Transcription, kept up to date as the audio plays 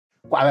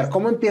A ver,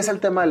 ¿cómo empieza el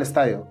tema del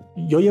estadio?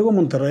 Yo llego a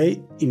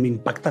Monterrey y me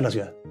impacta la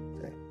ciudad.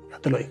 Sí. Ya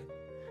te lo dije.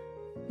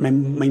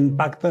 Me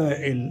impacta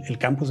el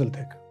campus del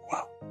TEC.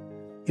 Wow.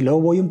 Y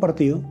luego voy a un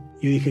partido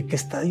y yo dije, ¿qué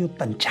estadio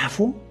tan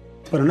chafo?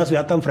 Pero una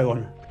ciudad tan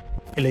fregona.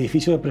 El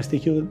edificio de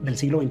prestigio del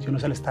siglo XXI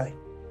es el estadio.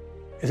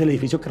 Es el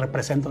edificio que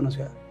representa una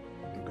ciudad.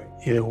 Okay.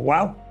 Y digo,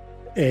 wow.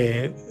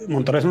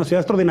 Monterrey es una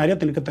ciudad extraordinaria,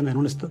 tiene que tener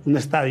un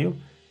estadio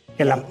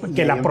que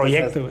la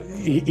proyecte.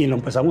 Y lo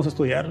empezamos a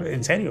estudiar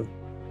en serio.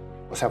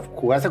 O sea,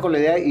 jugaste con la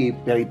idea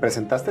y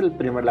presentaste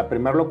la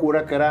primera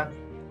locura, que era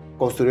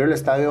construir el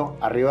estadio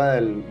arriba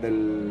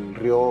del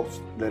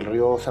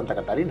río Santa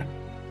Catarina.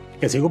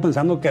 Que sigo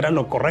pensando que era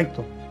lo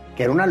correcto.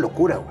 Que era una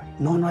locura, güey.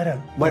 No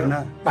era. Bueno,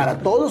 nada. Para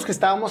todos los que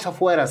estábamos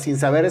afuera, sin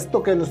saber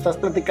esto que nos estás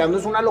platicando,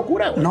 es una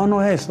locura, güey.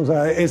 No es. O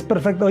sea, es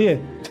perfecto. Oye,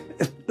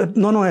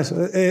 no es.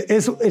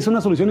 Es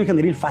una solución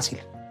ingenieril fácil.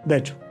 De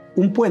hecho,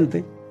 un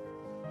puente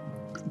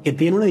que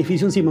tiene un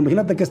edificio encima.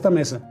 Imagínate que esta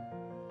mesa,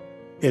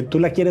 tú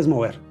la quieres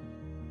mover.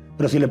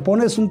 Pero si le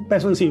pones un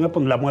peso encima,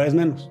 pues la mueves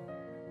menos.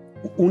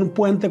 Un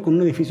puente con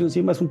un edificio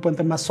encima es un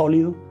puente más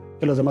sólido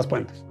que los demás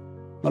puentes.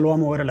 No lo va a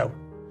mover el agua.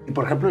 Y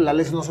por ejemplo, el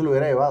Alex no se lo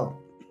hubiera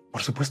llevado.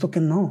 Por supuesto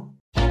que no.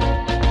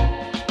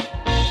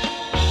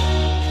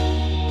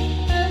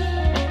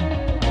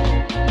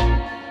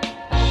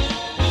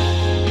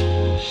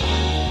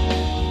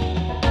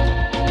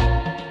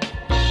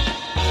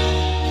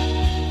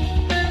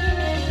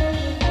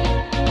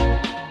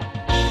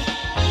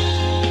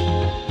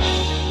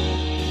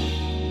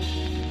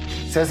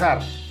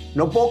 César,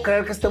 no puedo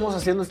creer que estemos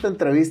haciendo esta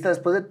entrevista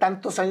después de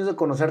tantos años de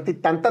conocerte y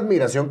tanta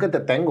admiración que te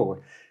tengo,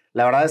 güey.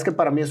 La verdad es que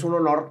para mí es un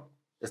honor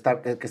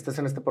que estés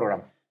en este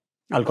programa.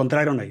 Al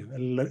contrario, Nayo,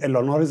 el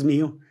honor es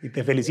mío y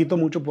te felicito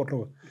mucho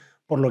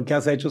por lo que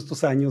has hecho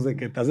estos años, de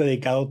que te has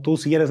dedicado. Tú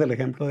sí eres el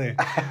ejemplo de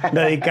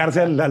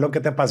dedicarse a lo que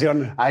te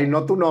apasiona. Ay,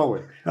 no, tú no,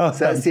 güey. O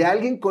sea, si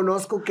alguien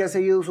conozco que ha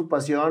seguido su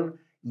pasión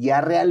y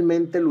ha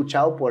realmente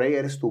luchado por ella,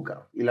 eres tú,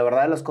 cabrón. Y la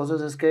verdad de las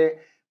cosas es que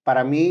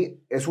para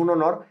mí es un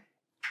honor.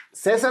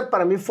 César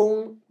para mí fue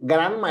un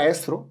gran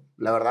maestro,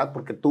 la verdad,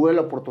 porque tuve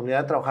la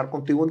oportunidad de trabajar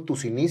contigo en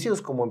tus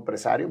inicios como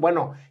empresario.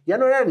 Bueno, ya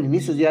no eran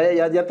inicios, ya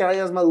te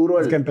hayas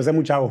maduro. Es que empecé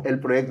muy chavo. El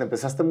proyecto,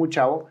 empezaste muy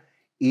chavo.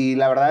 Y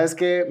la verdad es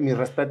que mi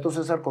respeto,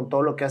 César, con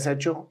todo lo que has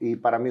hecho. Y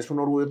para mí es un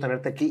orgullo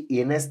tenerte aquí.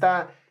 Y en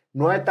esta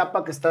nueva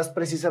etapa que estás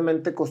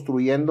precisamente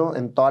construyendo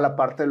en toda la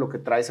parte de lo que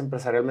traes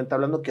empresarialmente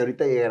hablando, que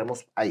ahorita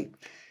llegaremos ahí.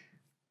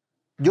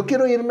 Yo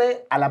quiero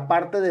irme a la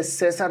parte de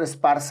César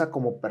Esparza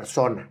como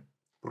persona.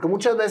 Porque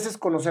muchas veces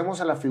conocemos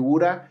a la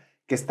figura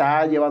que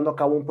está llevando a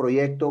cabo un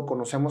proyecto,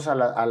 conocemos a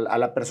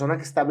la persona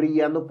que está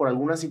brillando por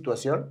alguna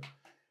situación,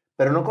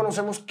 pero no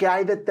conocemos qué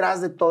hay detrás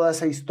de toda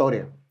esa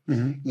historia.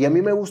 Uh-huh. Y a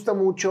mí me gusta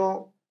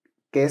mucho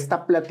que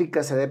esta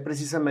plática se dé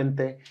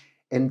precisamente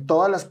en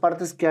todas las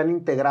partes que han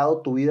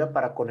integrado tu vida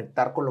para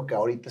conectar con lo que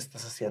ahorita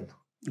estás haciendo.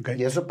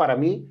 Okay. Y eso para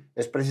mí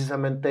es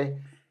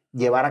precisamente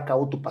llevar a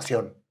cabo tu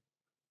pasión.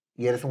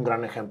 Y eres un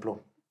gran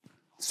ejemplo.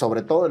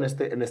 Sobre todo en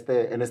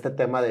este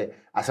tema de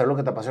hacer lo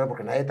que te apasiona,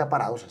 porque nadie te ha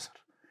parado, César.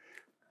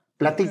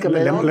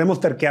 Platícame. Le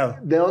hemos terqueado.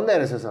 ¿De dónde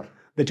eres, César?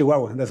 De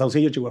Chihuahua, de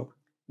Saucillo, Chihuahua.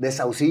 De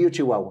Saucillo,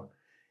 Chihuahua.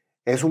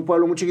 Es un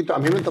pueblo muy chiquito. A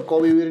mí me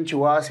tocó vivir en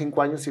Chihuahua 5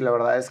 años y la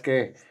verdad es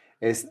que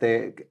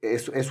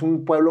es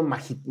un pueblo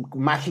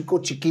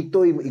mágico,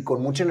 chiquito y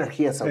con mucha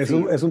energía,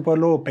 Saucillo. Es un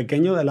pueblo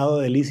pequeño del lado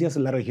de Delicias,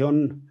 en la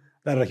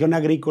región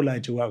agrícola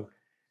de Chihuahua.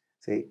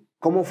 Sí.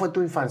 ¿Cómo fue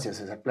tu infancia,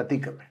 César?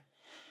 Platícame.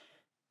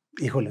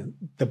 Híjole,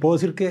 te puedo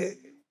decir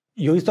que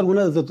yo he visto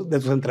algunas de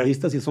tus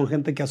entrevistas y son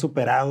gente que ha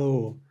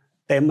superado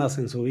temas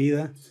en su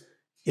vida.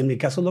 Y en mi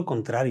caso es lo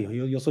contrario.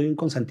 Yo soy un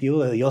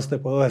consentido de Dios, te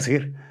puedo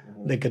decir,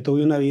 de que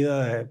tuve una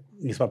vida,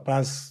 mis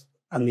papás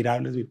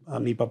admirables.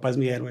 Mi papá es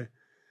mi héroe.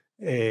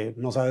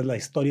 No sabes la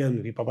historia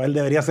de mi papá. Él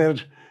debería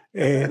ser,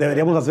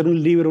 deberíamos hacer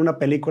un libro, una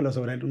película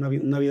sobre él,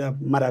 una vida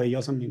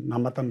maravillosa. Mi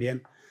mamá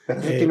también.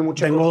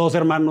 Tengo 2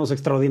 hermanos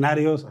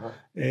extraordinarios.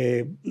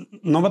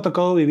 No me ha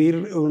tocado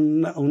vivir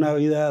una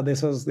vida de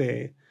esas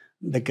de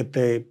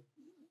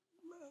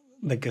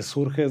que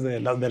surges de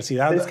la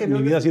adversidad. Es que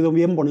mi vida ha sido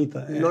bien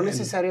bonita. No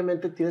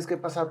necesariamente tienes que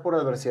pasar por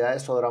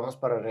adversidades o dramas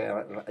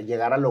para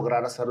llegar a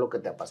lograr hacer lo que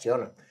te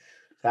apasiona.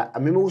 O sea, a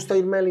mí me gusta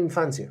irme a la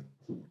infancia.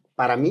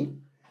 Para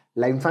mí,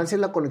 la infancia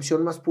es la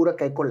conexión más pura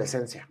que hay con la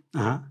esencia.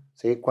 Ajá.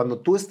 ¿Sí? Cuando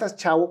tú estás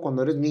chavo,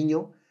 cuando eres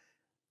niño,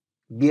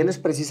 vienes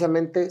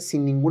precisamente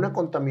sin ninguna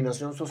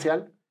contaminación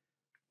social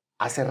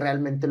a hacer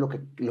realmente lo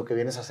que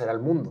vienes a hacer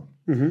al mundo.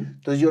 Uh-huh.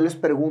 Entonces yo les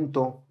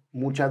pregunto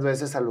muchas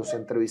veces a los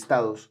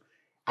entrevistados,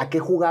 ¿a qué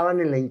jugaban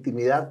en la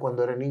intimidad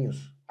cuando eran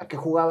niños? ¿A qué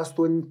jugabas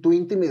tú en tu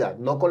intimidad?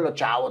 No con los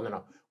chavos,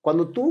 no.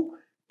 Cuando tú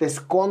te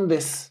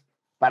escondes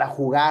para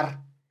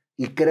jugar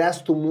y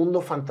creas tu mundo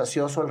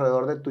fantasioso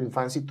alrededor de tu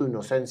infancia y tu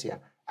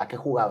inocencia, ¿a qué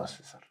jugabas,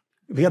 César?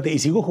 Fíjate, y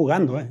sigo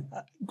jugando,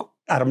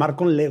 armar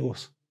con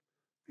Legos.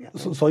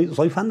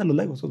 Soy fan de los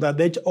Legos. O sea,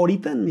 de hecho,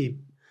 ahorita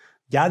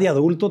ya de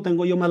adulto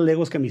tengo yo más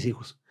Legos que mis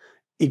hijos.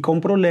 Y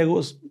compro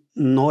Legos,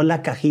 no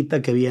la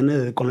cajita que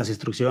viene con las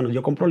instrucciones.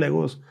 Yo compro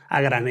Legos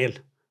a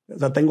granel. O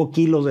sea, tengo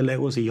kilos de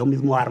Legos y yo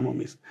mismo armo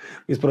mis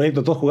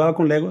proyectos. Entonces jugaba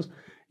con Legos.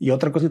 Y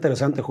otra cosa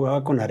interesante,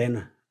 jugaba con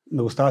arena.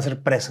 Me gustaba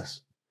hacer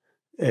presas.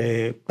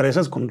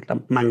 Presas con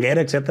manguera,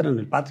 etcétera, en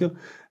el patio.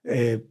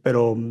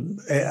 Pero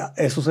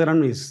esos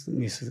eran mis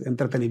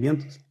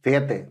entretenimientos.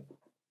 Fíjate,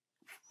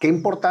 qué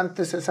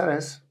importante, César,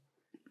 es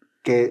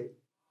que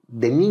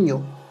de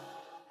niño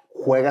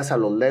juegas a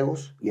los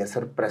Legos y a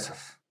hacer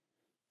presas.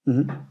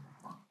 Uh-huh.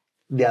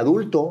 De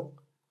adulto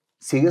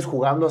sigues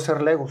jugando a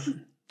hacer Legos.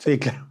 Sí,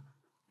 claro.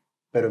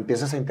 Pero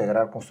empiezas a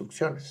integrar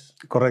construcciones.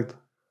 Correcto.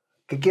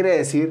 ¿Qué quiere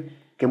decir?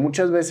 Que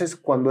muchas veces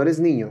cuando eres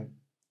niño,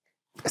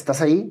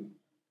 estás ahí,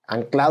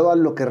 anclado a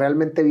lo que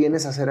realmente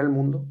vienes a hacer al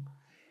mundo,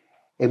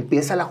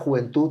 empieza la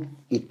juventud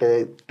y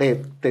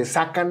te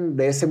sacan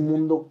de ese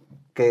mundo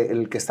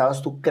el que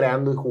estabas tú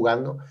creando y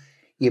jugando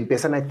y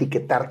empiezan a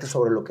etiquetarte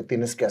sobre lo que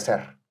tienes que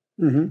hacer.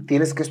 Uh-huh.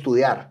 Tienes que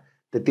estudiar,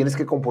 te tienes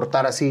que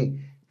comportar así,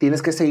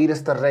 tienes que seguir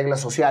estas reglas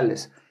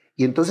sociales.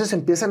 Y entonces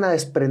empiezan a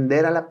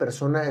desprender a la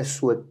persona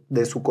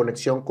de su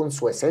conexión con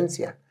su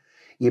esencia.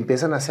 Y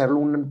empiezan a hacerlo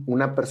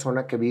una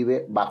persona que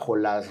vive bajo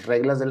las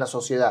reglas de la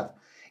sociedad.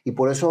 Y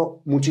por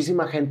eso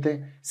muchísima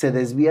gente se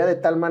desvía de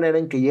tal manera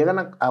en que llegan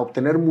a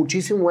obtener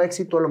muchísimo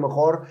éxito, a lo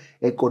mejor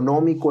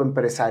económico,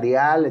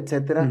 empresarial,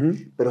 etcétera,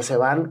 pero se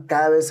van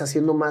cada vez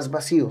haciendo más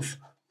vacíos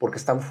porque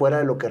están fuera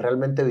de lo que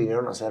realmente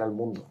vinieron a hacer al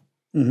mundo.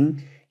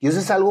 Y eso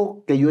es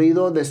algo que yo he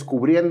ido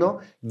descubriendo.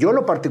 Yo en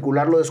lo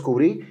particular lo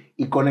descubrí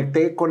y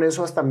conecté con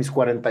eso hasta mis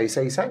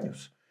 46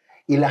 años.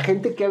 Y la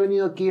gente que ha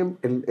venido aquí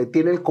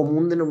tiene el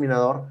común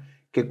denominador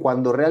que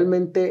cuando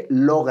realmente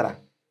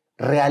logra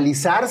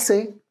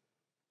realizarse,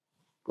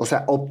 o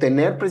sea,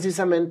 obtener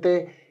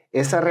precisamente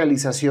esa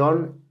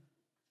realización,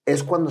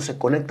 es cuando se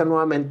conecta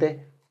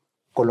nuevamente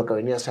con lo que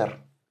venía a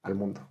ser al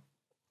mundo.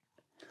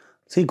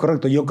 Sí,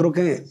 correcto. Yo creo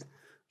que,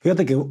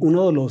 fíjate que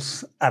uno de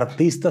los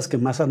artistas que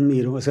más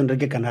admiro es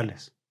Enrique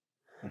Canales.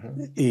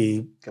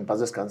 Y que en paz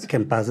descanse. Que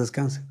en paz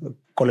descanse.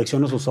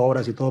 Colecciono sus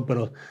obras y todo,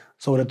 pero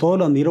sobre todo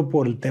lo admiro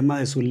por el tema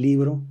de su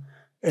libro,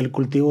 El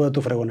cultivo de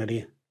tu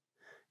fregonería.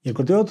 Y el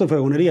cultivo de tu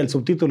fregonería, el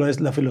subtítulo es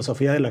La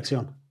filosofía de la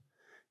acción.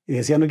 Y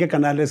decía Enrique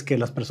Canales que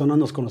las personas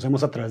nos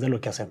conocemos a través de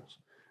lo que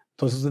hacemos.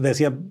 Entonces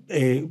decía,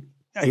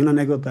 hay una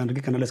anécdota de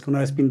Enrique Canales que una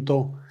vez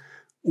pintó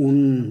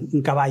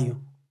un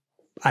caballo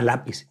a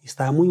lápiz y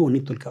estaba muy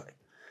bonito el caballo.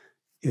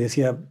 Y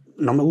decía,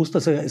 no me gusta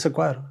ese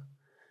cuadro.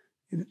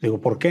 Y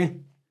digo, ¿por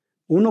qué?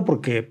 Uno,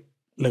 porque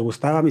le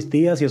gustaba a mis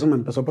tías y eso me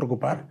empezó a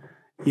preocupar.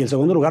 Y en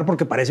segundo lugar,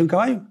 porque parece un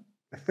caballo.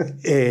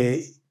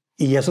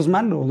 Y eso es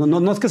malo.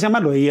 No es que sea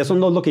malo y eso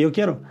no es lo que yo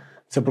quiero.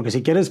 O sea, porque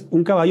si quieres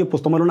un caballo,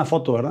 pues tómale una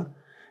foto, ¿verdad?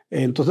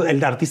 Entonces,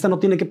 el artista no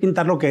tiene que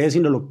pintar lo que es,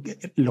 sino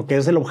lo que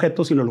es el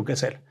objeto, sino lo que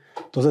es él.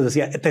 Entonces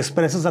decía, te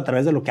expresas a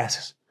través de lo que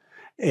haces.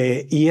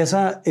 Y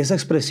esa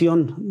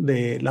expresión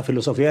de la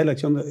filosofía de la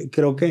acción,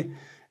 creo que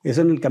es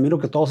en el camino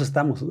que todos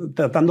estamos,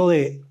 tratando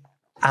de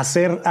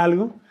hacer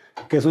algo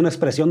que es una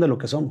expresión de lo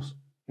que somos.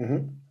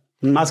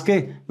 Más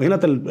que,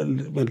 imagínate,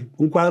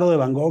 un cuadro de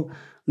Van Gogh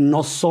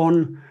no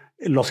son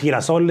los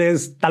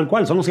girasoles tal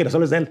cual, son los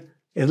girasoles de él.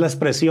 Es la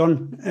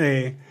expresión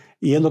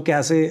y es lo que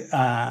hace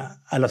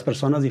a las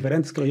personas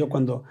diferentes, creo yo,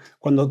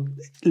 cuando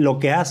lo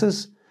que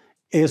haces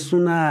es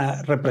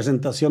una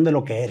representación de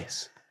lo que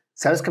eres.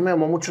 ¿Sabes qué me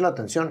llamó mucho la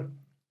atención?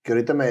 Que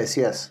ahorita me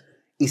decías,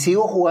 y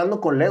sigo jugando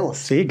con Legos.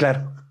 Sí,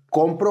 claro.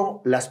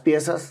 Compro las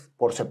piezas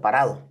por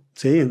separado.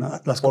 Sí,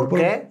 las compro. ¿Por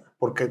qué?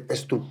 Porque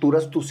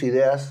estructuras tus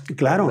ideas.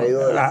 Claro,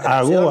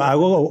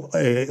 hago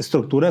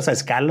estructuras a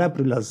escala,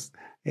 pues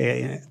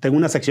tengo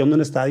una sección de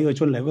un estadio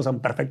hecho en Legos a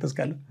perfecta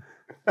escala.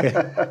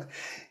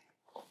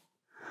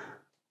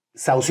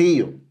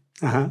 Saucillo,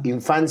 Ajá.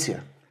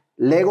 Infancia,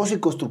 Legos y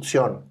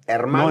construcción,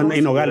 hermanos. No,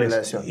 y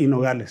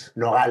Nogales.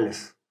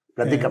 Nogales,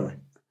 platícame.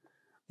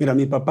 Mira,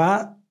 mi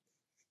papá,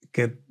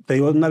 que te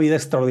digo, es una vida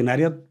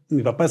extraordinaria.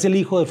 Mi papá es el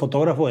hijo del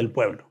fotógrafo del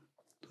pueblo.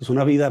 Es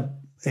una vida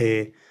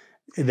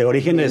de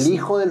orígenes. El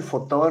hijo del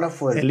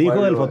fotógrafo del pueblo. El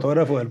hijo del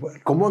fotógrafo del pueblo.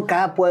 Como en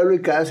cada pueblo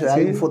y cada ciudad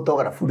hay un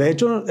fotógrafo. De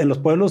hecho, en los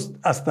pueblos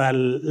hasta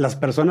las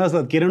personas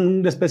adquieren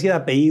una especie de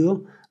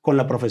apellido con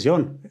la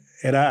profesión.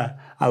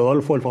 Era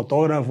Adolfo el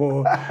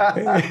fotógrafo,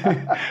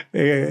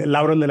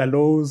 Lauro el de la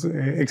luz,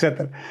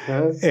 etc.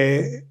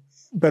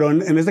 Pero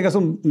en este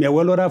caso, mi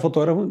abuelo era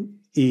fotógrafo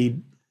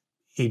y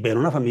ver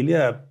una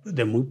familia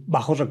de muy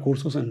bajos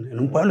recursos en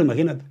un pueblo,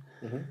 imagínate.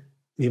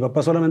 Mi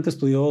papá solamente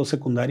estudió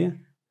secundaria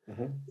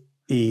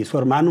y su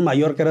hermano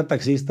mayor, que era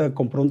taxista,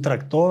 compró un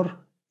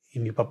tractor y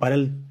mi papá era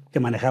el que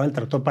manejaba el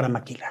tractor para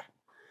maquilar.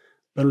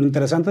 Pero lo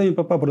interesante de mi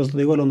papá, por eso te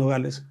digo de los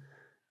nogales,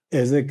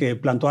 es de que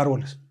plantó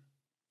árboles.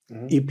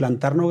 Y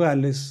plantar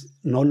nogales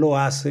no lo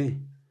hace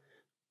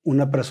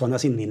una persona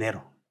sin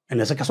dinero.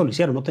 En ese caso lo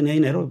hicieron, no tenía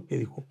dinero y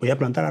dijo, voy a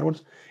plantar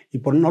árboles. Y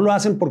no lo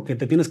hacen porque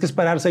te tienes que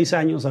esperar 6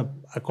 años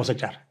a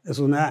cosechar. Es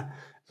un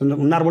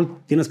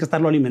árbol, tienes que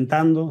estarlo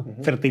alimentando,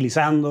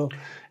 fertilizando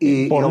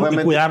y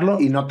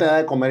cuidarlo. Y no te da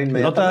de comer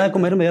inmediatamente. No te da de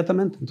comer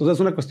inmediatamente. Entonces es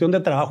una cuestión de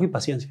trabajo y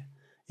paciencia.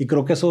 Y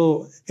creo que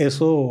eso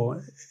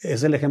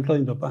es el ejemplo de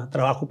mi papá,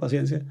 trabajo,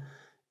 paciencia.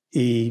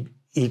 Y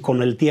y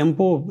con el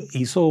tiempo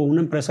hizo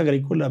una empresa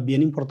agrícola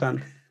bien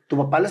importante. ¿Tu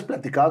papá les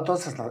platicaba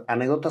todas esas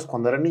anécdotas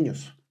cuando eran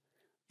niños?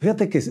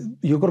 Fíjate que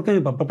yo creo que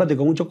mi papá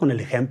platicó mucho con el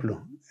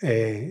ejemplo.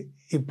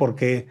 Y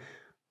porque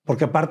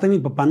aparte mi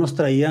papá nos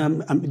traía...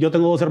 Yo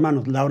tengo 2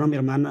 hermanos, Laura, mi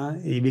hermana,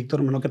 y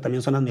Víctor, mi hermano, que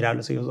también son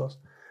admirables ellos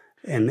dos,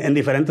 en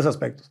diferentes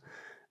aspectos.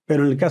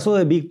 Pero en el caso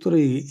de Víctor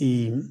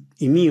y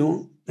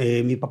mío,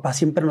 mi papá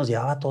siempre nos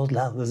llevaba a todos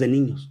lados, desde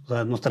niños. O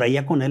sea, nos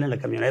traía con él en la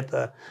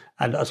camioneta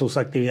a sus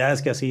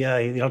actividades que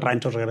hacía, ir al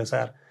rancho,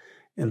 regresar.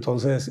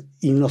 Entonces,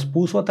 y nos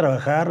puso a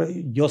trabajar.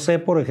 Yo sé,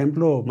 por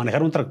ejemplo,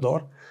 manejar un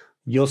tractor.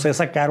 Yo sé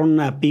sacar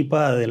una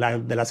pipa de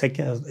la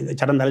sequía,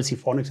 echar a andar el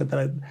sifón,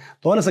 etc.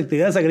 Todas las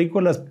actividades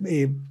agrícolas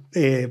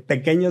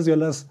pequeñas yo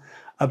las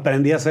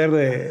aprendí a hacer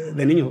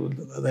de niño.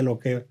 De lo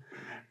que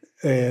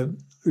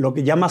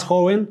ya más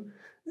joven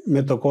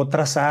me tocó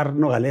trazar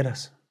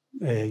nogaleras.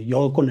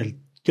 Yo con el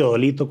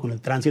teodolito, con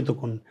el tránsito,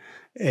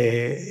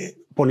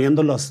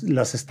 poniendo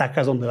las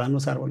estacas donde van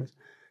los árboles.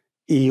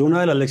 Y una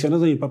de las lecciones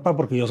de mi papá,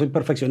 porque yo soy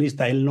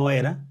perfeccionista, él no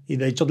era, y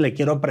de hecho le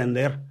quiero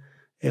aprender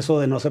eso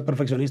de no ser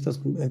perfeccionista.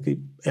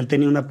 Él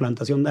tenía una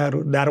plantación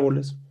de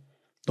árboles,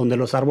 donde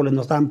los árboles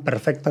no estaban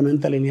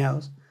perfectamente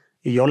alineados,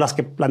 y yo las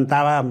que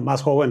plantaba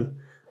más joven,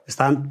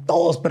 estaban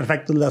todos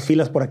perfectos, las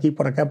filas por aquí,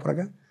 por acá, por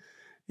acá.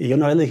 Y yo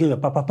una vez le dije,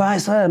 papá,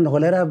 esa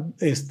nogalera,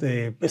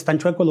 están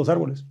chuecos los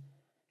árboles.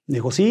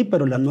 Dijo, sí,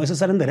 pero las nueces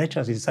salen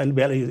derechas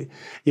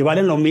y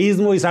valen lo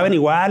mismo y saben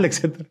igual,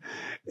 etc.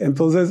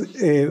 Entonces,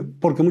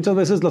 porque muchas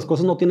veces las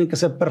cosas no tienen que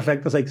ser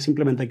perfectas,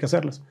 simplemente hay que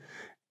hacerlas.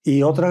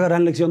 Y otra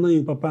gran lección de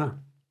mi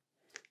papá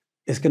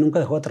es que nunca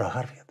dejó de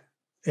trabajar, fíjate.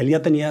 Él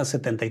ya tenía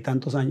 70 y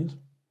tantos años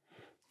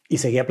y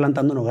seguía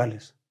plantando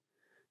nogales.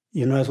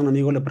 Y una vez un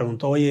amigo le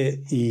preguntó,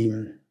 oye, ¿y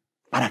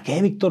para qué,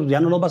 Víctor?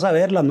 Ya no los vas a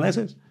ver, las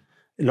nueces.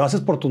 ¿Lo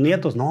haces por tus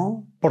nietos?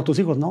 No. ¿Por tus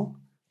hijos?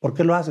 No. ¿Por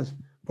qué lo haces?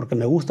 Porque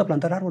me gusta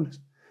plantar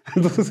árboles.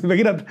 Entonces,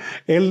 imagínate,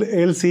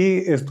 él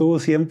sí estuvo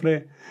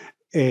siempre...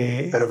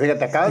 Pero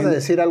fíjate, acabas de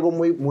decir algo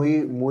muy,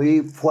 muy,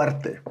 muy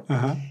fuerte.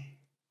 Ajá.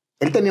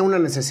 Él tenía una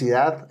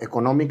necesidad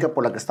económica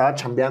por la que estaba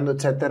chambeando,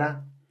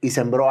 etcétera, y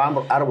sembró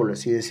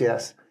árboles. Y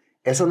decías,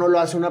 eso no lo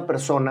hace una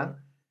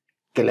persona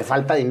que le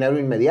falta dinero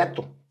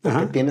inmediato, porque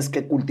Ajá. tienes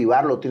que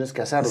cultivarlo, tienes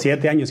que hacerlo.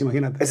 7 años,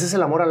 imagínate. Ese es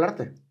el amor al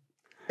arte.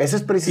 Ese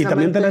es precisamente... Y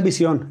también tener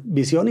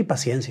visión y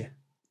paciencia.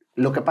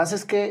 Lo que pasa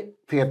es que,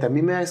 fíjate, a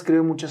mí me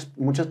escriben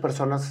muchas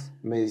personas,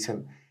 me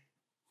dicen,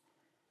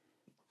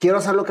 quiero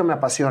hacer lo que me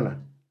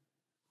apasiona,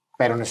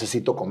 pero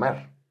necesito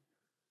comer.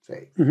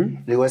 Sí.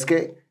 Le digo, es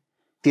que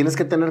tienes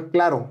que tener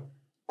claro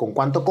con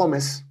cuánto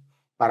comes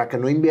para que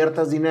no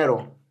inviertas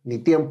dinero ni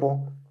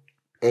tiempo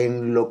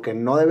en lo que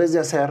no debes de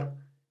hacer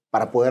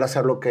para poder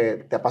hacer lo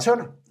que te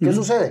apasiona. ¿Qué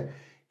sucede?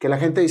 Que la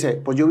gente dice,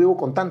 pues yo vivo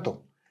con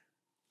tanto,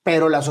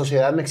 pero la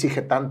sociedad me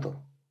exige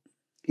tanto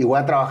y voy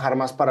a trabajar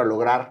más para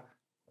lograr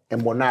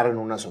embonar en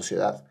una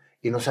sociedad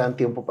y no se dan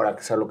tiempo para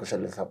hacer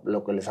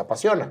lo que les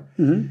apasiona.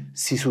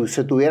 Si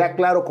se tuviera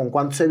claro con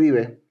cuánto se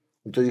vive,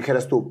 entonces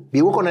dijeras tú,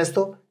 vivo con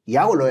esto y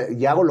hago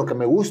lo que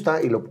me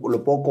gusta y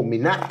lo puedo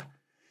combinar.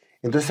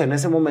 Entonces en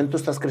ese momento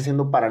estás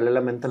creciendo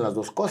paralelamente en las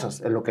dos cosas,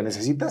 en lo que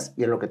necesitas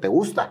y en lo que te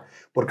gusta,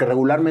 porque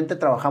regularmente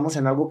trabajamos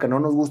en algo que no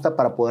nos gusta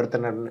para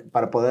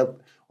poder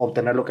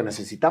obtener lo que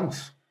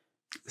necesitamos.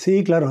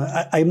 Sí, claro.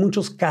 Hay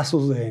muchos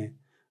casos de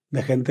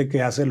gente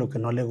que hace lo que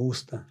no le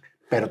gusta.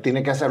 Pero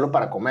tiene que hacerlo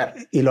para comer.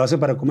 Y lo hace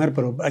para comer,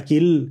 pero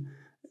aquí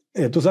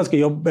tú sabes que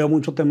yo veo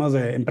muchos temas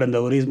de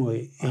emprendedurismo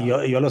y yo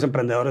a los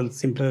emprendedores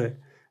siempre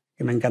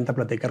que me encanta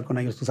platicar con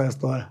ellos. Tú sabes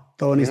toda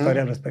una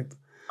historia al respecto.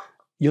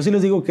 Yo sí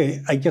les digo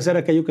que hay que hacer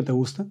aquello que te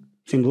gusta,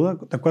 sin duda.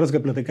 ¿Te acuerdas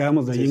que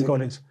platicábamos de Jim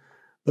Collins?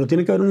 Pero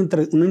tiene que haber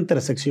una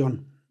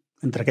intersección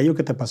entre aquello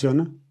que te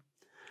apasiona,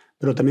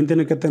 pero también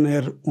tiene que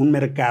tener un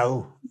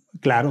mercado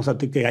claro, o sea,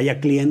 que haya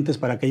clientes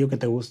para aquello que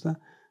te gusta.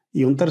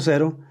 Y un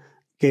tercero,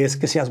 que es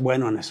que seas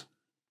bueno en eso.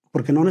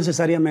 Porque no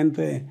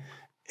necesariamente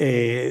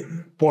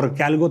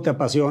porque algo te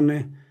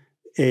apasione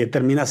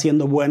termina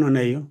siendo bueno en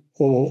ello.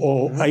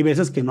 O hay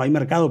veces que no hay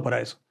mercado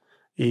para eso.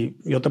 Y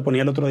yo te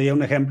ponía el otro día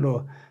un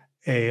ejemplo,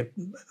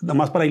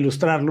 nomás para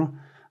ilustrarlo,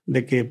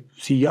 de que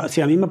si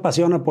a mí me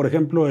apasiona, por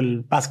ejemplo,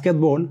 el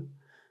básquetbol,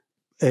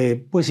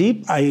 pues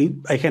sí,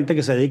 hay gente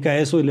que se dedica a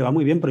eso y le va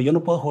muy bien, pero yo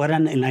no puedo jugar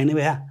en la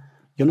NBA.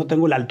 Yo no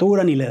tengo la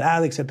altura ni la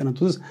edad, etc.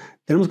 Entonces,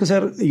 tenemos que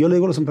ser, y yo le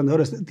digo a los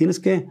emprendedores,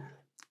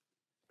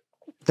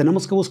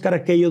 tenemos que buscar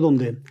aquello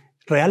donde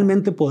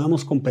realmente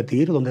podamos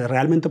competir, donde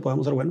realmente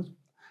podamos ser buenos,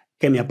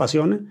 que me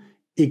apasione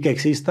y que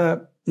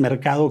exista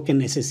mercado que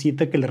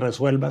necesite que le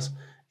resuelvas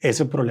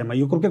ese problema.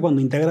 Yo creo que cuando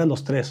integras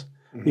los tres,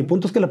 mi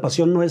punto es que la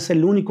pasión no es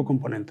el único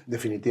componente.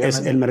 Definitivamente.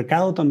 Es el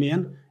mercado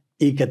también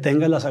y que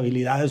tengas las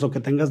habilidades o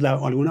que tengas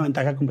alguna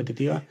ventaja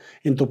competitiva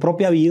en tu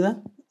propia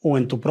vida o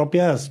en tus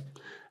propias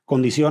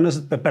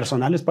condiciones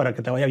personales para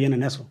que te vaya bien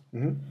en eso.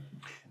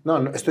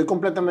 No, estoy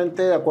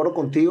completamente de acuerdo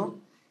contigo.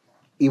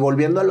 Y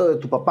volviendo a lo de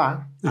tu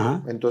papá,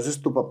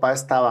 entonces tu papá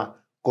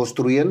estaba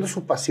construyendo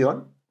su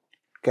pasión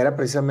que era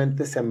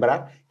precisamente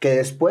sembrar, que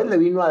después le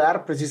vino a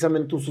dar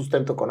precisamente un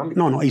sustento económico.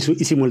 No, y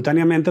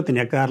simultáneamente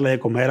tenía que darle de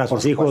comer a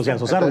sus hijos y a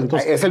sus árboles.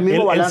 Entonces, es el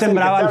mismo balance. Él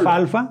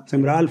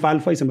sembraba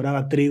alfalfa y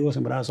sembraba trigo,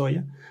 sembraba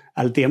soya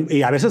al tiempo,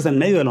 y a veces en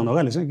medio de los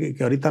nogales, que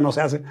ahorita no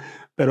se hace,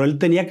 pero él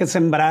tenía que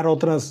sembrar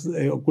otros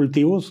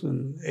cultivos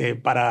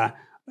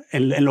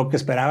en lo que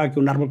esperaba que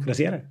un árbol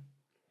creciera.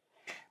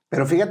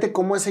 Pero fíjate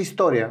cómo esa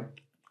historia,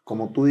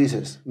 como tú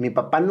dices, mi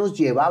papá nos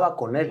llevaba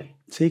con él.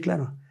 Sí,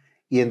 claro.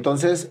 Y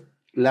entonces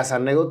las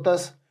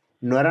anécdotas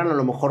no eran a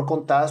lo mejor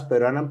contadas,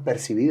 pero eran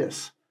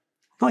percibidas.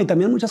 No, y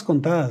también muchas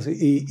contadas.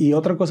 Y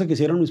otra cosa que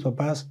hicieron mis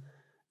papás,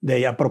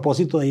 a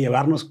propósito de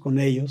llevarnos con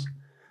ellos,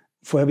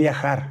 fue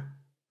viajar.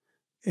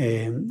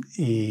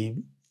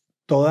 Y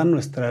toda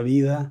nuestra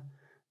vida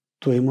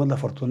tuvimos la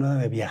fortuna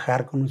de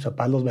viajar con mis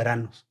papás los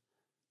veranos.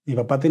 Mi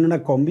papá tiene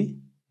una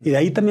combi, y de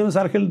ahí también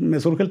me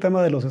surge el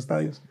tema de los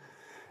estadios.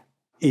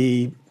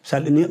 Y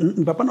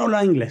mi papá no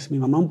hablaba inglés, mi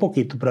mamá un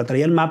poquito, pero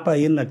traía el mapa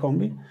ahí en la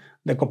combi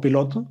de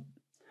copiloto,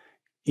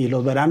 y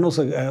los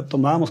veranos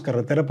tomábamos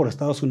carretera por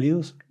Estados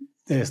Unidos.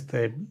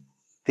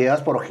 Te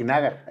ibas por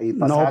Ojinaga.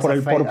 No,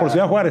 por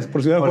Ciudad Juárez.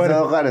 Por Ciudad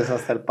Juárez,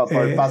 hasta por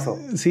El Paso.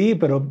 Sí,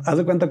 pero haz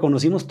de cuenta,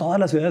 conocimos todas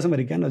las ciudades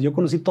americanas. Yo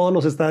conocí todos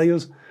los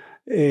estadios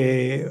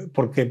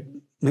porque,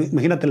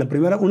 imagínate,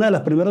 una de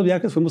las primeros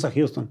viajes fuimos a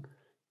Houston.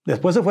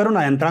 Después se fueron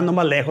adentrando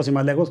más lejos y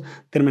más lejos.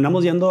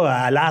 Terminamos yendo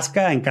a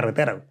Alaska en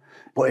carretera.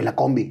 En la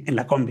combi. En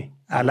la combi.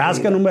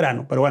 Alaska en un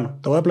verano. Pero bueno,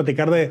 te voy a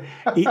platicar de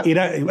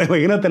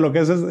imagínate lo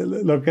que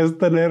es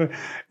tener,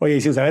 oye,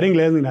 y sin saber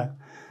inglés ni nada.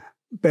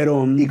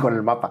 Pero, y con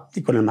el mapa.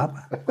 Con el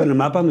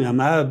mapa, mi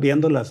mamá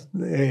viendo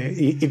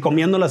y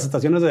comiendo las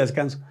estaciones de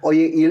descanso.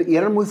 Oye, ¿y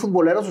eran muy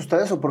futboleros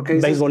ustedes o por qué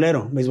dices?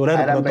 Beisbolero.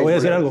 Pero te voy a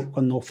decir algo.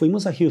 Cuando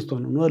fuimos a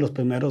Houston, uno de los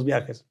primeros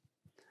viajes,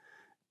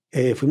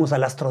 fuimos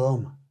al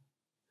Astrodome.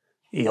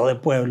 Y yo de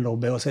pueblo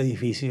veo ese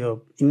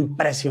edificio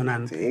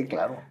impresionante. Sí,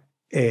 claro.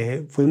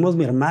 Fuimos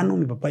mi hermano,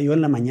 mi papá y yo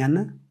en la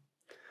mañana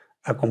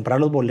a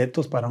comprar los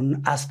boletos para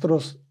un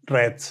Astros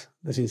Reds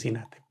de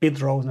Cincinnati. Pete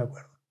Rose, me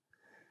acuerdo.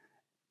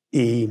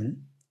 Y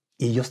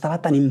yo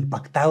estaba tan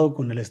impactado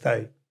con el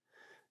estadio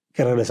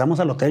que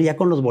regresamos al hotel ya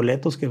con los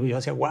boletos que yo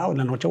decía, wow, en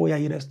la noche voy a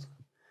ir a esto.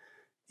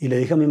 Y le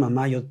dije a mi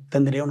mamá, yo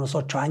tendría unos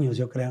 8 años,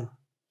 yo creo.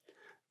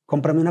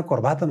 Cómprame una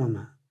corbata,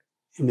 mamá.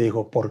 Y me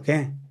dijo, ¿por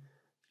qué?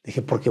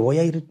 Dije, porque voy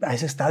a ir a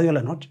ese estadio a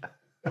la noche.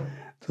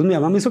 Entonces mi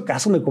mamá me hizo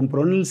caso, me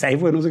compró en el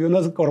Safeway, no sé qué,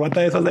 una corbata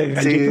de esas de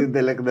ganchito. Sí,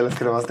 de las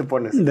que nomás te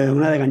pones.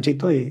 Una de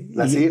ganchito.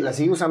 La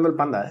sigue usando el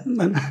Panda, ¿eh?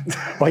 Bueno,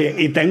 oye,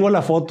 y tengo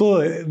la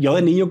foto yo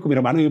de niño con mi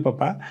hermano y mi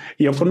papá,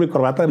 y yo con mi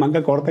corbata de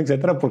manga corta,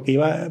 etcétera,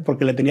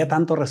 porque le tenía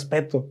tanto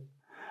respeto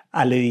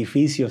al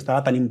edificio,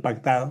 estaba tan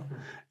impactado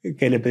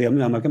que le pedí a mi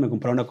mamá que me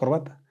comprara una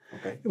corbata.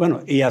 Okay. Bueno,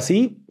 y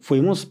así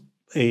fuimos,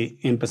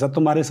 empecé a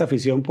tomar esa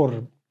afición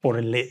por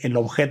el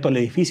objeto, el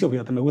edificio.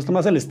 Fíjate, me gusta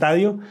más el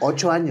estadio.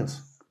 8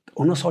 años.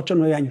 Unos 8 o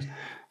 9 años.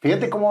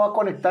 Fíjate cómo va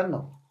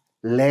conectando.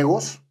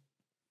 Legos,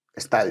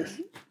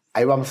 estadios.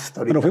 Ahí vamos hasta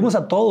ahorita. Pero fuimos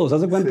a todos,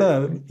 haz de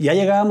cuenta. Sí. Ya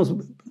llegábamos,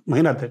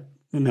 imagínate,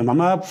 mi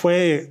mamá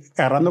fue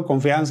agarrando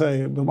confianza.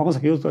 Vamos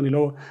a Houston y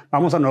luego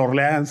vamos a Nueva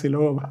Orleans y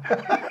luego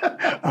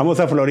vamos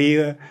a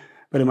Florida.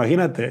 Pero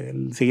imagínate,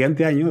 el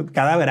siguiente año,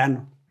 cada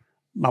verano,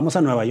 vamos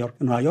a Nueva York.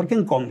 Nueva York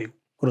en combi,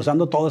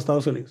 cruzando todo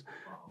Estados Unidos.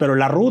 Pero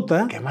la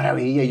ruta... ¡Qué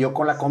maravilla! Yo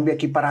con la combi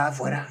aquí parada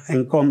afuera.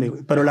 En combi.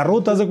 Pero la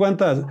ruta, haz de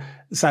cuenta,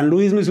 San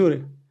Luis,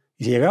 Missouri.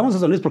 Y si llegamos a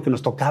San Luis, porque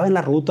nos tocaba en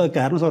la ruta de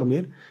quedarnos a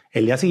dormir,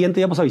 el día siguiente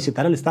íbamos a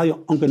visitar el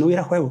estadio, aunque no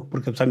hubiera juego,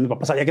 porque mi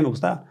papá sabía que me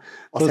gustaba.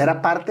 Entonces,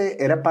 era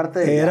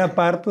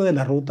parte de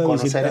la ruta.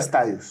 Conocer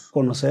estadios.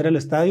 Conocer el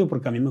estadio,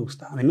 porque a mí me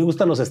gustaba. A mí me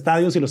gustan los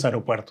estadios y los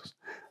aeropuertos.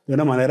 De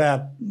una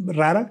manera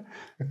rara.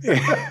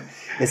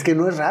 Es que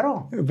no es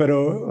raro.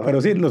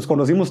 Pero sí, los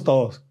conocimos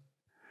todos.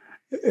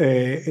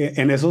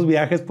 En esos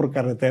viajes por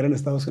carretera en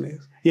Estados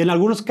Unidos. Y en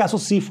algunos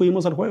casos sí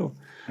fuimos al juego.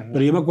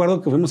 Pero yo me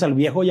acuerdo que fuimos al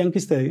viejo Yankee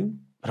Stadium,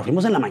 pero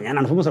fuimos en la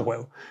mañana, no fuimos al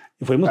juego.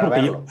 Y fuimos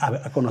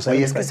a conocer.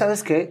 Oye, es que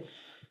 ¿sabes qué?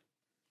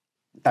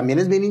 También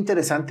es bien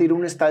interesante ir a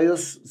un estadio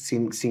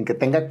sin que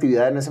tenga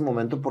actividad en ese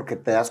momento, porque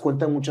te das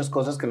cuenta de muchas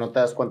cosas que no te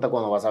das cuenta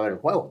cuando vas a ver el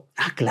juego.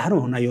 Ah,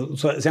 claro, Nayo. O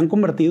sea, se han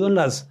convertido en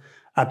las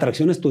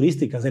atracciones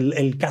turísticas.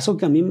 El caso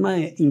que a mí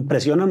me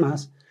impresiona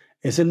más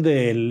es el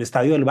del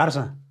estadio del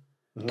Barça.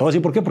 Todo así,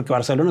 ¿por qué? Porque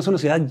Barcelona es una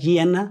ciudad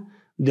llena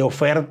de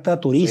oferta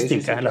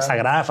turística, claro. La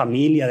Sagrada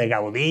Familia, de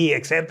Gaudí,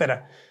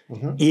 etc.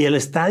 Y el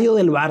estadio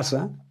del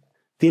Barça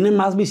tiene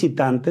más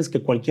visitantes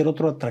que cualquier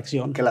otra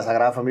atracción. Que la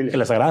Sagrada Familia. Que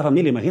la Sagrada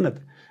Familia,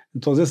 imagínate.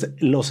 Entonces,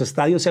 los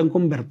estadios se han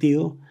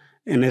convertido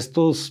en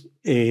estos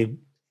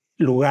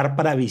lugar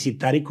para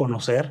visitar y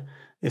conocer.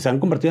 Se han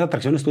convertido en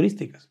atracciones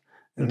turísticas.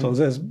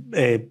 Entonces,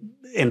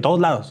 en todos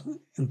lados.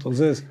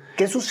 Entonces,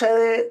 ¿qué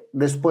sucede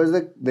después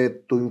de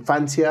tu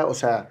infancia? O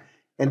sea,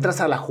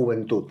 entras a la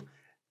juventud.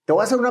 Te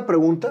voy a hacer una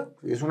pregunta,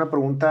 y es una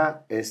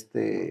pregunta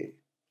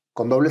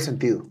con doble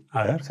sentido.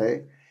 A ver.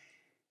 ¿Sí?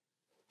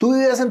 Tú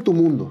vivías en tu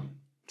mundo,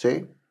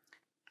 ¿sí?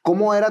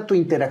 ¿Cómo era tu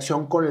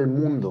interacción con el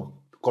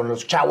mundo? Con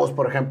los chavos,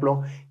 por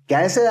ejemplo, que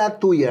a esa edad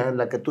tuya, en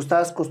la que tú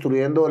estabas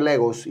construyendo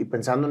Legos y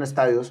pensando en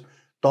estadios,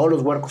 todos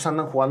los huercos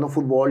andan jugando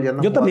fútbol. Y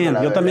andan yo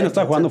también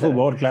estaba jugando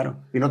fútbol, claro.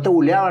 Y no te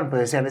buleaban,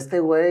 pues decían, este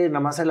güey nada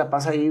más se la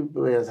pasa ahí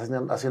pues,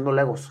 haciendo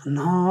legos.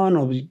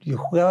 No, yo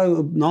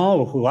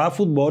jugaba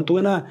fútbol.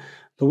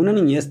 Tuve una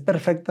niñez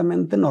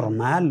perfectamente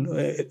normal.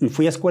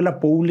 Fui a escuela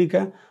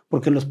pública,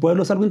 porque en los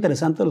pueblos, algo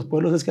interesante de los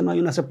pueblos es que no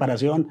hay una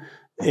separación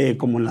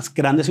como en las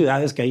grandes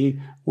ciudades, que hay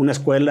una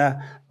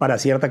escuela para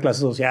cierta clase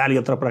social y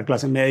otra para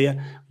clase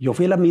media. Yo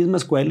fui a la misma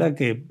escuela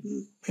que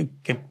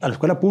a la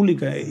escuela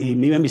pública y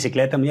me iba en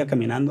bicicleta, me iba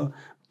caminando.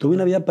 Tuve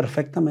una vida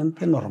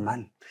perfectamente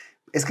normal.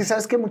 Es que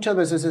sabes que muchas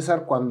veces,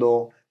 César,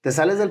 cuando te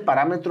sales del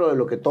parámetro de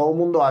lo que todo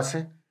mundo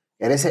hace,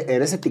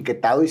 eres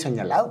etiquetado y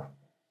señalado.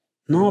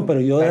 No, pero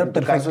yo era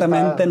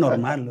perfectamente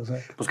normal. O sea.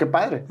 Pues qué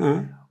padre.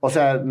 Ajá. O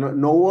sea,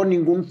 no hubo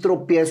ningún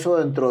tropiezo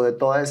dentro de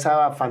toda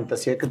esa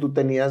fantasía que tú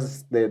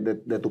tenías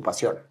de tu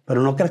pasión.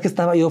 Pero no creas que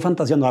estaba yo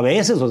fantaseando. A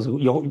veces, o sea,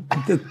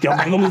 yo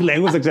tengo mis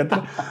legos, etc.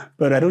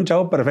 Pero era un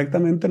chavo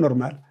perfectamente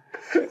normal.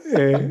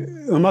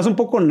 Nomás un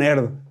poco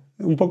nerd.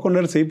 Un poco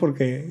nerd, sí,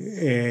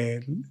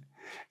 porque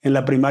en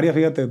la primaria,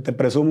 fíjate, te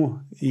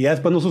presumo. Y ya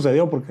después no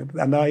sucedió porque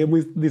andaba yo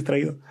muy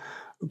distraído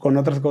con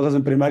otras cosas.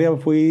 En primaria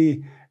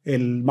fui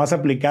el más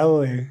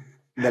aplicado de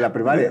la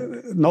primaria.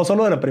 No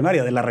solo de la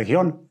primaria, de la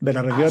región. De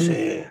la región.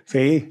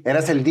 Sí.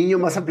 Eras el niño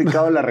más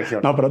aplicado de la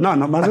región. No, pero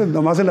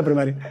nomás en la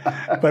primaria.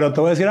 Pero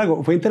te voy a decir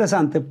algo. Fue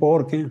interesante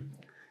porque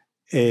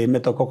me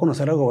tocó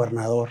conocer al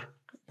gobernador.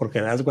 Porque,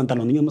 te das cuenta,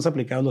 los niños más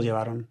aplicados los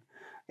llevaron.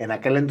 En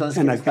aquel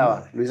entonces, ¿quién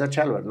estaba? Luisa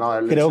Chalver. No,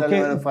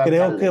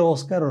 creo que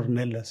Óscar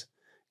Ornelas,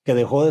 que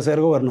dejó de ser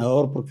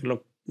gobernador porque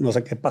no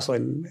sé qué pasó.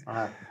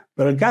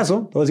 Pero el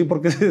caso, te voy a decir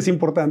por qué es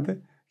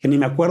importante, que ni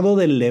me acuerdo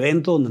del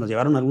evento donde nos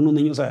llevaron algunos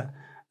niños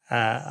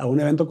a un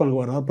evento con el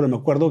gobernador, pero me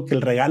acuerdo que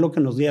el regalo que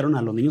nos dieron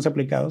a los niños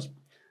aplicados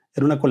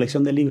era una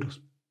colección de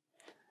libros.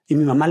 Y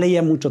mi mamá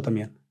leía mucho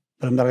también,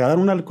 pero me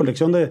regalaron una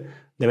colección de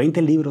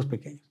 20 libros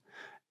pequeños.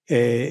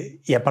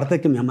 Y aparte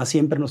de que mi mamá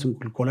siempre nos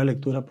inculcó la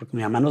lectura, porque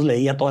mi mamá nos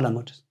leía todas las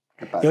noches.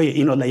 Y, oye,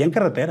 y nos leía en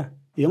carretera.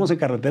 Íbamos en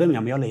carretera y mi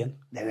mamá iba leyendo.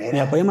 ¿De veras? Mi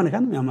papá iba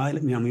manejando, mi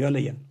mamá iba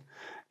leyendo.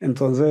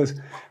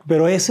 Entonces,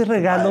 pero ese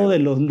regalo de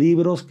los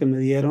libros que me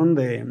dieron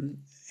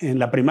en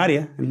la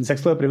primaria, en el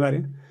sexto de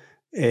primaria,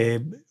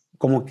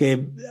 como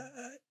que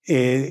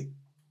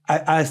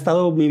ha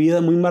estado mi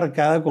vida muy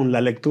marcada con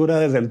la lectura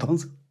desde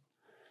entonces.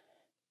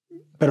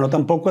 Pero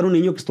tampoco era un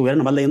niño que estuviera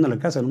nomás leyendo en la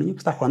casa, era un niño que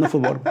estaba jugando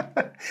fútbol.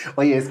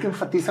 Oye, es que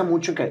enfatiza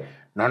mucho que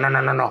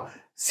no.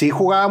 Sí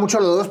jugaba mucho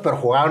a los dos, pero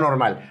jugaba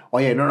normal.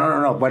 Oye,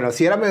 no. Bueno,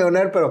 sí era medio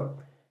nerd, pero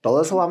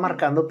todo eso va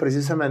marcando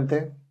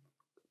precisamente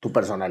tu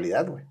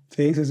personalidad, güey.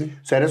 Sí.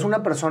 O sea, eres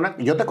una persona...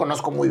 Yo te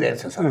conozco muy bien,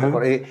 César.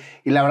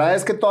 Y la verdad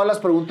es que todas las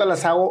preguntas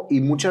las hago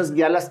y muchas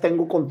ya las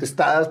tengo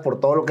contestadas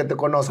por todo lo que te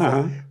conozco.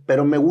 Ajá.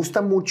 Pero me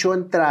gusta mucho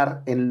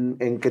entrar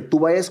en que tú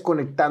vayas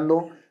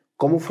conectando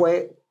cómo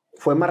fue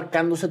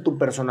marcándose tu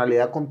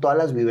personalidad con todas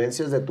las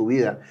vivencias de tu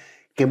vida.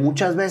 Que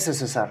muchas veces,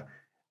 César,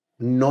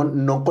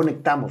 no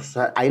conectamos. O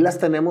sea, ahí las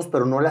tenemos,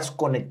 pero no las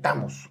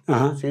conectamos.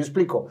 Ajá. ¿Sí me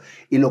explico?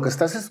 Y lo que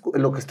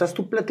estás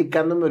tú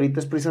platicándome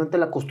ahorita es precisamente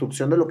la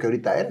construcción de lo que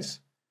ahorita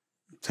eres.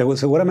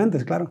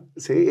 Seguramente, claro.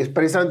 Sí, es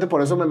precisamente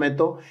por eso me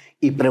meto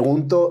y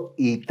pregunto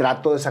y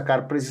trato de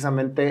sacar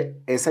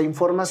precisamente esa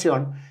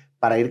información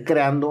para ir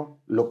creando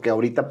lo que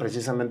ahorita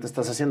precisamente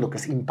estás haciendo, que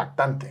es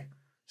impactante.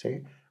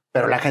 ¿Sí?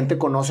 Pero la gente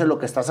conoce lo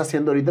que estás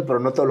haciendo ahorita, pero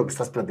no todo lo que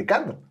estás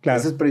platicando. Claro.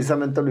 Eso es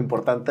precisamente lo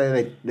importante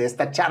de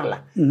esta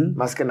charla,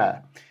 más que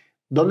nada.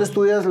 ¿Dónde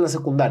estudias la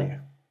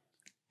secundaria?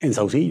 En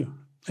Saucillo,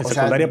 en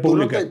secundaria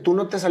pública. ¿Tú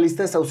no te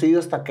saliste de Saucillo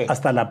hasta qué?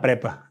 Hasta la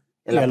prepa.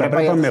 Y a la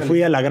prepa me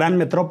fui a la gran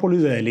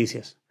metrópolis de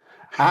Delicias.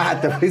 Ah,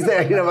 te fuiste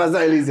ahí nomás a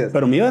Delicias.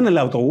 Pero me iba en el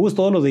autobús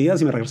todos los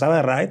días y me regresaba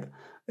de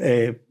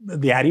ride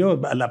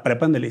diario a la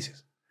prepa en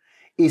Delicias.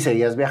 ¿Y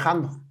seguías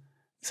viajando?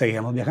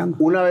 Seguíamos viajando.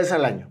 ¿Una vez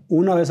al año?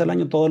 Una vez al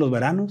año, todos los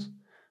veranos.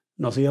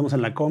 Nos íbamos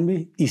en la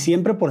combi y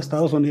siempre por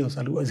Estados Unidos.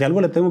 Si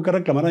algo le tengo que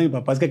reclamar a mi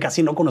papá es que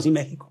casi no conocí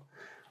México.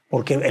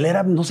 Porque él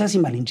era, no sé si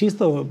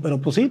malinchista, pero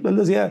pues sí, él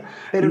decía...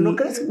 Pero ¿no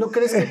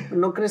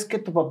crees que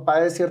tu papá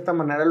de cierta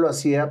manera lo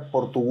hacía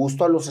por tu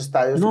gusto a los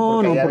estadios?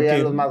 No, porque porque había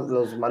los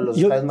estadios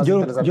más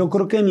interesantes. Yo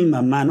creo que mi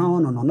mamá,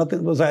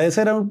 o sea,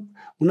 esa era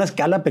una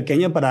escala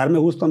pequeña para darme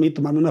gusto a mí,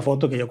 tomarme una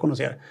foto que yo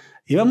conociera.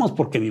 Íbamos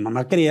porque mi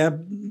mamá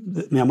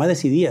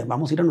decidía,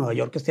 vamos a ir a Nueva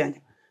York este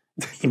año.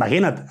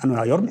 Imagínate, a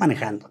Nueva York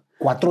manejando.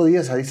 4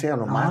 días ahí sea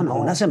nomás. No,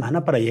 una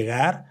semana para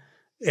llegar.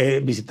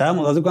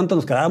 Visitábamos, ¿hace cuánto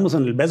nos quedábamos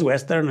en el Best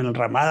Western, en el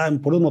Ramada, en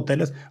puros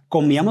moteles?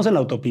 Comíamos en la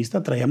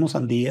autopista, traíamos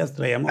sandías,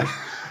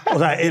 o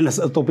sea, en las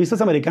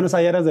autopistas americanas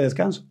hay áreas de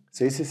descanso.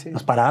 Sí.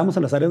 Nos parábamos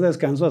en las áreas de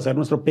descanso a hacer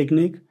nuestro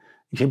picnic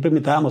y siempre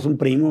invitábamos a un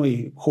primo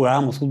y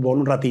jugábamos fútbol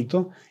un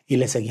ratito y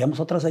le seguíamos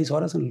otras 6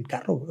 horas en el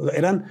carro.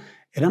 Eran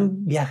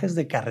viajes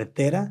de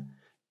carretera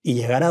y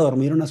llegar a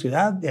dormir en una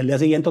ciudad y al día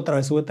siguiente otra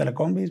vez súbete a la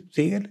combi,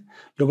 síguele.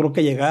 Yo creo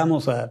que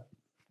llegábamos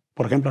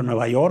por ejemplo, a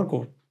Nueva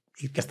York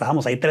y que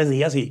estábamos ahí 3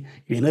 días y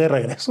viene de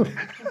regreso.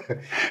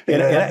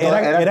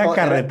 Era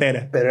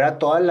carretera. Pero era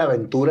toda la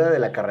aventura de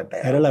la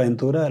carretera. Era la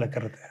aventura de la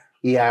carretera.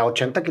 Y a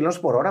 80 kilómetros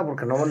por hora,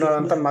 porque no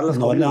levantan más las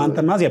No combies,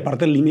 levantan más, y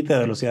aparte el límite de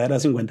velocidad era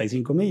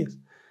 55 millas.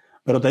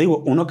 Pero te digo,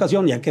 una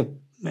ocasión, ya que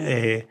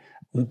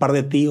un par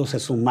de tíos se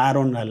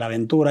sumaron a la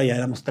aventura, ya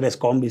éramos 3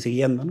 combis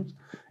siguiéndonos,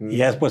 y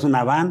ya después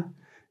una van,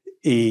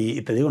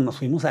 y te digo, nos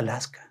fuimos a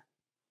Alaska.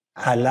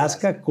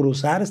 Alaska,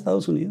 cruzar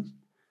Estados Unidos,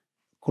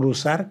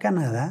 cruzar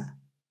Canadá,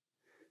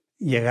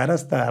 llegar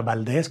hasta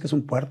Valdez, que es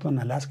un puerto en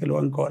Alaska, y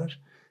luego Anchorage,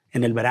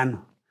 en el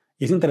verano.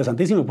 Y es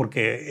interesantísimo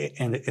porque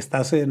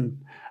estás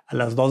a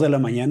las 2 de la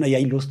mañana y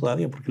hay luz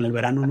todavía, porque en el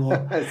verano no,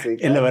 sí, claro.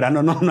 en el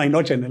verano no hay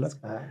noche en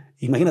Alaska.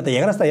 Imagínate,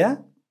 llegar hasta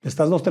allá,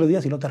 estás 2, 3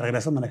 días y luego te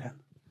regresas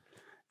manejando.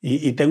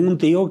 Y tengo un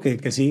tío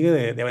que sigue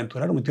de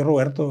aventurero, mi tío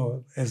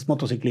Roberto es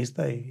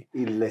motociclista y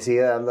le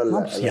sigue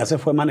dando ya se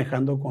fue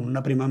manejando con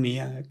una prima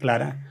mía,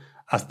 Clara,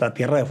 hasta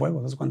Tierra de Fuego.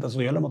 ¿Sabes cuánto?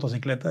 Subió la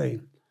motocicleta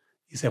y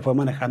se fue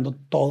manejando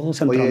todo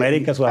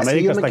Centroamérica,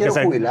 Sudamérica,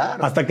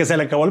 hasta que se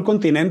le acabó el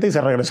continente y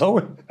se regresó,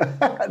 güey.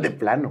 De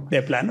plano.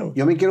 De plano.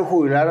 Yo me quiero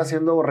jubilar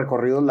haciendo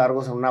recorridos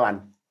largos en una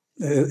van.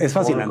 Es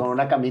fascinante. Con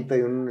una camita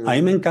y un... A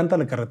mí me encanta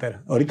la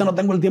carretera. Ahorita no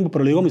tengo el tiempo,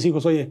 pero le digo a mis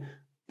hijos, oye,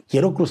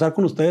 quiero cruzar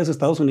con ustedes a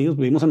Estados Unidos,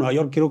 vivimos en Nueva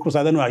York, quiero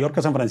cruzar de Nueva York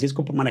a San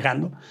Francisco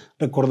manejando,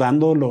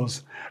 recordando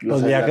los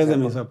viajes de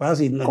mis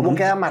papás. ¿Cómo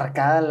queda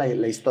marcada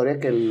la historia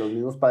que los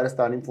mismos padres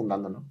estaban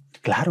infundando, no?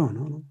 Claro,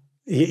 ¿no?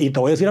 Y te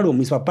voy a decir algo,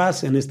 mis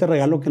papás en este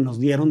regalo que nos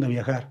dieron de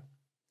viajar,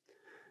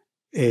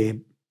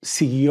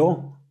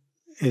 siguió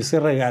ese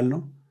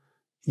regalo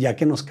ya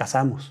que nos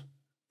casamos.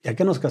 Ya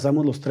que nos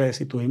casamos los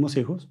 3 y tuvimos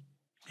hijos.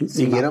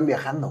 Siguieron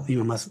viajando. Mi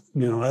mamá,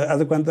 haz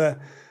de cuenta,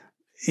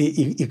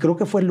 y creo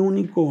que fue el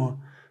único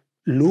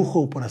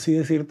lujo, por así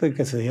decirte,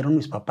 que se dieron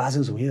mis papás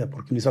en su vida,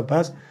 porque mis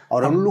papás...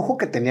 Ahora, un lujo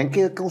que tenían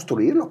que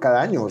construirlo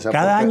cada año. O sea,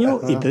 cada año,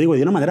 y te digo,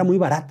 de una manera muy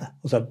barata.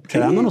 O sea,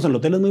 quedándonos en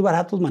hoteles muy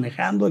baratos,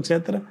 manejando,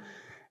 etcétera.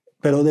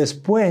 Pero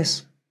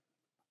después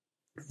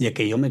de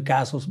que yo me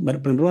caso,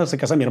 primero se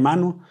casa mi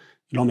hermano,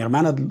 luego mi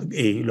hermana,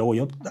 y luego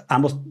yo,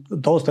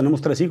 todos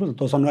tenemos 3 hijos,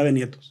 todos son 9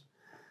 nietos.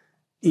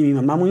 Y mi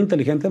mamá muy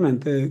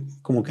inteligentemente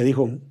como que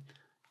dijo,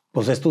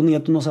 pues estos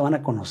nietos no se van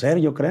a conocer,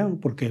 yo creo,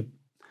 porque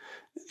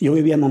yo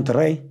vivía en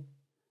Monterrey,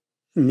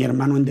 mi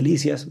hermano en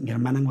Delicias, mi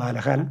hermana en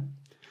Guadalajara.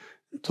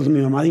 Entonces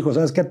mi mamá dijo,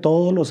 ¿sabes qué?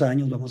 Todos los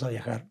años vamos a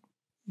viajar,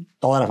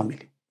 toda la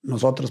familia.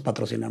 Nosotros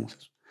patrocinamos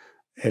eso.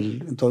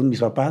 Entonces mis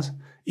papás,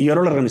 y yo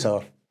era el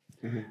organizador.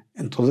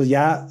 Entonces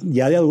ya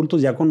de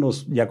adultos, ya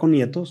con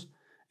nietos,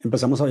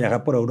 empezamos a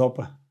viajar por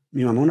Europa.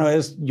 Mi mamá una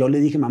vez, yo le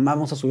dije, mamá,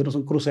 vamos a subirnos a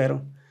un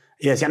crucero.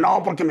 Y decía,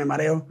 no, porque me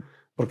mareo.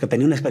 Porque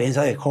tenía una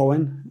experiencia de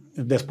joven.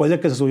 Después de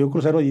que se subió un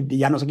crucero y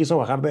ya no se quiso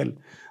bajar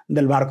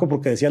del barco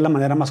porque decía es la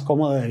manera más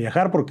cómoda de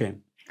viajar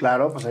porque...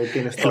 Claro, pues ahí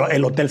tienes todo.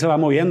 El hotel se va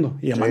moviendo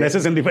y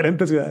amaneces en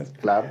diferentes ciudades.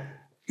 Claro.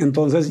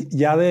 Entonces,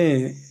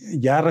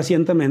 ya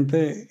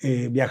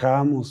recientemente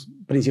viajábamos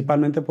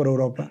principalmente por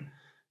Europa.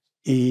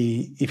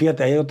 Y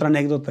fíjate, hay otra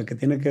anécdota que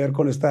tiene que ver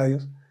con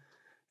estadios,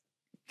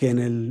 que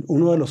en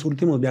uno de los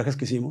últimos viajes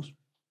que hicimos,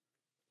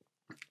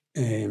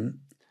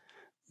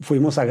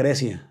 fuimos a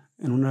Grecia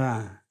en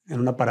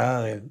una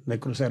parada de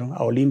crucero,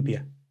 a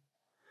Olimpia.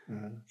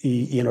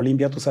 Y en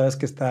Olimpia tú sabes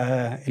que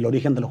está el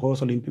origen de los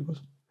Juegos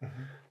Olímpicos.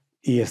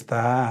 Y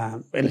está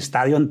el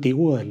estadio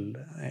antiguo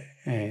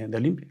de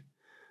Olimpia.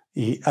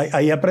 Y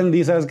ahí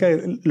aprendí, ¿sabes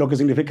qué? Lo que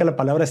significa la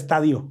palabra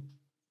estadio.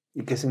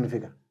 ¿Y qué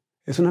significa?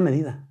 Es una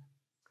medida.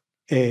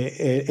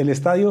 El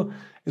estadio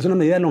es una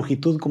medida de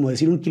longitud, como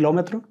decir 1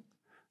 kilómetro,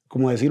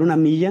 como decir 1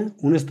 milla.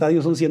 Un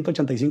estadio son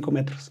 185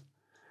 metros.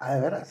 Ah,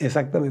 ¿de veras?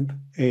 Exactamente.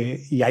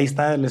 Y ahí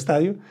está el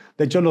estadio.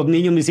 De hecho, los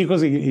niños, mis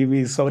hijos y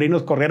mis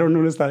sobrinos corrieron en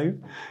un estadio.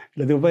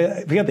 Les digo,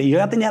 fíjate, yo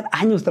ya tenía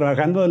años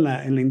trabajando en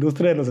la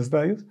industria de los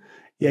estadios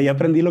y ahí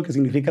aprendí lo que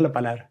significa la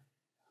palabra.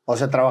 O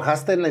sea,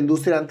 trabajaste en la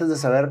industria antes de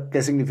saber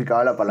qué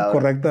significaba la palabra.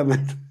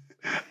 Correctamente.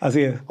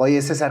 Así es.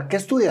 Oye, César, ¿qué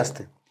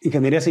estudiaste?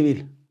 Ingeniería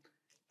civil,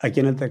 aquí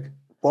en el TEC.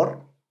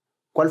 ¿Por?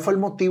 ¿Cuál fue el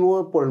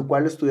motivo por el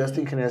cual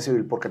estudiaste ingeniería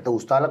civil? ¿Porque te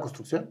gustaba la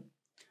construcción?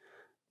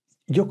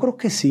 Yo creo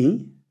que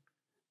sí.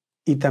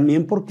 Y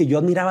también porque yo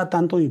admiraba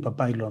tanto a mi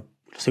papá y lo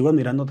sigo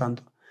admirando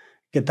tanto,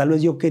 que tal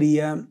vez yo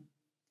quería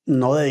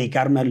no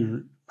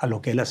dedicarme a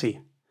lo que él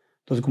hacía.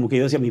 Entonces, como que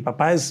yo decía, mi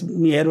papá es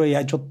mi héroe y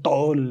ha hecho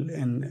todo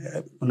en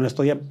una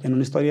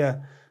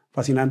historia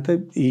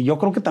fascinante. Y yo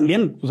creo que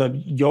también, o sea,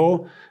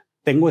 yo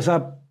tengo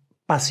esa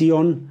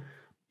pasión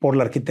por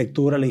la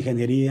arquitectura, la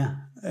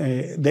ingeniería.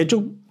 De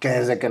hecho... Que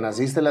desde que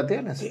naciste la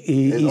tienes.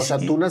 O sea,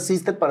 tú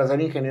naciste para ser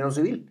ingeniero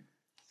civil.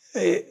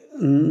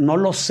 No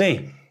lo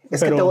sé. Es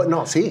pero, que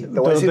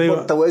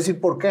te voy a decir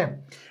por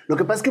qué. Lo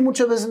que pasa es que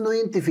muchas veces no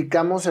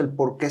identificamos el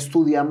por qué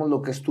estudiamos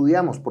lo que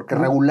estudiamos, porque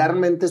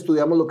regularmente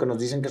estudiamos lo que nos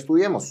dicen que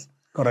estudiemos.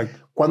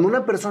 Correcto. Cuando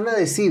una persona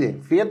decide,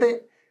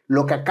 fíjate,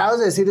 lo que acabas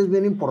de decir es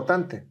bien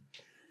importante.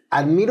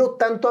 Admiro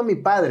tanto a mi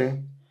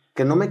padre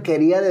que no me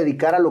quería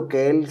dedicar a lo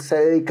que él se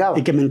dedicaba.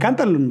 Y que me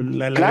encanta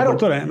la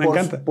agricultura, me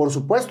encanta. Por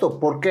supuesto.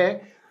 ¿Por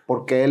qué?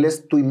 Porque él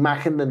es tu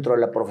imagen dentro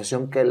de la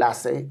profesión que él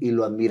hace y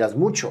lo admiras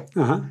mucho.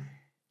 Ajá.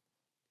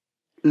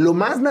 Lo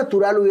más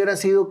natural hubiera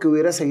sido que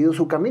hubiera seguido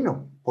su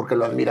camino. porque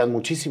lo admiras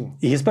muchísimo.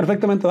 Y es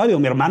perfectamente válido.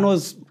 Mi hermano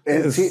es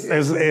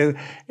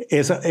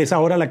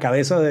ahora la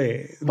cabeza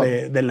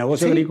del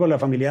negocio agrícola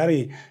familiar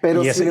y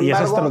es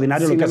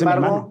extraordinario lo que hace mi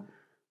hermano.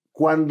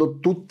 Cuando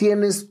tú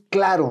tienes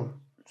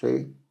claro,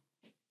 ¿sí?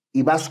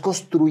 Y vas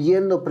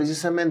construyendo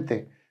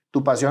precisamente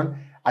tu pasión,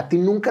 a ti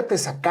nunca te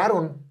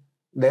sacaron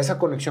de esa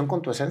conexión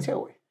con tu esencia,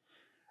 güey.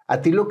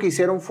 A ti lo que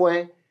hicieron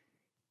fue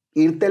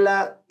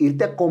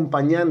irte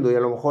acompañando y a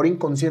lo mejor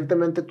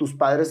inconscientemente tus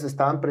padres te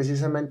estaban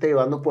precisamente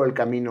llevando por el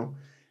camino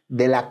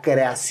de la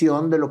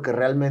creación de lo que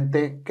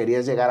realmente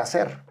querías llegar a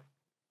ser.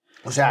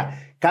 O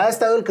sea, cada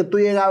estadio al que tú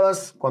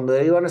llegabas cuando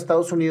iban a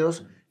Estados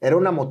Unidos era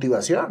una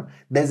motivación.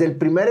 Desde el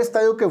primer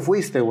estadio que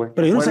fuiste, güey.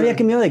 Pero yo no sabía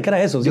que me iba a dedicar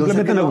a eso.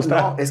 Simplemente me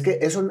gustaba. No, es que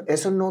eso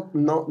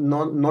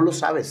no lo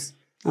sabes.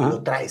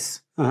 Lo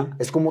traes. Ajá.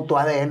 Es como tu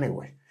ADN,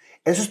 güey.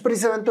 Eso es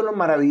precisamente lo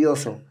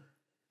maravilloso.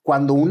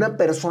 Cuando una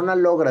persona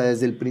logra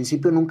desde el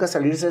principio nunca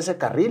salirse de ese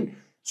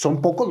carril, son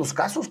pocos los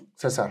casos,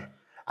 César.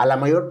 A la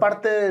mayor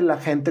parte de la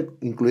gente,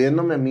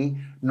 incluyéndome a mí,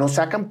 nos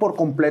sacan por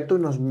completo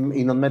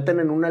y nos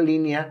meten en una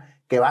línea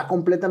que va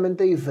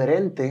completamente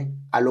diferente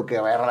a lo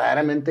que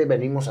verdaderamente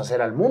venimos a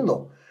hacer al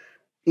mundo.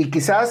 Y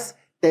quizás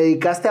te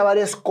dedicaste a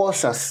varias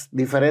cosas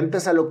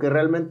diferentes a lo que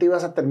realmente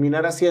ibas a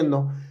terminar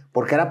haciendo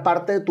porque era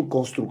parte de tu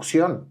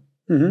construcción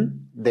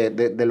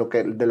de lo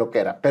que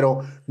era.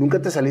 Pero nunca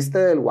te saliste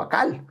del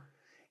huacal.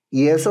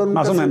 Y eso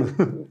más o menos.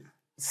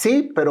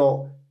 Sí,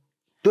 pero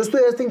tú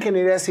estudiaste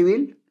ingeniería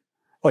civil.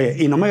 Oye,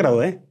 y no me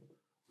gradué.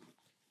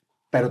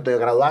 Pero te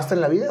graduaste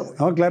en la vida, güey.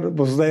 No, claro,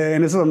 pues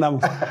en eso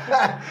andamos.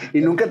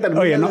 Y nunca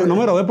terminé. Oye, no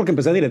me gradué porque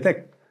empecé a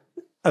Diretec.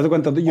 Haz de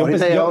cuenta, yo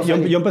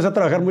empecé a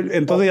trabajar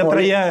entonces ya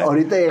traía.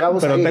 Ahorita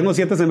llegamos pero ahí. Tengo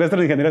 7 semestres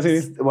de ingeniería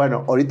civil.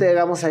 Bueno, ahorita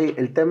llegamos ahí.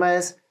 El tema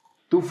es,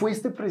 tú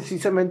fuiste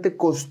precisamente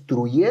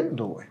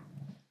construyendo, güey,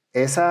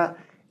 esa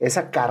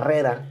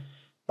carrera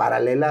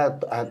paralela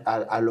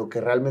a lo que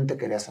realmente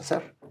querías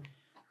hacer.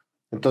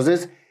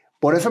 Entonces,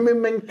 por eso a mí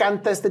me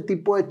encanta este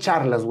tipo de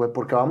charlas, güey,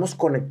 porque vamos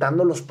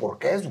conectando los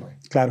porqués, güey.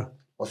 Claro.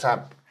 O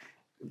sea,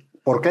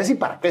 porqués y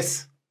para qué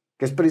es,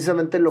 que es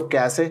precisamente lo que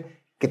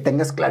hace que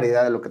tengas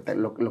claridad de lo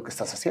que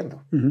estás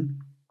haciendo.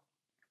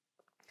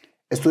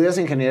 Estudias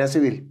ingeniería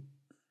civil.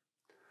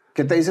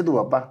 ¿Qué te dice tu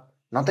papá?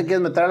 ¿No te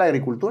quieres meter a la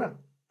agricultura?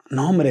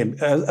 No, hombre,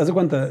 haz de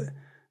cuenta,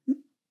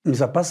 mis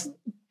papás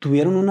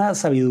tuvieron una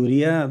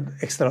sabiduría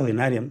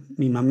extraordinaria.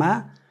 Mi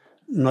mamá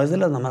no es de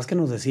las mamás que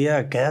nos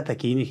decía, quédate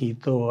aquí,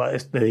 mijito,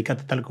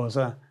 dedícate a tal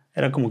cosa.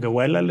 Era como que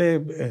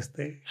huélale,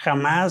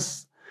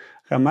 jamás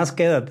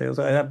quédate. O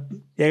sea,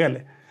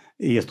 llégale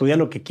y estudia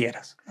lo que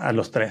quieras, a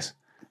los 3.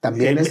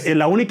 También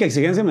la única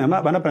exigencia de mi mamá,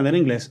 van a aprender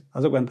inglés.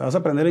 Haz de cuenta, vas a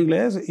aprender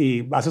inglés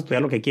y vas a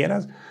estudiar lo que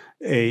quieras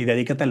y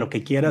dedícate a lo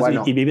que quieras,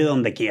 bueno, y vive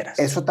donde quieras.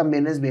 Eso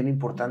también es bien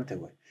importante,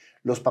 güey.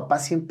 Los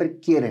papás siempre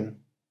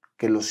quieren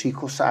que los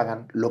hijos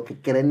hagan lo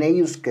que creen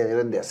ellos que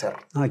deben de hacer.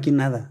 No, aquí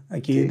nada.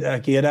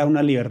 Aquí era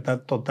una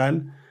libertad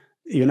total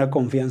y una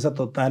confianza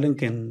total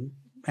en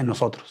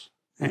nosotros,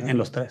 en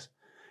los 3.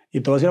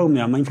 Y todo eso, mi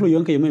mamá influyó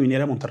en que yo me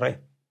viniera a Monterrey.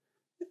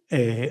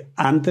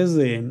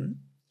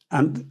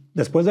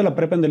 Después de la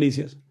prepa en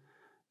Delicias,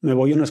 me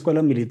voy a una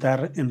escuela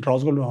militar en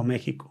Roswell, Nuevo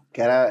México.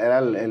 Que era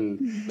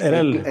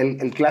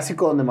el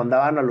clásico donde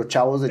mandaban a los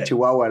chavos de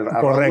Chihuahua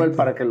a Roswell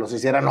para que los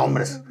hicieran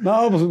hombres.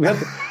 No, pues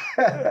fíjate.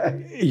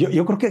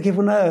 yo creo que aquí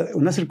fue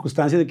una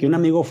circunstancia de que un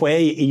amigo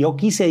fue y yo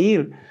quise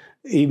ir.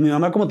 Y mi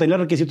mamá, como tenía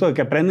el requisito de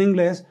que aprenda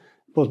inglés,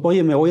 pues,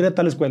 oye, me voy a ir a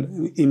tal escuela.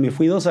 Y me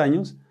fui 2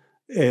 años,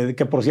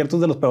 que por cierto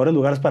es de los peores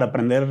lugares para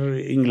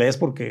aprender inglés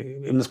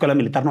porque en una escuela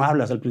militar no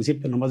hablas al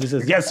principio, nomás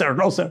dices, yes, sir,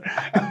 no, sir.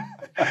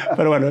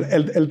 Pero bueno,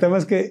 el tema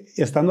es que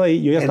estando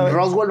ahí, yo ya estaba... En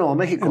Roswell, Nuevo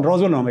México. En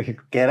Roswell, Nuevo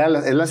México. Que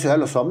es la ciudad de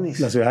los ovnis.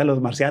 La ciudad de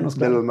los marcianos,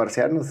 claro. De los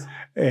marcianos.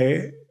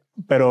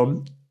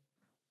 Pero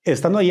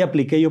estando ahí,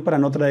 apliqué yo para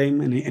Notre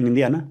Dame en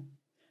Indiana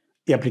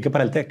y apliqué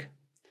para el TEC.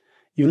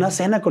 Y una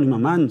cena con mi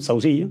mamá en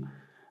Saucillo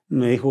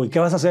me dijo, ¿y qué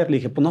vas a hacer? Le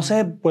dije, pues no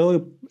sé,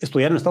 puedo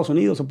estudiar en Estados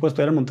Unidos o puedo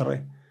estudiar en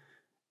Monterrey.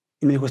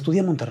 Y me dijo, estudia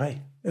en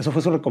Monterrey. Eso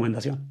fue su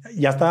recomendación.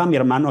 Ya estaba mi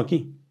hermano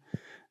aquí.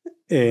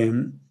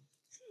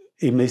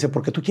 Y me dice,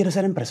 ¿por qué tú quieres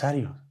ser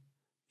empresario?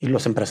 Y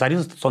los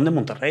empresarios son de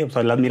Monterrey. O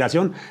sea, la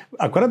admiración.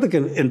 Acuérdate que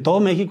en todo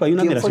México hay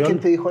una admiración. ¿Quién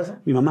te dijo eso?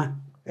 Mi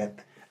mamá.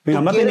 Fíjate. Mi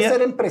mamá quieres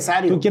ser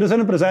empresario. Tú quieres ser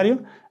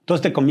empresario.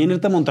 Entonces te conviene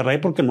irte a Monterrey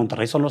porque en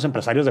Monterrey son los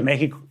empresarios de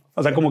México.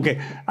 O sea, como que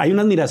hay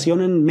una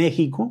admiración en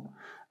México,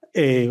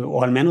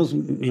 o al menos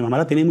mi mamá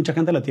la tiene y mucha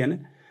gente la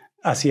tiene,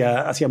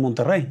 hacia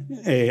Monterrey,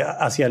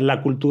 hacia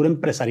la cultura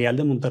empresarial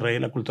de Monterrey,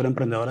 la cultura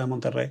emprendedora de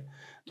Monterrey.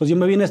 Entonces yo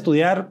me vine a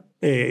estudiar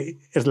 /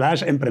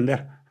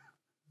 emprender.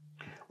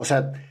 O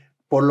sea,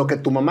 por lo que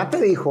tu mamá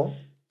te dijo...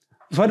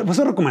 Fue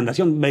su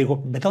recomendación. Me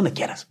dijo, vete a donde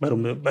quieras. Pero...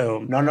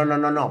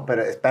 No.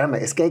 Pero espérame.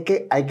 Es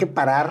que hay que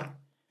parar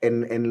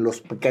en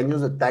los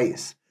pequeños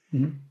detalles.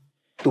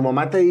 Tu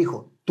mamá te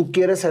dijo, tú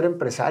quieres ser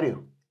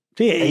empresario.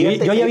 Sí,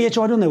 yo ya había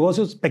hecho varios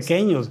negocios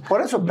pequeños.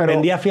 Por eso, pero...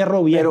 Vendía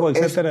fierro viejo,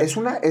 etcétera. Es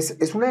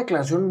una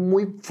declaración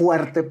muy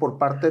fuerte por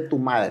parte de tu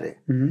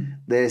madre.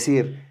 De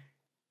decir,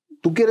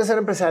 tú quieres ser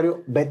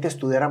empresario, vete a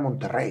estudiar a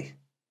Monterrey.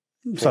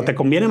 O sea, te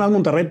conviene más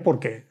Monterrey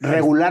porque...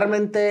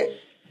 Regularmente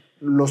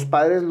los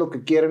padres lo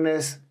que quieren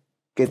es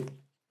que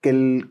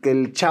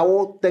el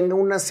chavo tenga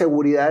una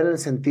seguridad en el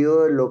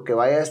sentido de lo que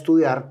vaya a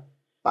estudiar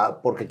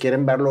porque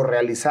quieren verlo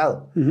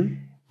realizado.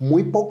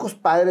 Muy pocos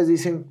padres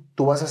dicen,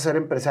 tú vas a ser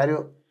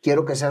empresario,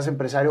 quiero que seas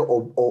empresario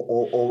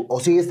o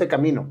sigue este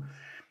camino.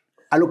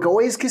 A lo que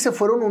voy es que se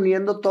fueron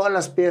uniendo todas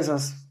las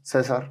piezas,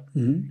 César,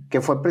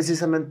 que fue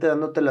precisamente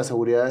dándote la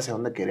seguridad de hacia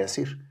dónde querías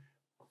ir.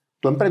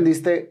 Tú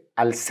emprendiste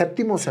al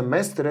 7º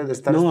semestre de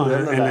estar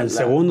estudiando. En el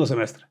segundo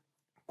semestre.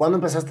 ¿Cuándo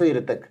empezaste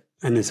Diretec?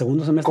 En el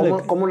segundo semestre.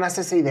 ¿Cómo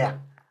nace esa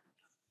idea?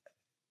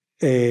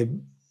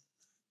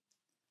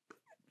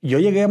 Yo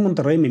llegué a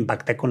Monterrey y me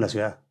impacté con la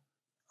ciudad.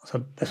 O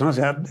sea, es una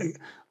ciudad...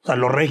 O sea,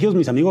 los regios,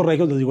 mis amigos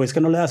regios, les digo, es que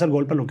no le das el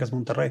golpe a lo que es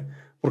Monterrey,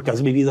 porque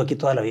has vivido aquí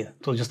toda la vida.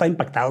 Entonces yo estaba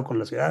impactado con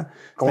la ciudad.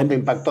 ¿Cómo te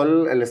impactó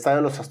el estadio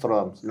de los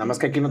Astrodome? Nada más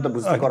que aquí no te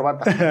pusiste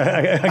corbata.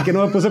 Aquí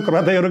no me puse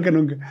corbata, yo creo que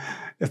nunca.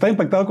 Estaba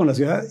impactado con la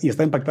ciudad y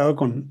estaba impactado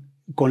con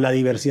la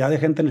diversidad de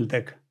gente en el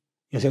TEC.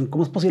 Y decían,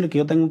 ¿cómo es posible que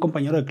yo tenga un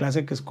compañero de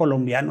clase que es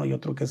colombiano y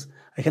otro que es...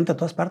 Hay gente de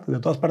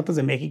todas partes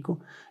de México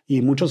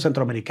y muchos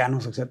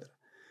centroamericanos, etc.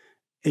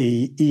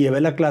 Y llevé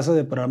la clase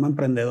de programa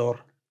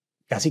emprendedor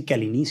casi que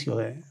al inicio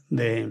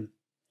de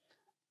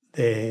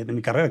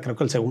mi carrera, creo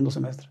que el segundo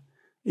semestre.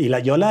 Y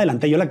yo la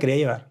adelanté, yo la quería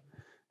llevar.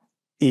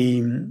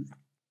 Y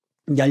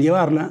al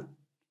llevarla,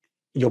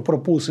 yo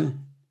propuse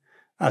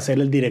hacer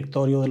el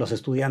directorio de los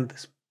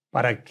estudiantes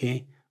para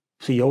que,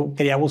 si yo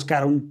quería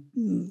buscar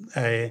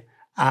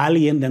a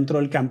alguien dentro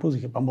del campus,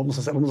 dije, vamos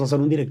a hacer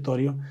un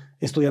directorio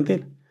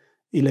estudiantil.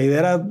 Y la idea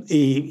era,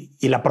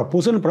 y la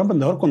propuse en el programa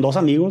emprendedor con 2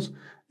 amigos,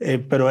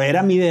 pero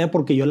era mi idea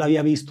porque yo la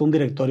había visto un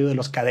directorio de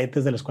los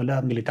cadetes de la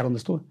escuela militar donde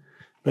estuve.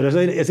 Pero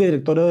ese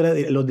directorio era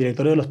los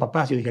directorios de los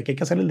papás. Yo dije, aquí hay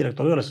que hacer el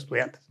directorio de los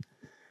estudiantes.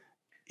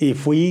 Y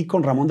fui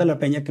con Ramón de la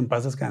Peña, que en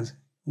paz descanse,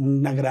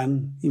 una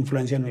gran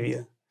influencia en mi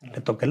vida. Le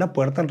toqué la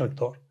puerta al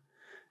rector.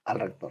 Al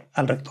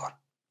rector.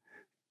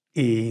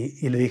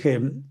 Y le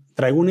dije,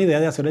 traigo una idea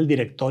de hacer el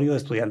directorio de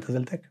estudiantes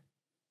del TEC.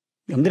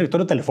 Un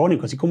directorio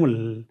telefónico, así como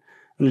el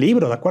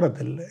libro,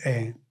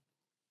 acuérdate.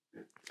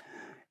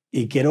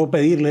 Y quiero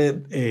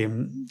pedirle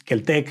que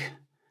el TEC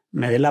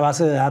me dé la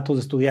base de datos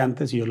de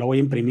estudiantes y yo la voy a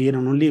imprimir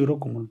en un libro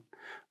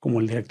como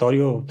el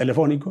directorio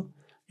telefónico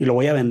y lo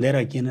voy a vender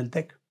aquí en el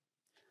TEC.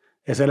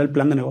 Ese era el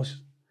plan de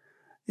negocios.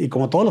 Y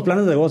como todos los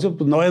planes de negocio,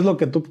 pues no es lo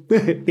que tú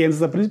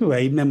piensas al principio.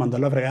 Ahí me mandó a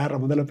la fregada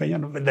Ramón de la Peña,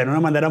 ¿no? De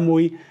una manera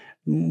muy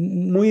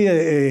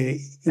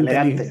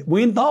elegante.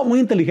 Muy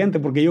inteligente,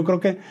 porque yo creo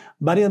que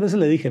varias veces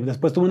le dije,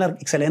 después tuve una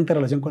excelente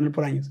relación con él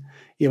por años,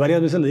 y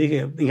varias veces le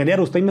dije,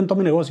 ingeniero, usted inventó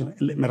mi negocio.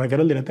 Me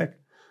refiero al Diretec.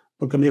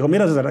 Porque me dijo,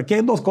 mira César, aquí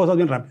hay 2 cosas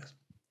bien rápidas.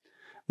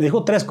 Me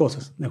dijo 3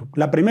 cosas. Me dijo,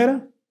 la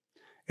primera,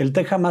 el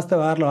TEC jamás te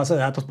va a dar la base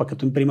de datos para que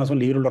tú imprimas un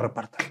libro y lo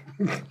repartas.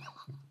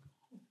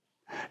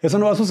 Eso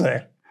no va a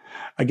suceder.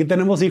 Aquí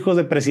tenemos hijos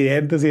de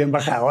presidentes y de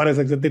embajadores,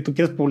 etc. Y tú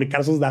quieres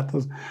publicar sus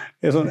datos.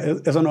 Eso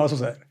no va a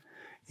suceder.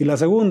 Y la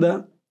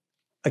segunda,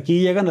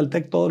 aquí llegan al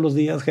TEC todos los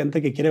días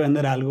gente que quiere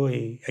vender algo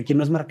y aquí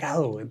no es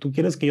mercado, güey. Tú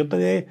quieres que yo te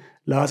dé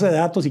la base de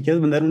datos y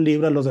quieres vender un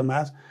libro a los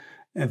demás.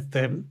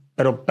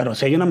 Pero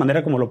si hay una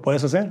manera como lo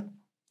puedes hacer.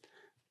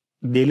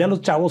 Dile a los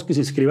chavos que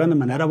se inscriban de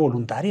manera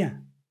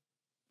voluntaria.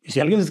 Y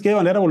si alguien se inscribe de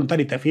manera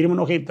voluntaria y te firma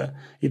una hojita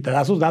y te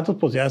da sus datos,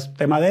 pues ya es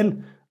tema de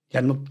él.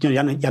 Ya no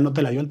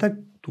te la dio el TEC,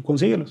 tú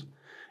consíguelos.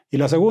 Y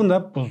la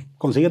segunda, pues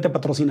consíguete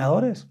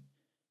patrocinadores.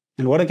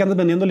 En lugar de que andes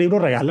vendiendo libros,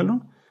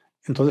 regálalo.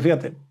 Entonces,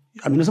 fíjate,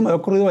 a mí no se me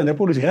había ocurrido vender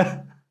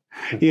publicidad.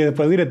 Y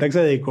después Diretec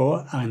se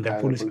dedicó a vender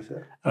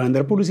publicidad. A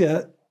vender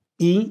publicidad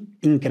y,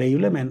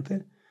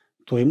 increíblemente,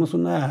 tuvimos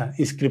una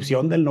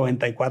inscripción del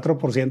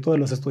 94% de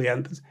los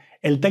estudiantes.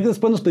 El TEC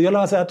después nos pidió la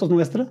base de datos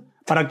nuestra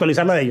para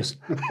actualizarla de ellos.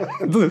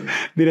 Entonces,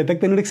 Diretec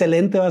tenía una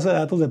excelente base de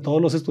datos de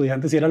todos los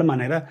estudiantes y era la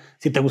manera,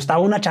 si te gustaba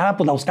una chava,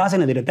 pues la buscabas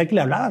en el Diretec y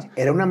le hablabas.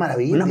 Era una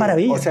maravilla. Una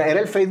maravilla. O sea,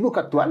 era el Facebook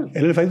actual.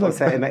 Era el Facebook. O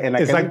sea, en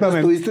aquel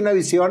entonces tuviste una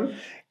visión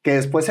que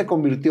después se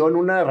convirtió en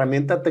una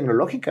herramienta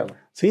tecnológica.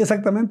 Sí,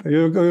 exactamente.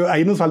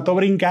 Ahí nos faltó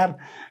brincar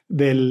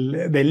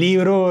del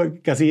libro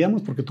que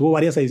hacíamos, porque tuvo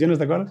varias ediciones,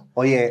 ¿te acuerdas?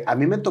 Oye, a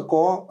mí me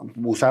tocó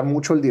usar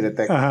mucho el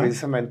Diretec,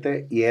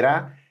 precisamente, y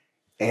era,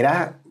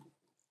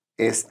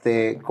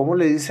 ¿cómo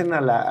le dicen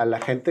a la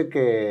gente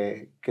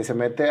que se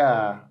mete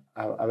a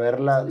ver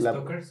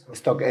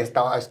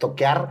a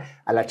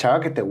estoquear a la chava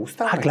que te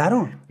gusta?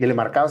 Claro. Y le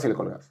marcabas y le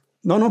colgabas.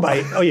 No,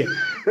 oye.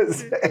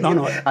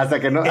 No. Hasta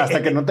que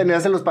no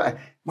tenías en los...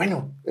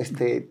 Bueno,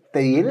 te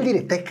di en el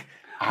Diretec.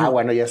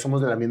 Bueno, ya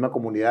somos de la misma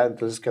comunidad,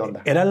 entonces, ¿qué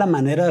onda? Era la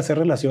manera de hacer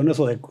relaciones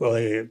o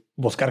de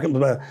buscar...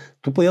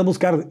 Tú podías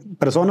buscar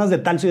personas de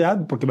tal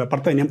ciudad, porque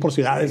aparte venían por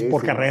ciudades,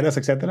 por carreras,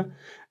 etc.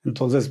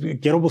 Entonces,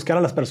 quiero buscar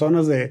a las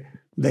personas de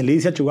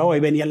Lidia, Chihuahua, ahí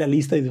venía la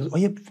lista y dices,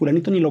 oye,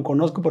 fulanito ni lo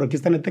conozco, pero aquí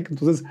está en el TEC.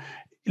 Entonces,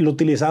 lo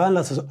utilizaban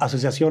las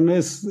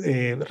asociaciones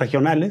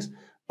regionales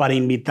para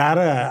invitar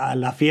a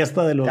la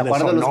fiesta de los de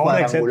Sonora, los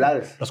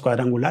cuadrangulares. Etc. Los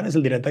cuadrangulares,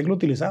 el Diretec lo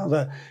utilizaba. O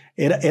sea,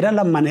 era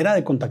la manera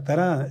de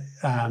contactar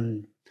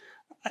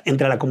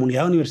entre la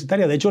comunidad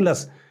universitaria. De hecho,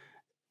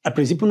 al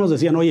principio nos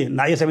decían, oye,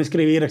 nadie sabe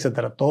escribir,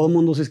 etcétera. Todo el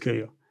mundo se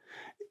inscribió.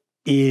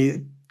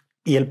 Y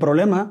el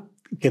problema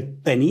que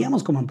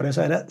teníamos como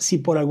empresa era si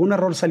por algún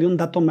error salió un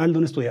dato mal de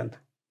un estudiante.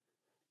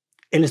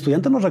 El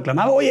estudiante nos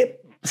reclamaba,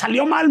 oye,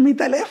 salió mal mi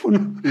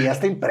teléfono. Y ya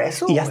está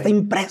impreso. Y ya está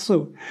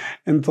impreso.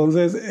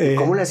 Entonces... ¿Y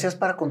cómo le hacías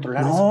para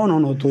controlar eso?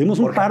 No. Tuvimos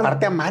un par...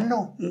 Aparte a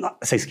mano. No,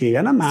 se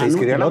escribían a mano.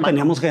 Y luego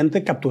teníamos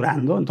gente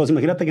capturando. Entonces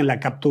imagínate que en la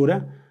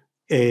captura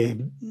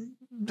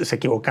se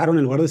equivocaron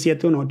en lugar de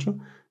 7 un 8.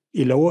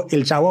 Y luego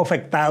el chavo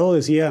afectado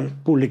decía,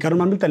 publicaron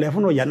mal mi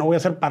teléfono, ya no voy a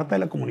ser parte de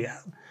la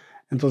comunidad.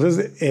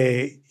 Entonces,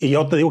 y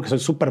yo te digo que soy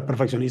súper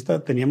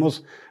perfeccionista.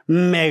 Teníamos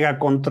mega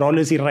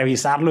controles y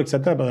revisarlo,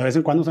 etcétera. Pero de vez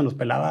en cuando se nos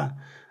pelaba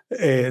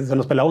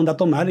un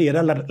dato mal y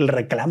era el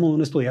reclamo de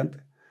un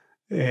estudiante.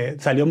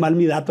 Salió mal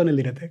mi dato en el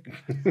Diretec.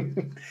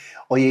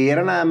 Oye, ¿y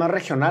era nada más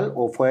regional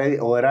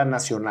o era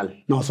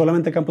nacional? No,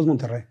 solamente Campus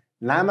Monterrey.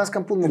 Nada más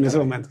Campus Monterrey. En ese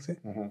momento, sí.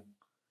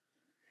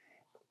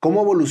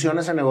 ¿Cómo evoluciona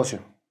ese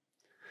negocio?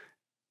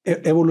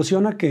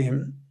 Evoluciona que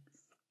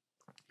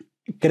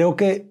creo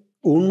que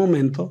hubo un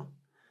momento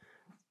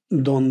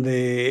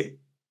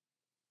donde,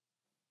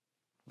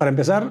 para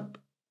empezar,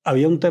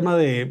 había un tema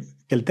de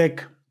que el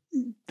TEC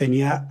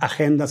tenía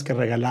agendas que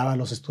regalaba a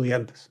los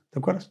estudiantes. ¿Te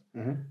acuerdas?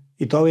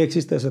 Y todavía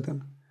existe ese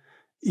tema.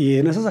 Y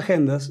en esas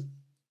agendas,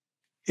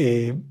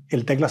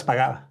 el TEC las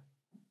pagaba.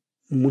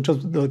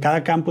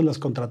 Cada campus las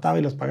contrataba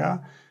y las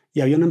pagaba.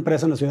 Y había una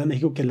empresa en la Ciudad de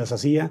México que las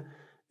hacía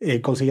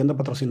consiguiendo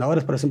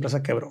patrocinadores, pero esa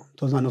empresa quebró.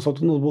 Entonces a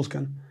nosotros nos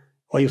buscan.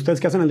 Oye, ¿ustedes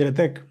qué hacen en el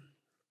Diretec?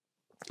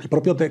 El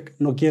propio TEC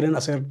no quieren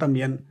hacer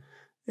también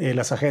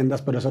las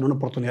agendas, pero eso era una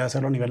oportunidad de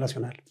hacerlo a nivel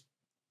nacional.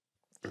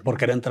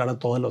 Porque era entrar a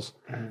todos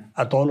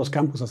los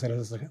campus a hacer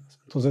esas agendas.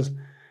 Entonces,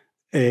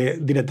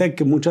 Diretec,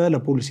 que mucha de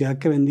la publicidad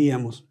que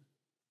vendíamos,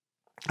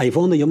 ahí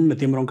fue donde yo me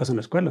metí en broncas en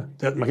la escuela.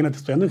 Entonces, imagínate,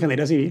 estudiando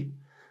ingeniería civil,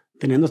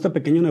 teniendo este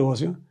pequeño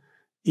negocio,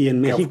 y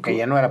en México... Que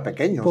ya no era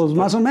pequeño. Pues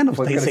más o menos.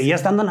 Seguía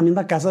estando en la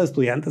misma casa de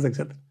estudiantes,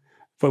 etc.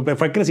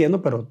 Fue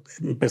creciendo, pero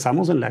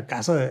empezamos en la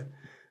casa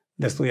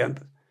de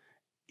estudiantes.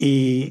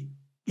 Y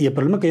el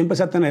problema que yo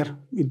empecé a tener,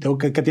 y tengo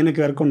que tiene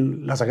que ver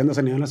con las agendas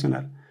a nivel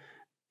nacional,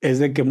 es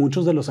de que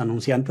muchos de los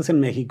anunciantes en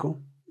México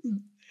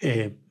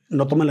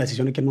no toman la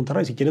decisión aquí en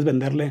Monterrey. Si quieres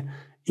venderle,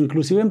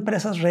 inclusive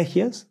empresas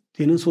regias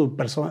tienen su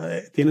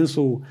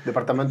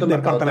departamento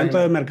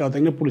de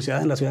mercadotecnia y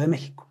publicidad en la Ciudad de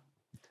México.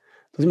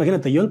 Entonces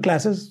imagínate, yo en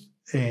clases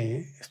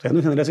estudiando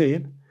ingeniería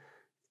civil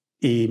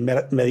y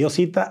me dio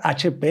cita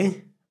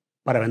HP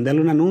para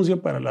venderle un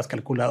anuncio para las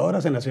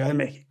calculadoras en la Ciudad de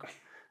México.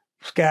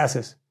 Pues, ¿qué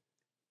haces?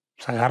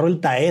 Pues agarro el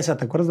TAESA,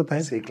 ¿te acuerdas de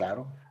TAESA? Sí,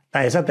 claro.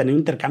 TAESA tenía un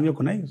intercambio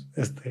con ellos.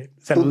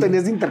 Tú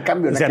tenías de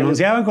intercambio. Se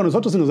anunciaban con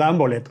nosotros y nos daban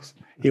boletos.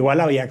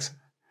 Igual a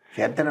Viaxa.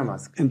 Fíjate nada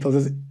más.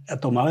 Entonces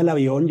tomaba el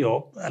avión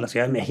yo a la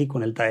Ciudad de México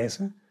en el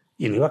TAESA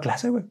y no iba a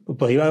clase, güey.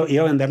 Pues iba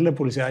a venderle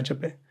publicidad a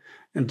HP.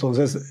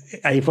 Entonces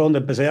ahí fue donde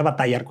empecé a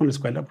batallar con la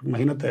escuela. Porque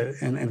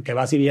imagínate en que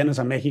vas y vienes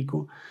a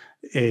México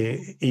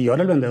y yo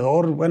era el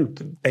vendedor. Bueno,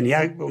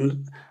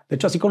 de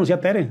hecho así conocí a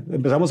Tere.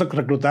 Empezamos a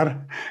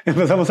reclutar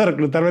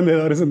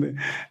vendedores. Yo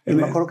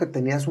me acuerdo que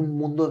tenías un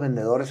mundo de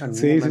vendedores en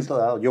un momento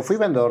dado. Yo fui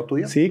vendedor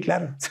tuyo. Sí,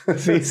 claro.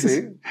 Sí.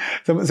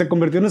 Se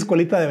convirtió en una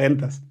escuelita de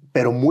ventas.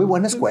 Pero muy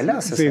buena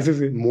escuela. César.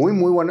 Sí. Muy,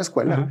 muy buena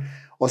escuela. Ajá.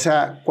 O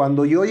sea,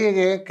 cuando yo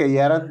llegué, que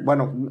ya era...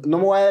 Bueno, no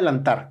me voy a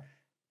adelantar,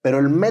 pero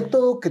el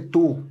método que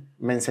tú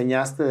me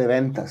enseñaste de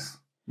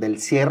ventas, del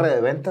cierre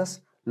de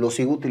ventas, lo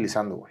sigo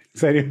utilizando, güey. ¿En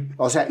serio?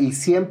 O sea, y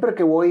siempre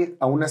que voy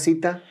a una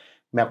cita,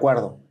 me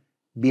acuerdo,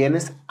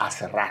 vienes a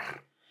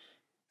cerrar,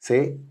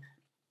 ¿sí?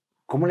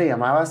 ¿Cómo le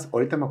llamabas?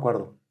 Ahorita me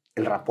acuerdo.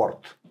 El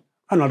rapport.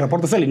 Ah, no, el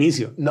rapport es el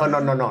inicio. No.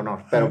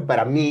 Pero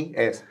para mí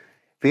es...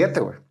 Fíjate,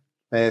 güey.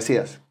 Me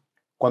decías,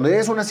 cuando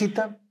llegues a una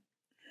cita,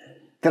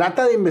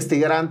 trata de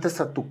investigar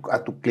antes a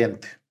tu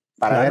cliente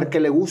para ver qué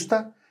le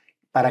gusta,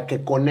 para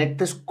que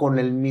conectes con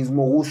el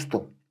mismo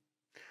gusto.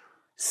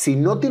 Si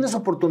no tienes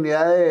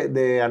oportunidad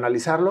de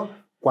analizarlo,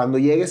 cuando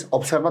llegues,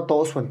 observa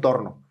todo su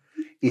entorno.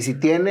 Y si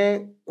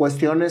tiene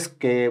cuestiones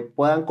que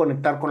puedan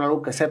conectar con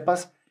algo que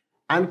sepas,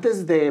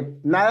 antes de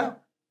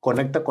nada,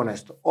 conecta con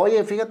esto.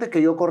 Oye, fíjate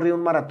que yo corrí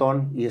un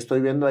maratón y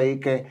estoy viendo ahí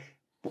que...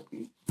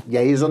 Y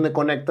ahí es donde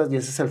conectas y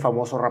ese es el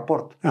famoso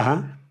rapport.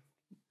 Ajá.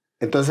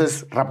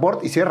 Entonces,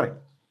 rapport y cierre.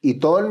 Y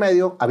todo en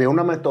medio había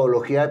una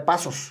metodología de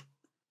pasos.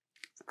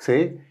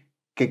 ¿Sí?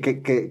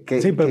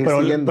 Sí,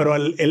 pero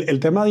el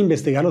tema de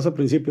investigarlos al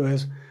principio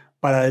es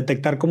para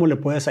detectar cómo le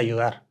puedes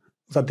ayudar.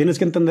 O sea, tienes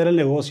que entender el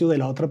negocio de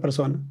la otra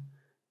persona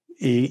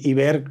y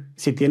ver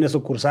si tiene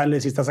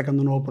sucursales, si está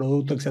sacando un nuevo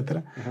producto,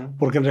 etcétera. Uh-huh.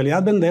 Porque en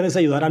realidad vender es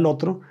ayudar al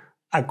otro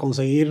a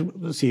conseguir,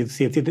 si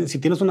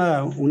tienes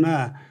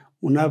una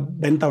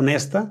venta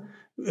honesta,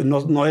 no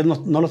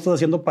lo estás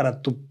haciendo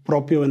para tu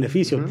propio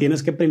beneficio. Uh-huh.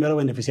 Tienes que primero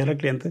beneficiar al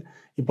cliente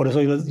y por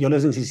eso yo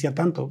les insistía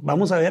tanto.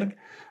 Vamos a ver,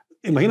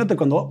 imagínate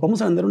cuando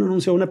vamos a vender un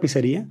anuncio a una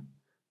pizzería,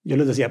 yo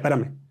les decía,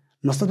 espérame,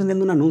 no estás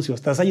vendiendo un anuncio,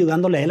 estás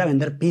ayudándole a él a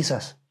vender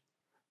pizzas.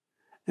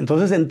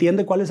 Entonces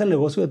entiende cuál es el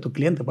negocio de tu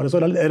cliente. Por eso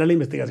era la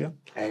investigación.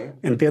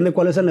 Entiende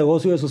cuál es el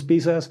negocio de sus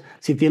pizzas,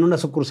 si tiene una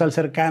sucursal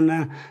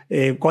cercana,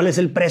 cuál es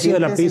el precio de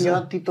la pizza. ¿Quién te enseñó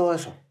a ti todo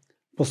eso?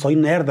 Pues soy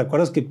nerd, ¿te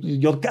acuerdas que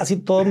yo casi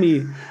todo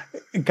mi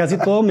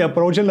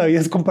approach en la vida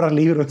es comprar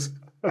libros?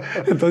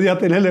 Entonces ya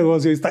tenía el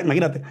negocio.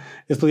 Imagínate,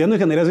 estudiando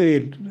ingeniería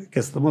civil, que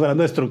estamos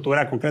hablando de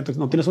estructura concreta,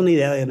 no tienes una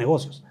idea de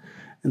negocios.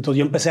 Entonces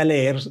yo empecé a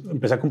leer,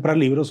 empecé a comprar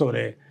libros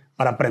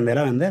para aprender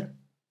a vender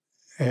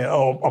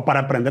o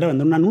para aprender a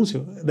vender un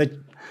anuncio. De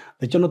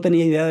hecho, no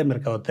tenía idea de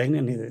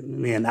mercadotecnia ni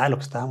de nada de lo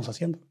que estábamos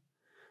haciendo.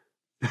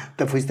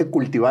 ¿Te fuiste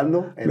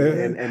cultivando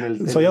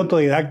en Soy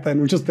autodidacta en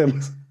muchos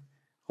temas.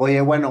 Oye,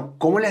 bueno,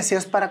 ¿cómo le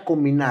hacías para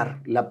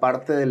combinar la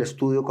parte del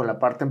estudio con la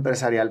parte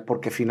empresarial?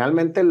 Porque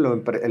finalmente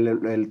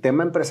el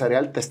tema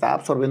empresarial te está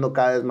absorbiendo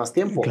cada vez más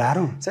tiempo.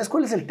 Claro. ¿Sabes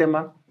cuál es el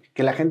tema?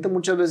 Que la gente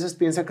muchas veces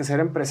piensa que ser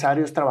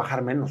empresario es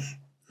trabajar menos.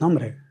 No,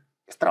 hombre.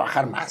 Es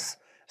trabajar más.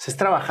 Es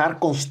trabajar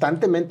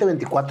constantemente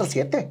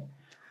 24/7. O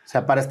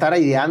sea, para estar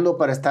ideando,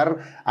 para estar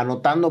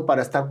anotando,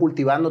 para estar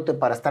cultivándote,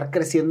 para estar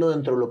creciendo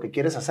dentro de lo que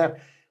quieres hacer.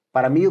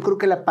 Para mí, yo creo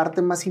que la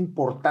parte más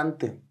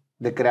importante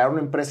de crear una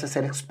empresa es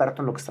ser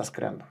experto en lo que estás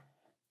creando.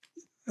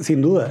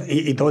 Sin duda.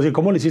 Y te voy a decir,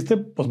 ¿cómo lo hiciste?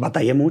 Pues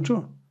batallé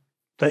mucho.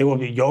 Te digo,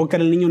 yo que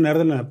era el niño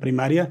nerd en la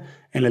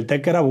primaria, en el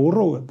TEC era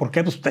burro, güey. ¿Por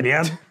qué? Pues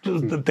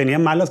tenía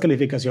malas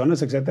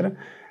calificaciones, etcétera.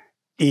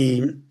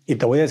 Y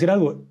te voy a decir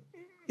algo.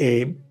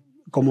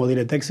 Como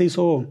Diretec se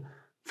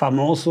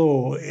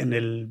famoso en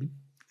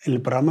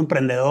el programa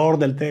emprendedor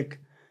del TEC.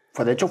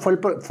 De hecho, fue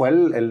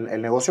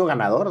el negocio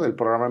ganador del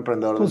programa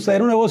emprendedor. Pues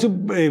era un negocio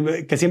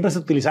que siempre se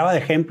utilizaba de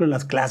ejemplo en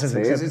las clases.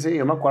 Sí,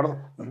 yo me acuerdo.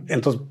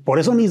 Entonces, por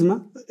eso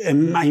misma, a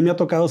mí me ha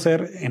tocado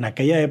ser, en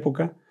aquella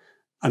época,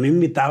 a mí me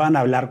invitaban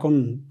a hablar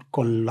con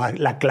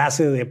la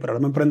clase de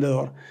programa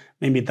emprendedor.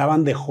 Me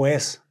invitaban de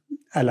juez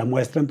a la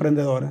muestra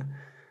emprendedora.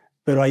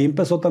 Pero ahí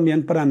empezó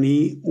también para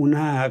mí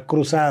una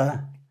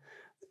cruzada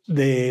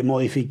de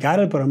modificar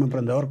el programa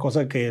emprendedor,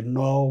 cosa que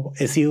no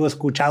he sido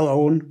escuchado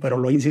aún, pero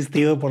lo he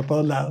insistido por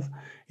todos lados.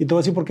 Y te voy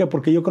a decir por qué.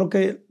 Porque yo creo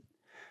que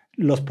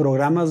los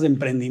programas de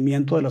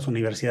emprendimiento de las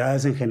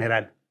universidades en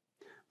general,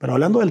 pero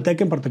hablando del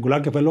TEC en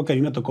particular, que fue lo que a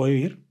mí me tocó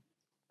vivir,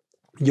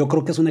 yo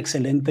creo que es una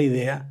excelente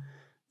idea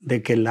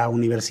de que la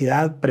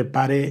universidad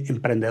prepare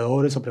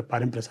emprendedores o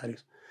prepare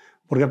empresarios.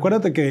 Porque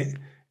acuérdate que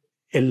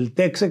el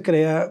TEC se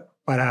crea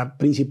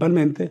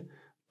principalmente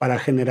para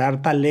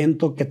generar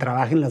talento que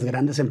trabaje en las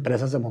grandes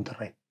empresas de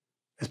Monterrey.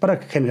 Es para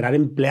generar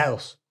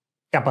empleados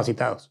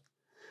capacitados.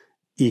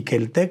 Y que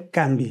el TEC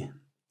cambie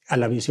a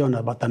la visión,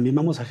 también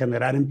vamos a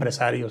generar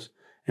empresarios,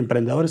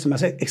 emprendedores. Se me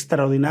hace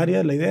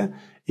extraordinaria la idea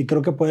y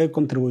creo que puede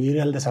contribuir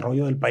al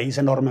desarrollo del país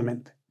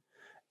enormemente.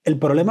 El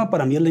problema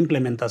para mí es la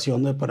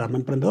implementación del programa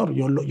emprendedor.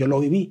 Yo lo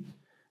viví.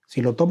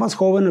 Si lo tomas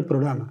joven el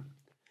programa,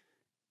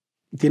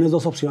 tienes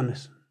dos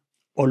opciones.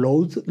 O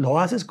lo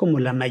haces como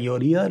la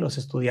mayoría de los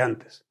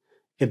estudiantes,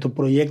 que tu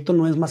proyecto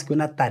no es más que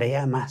una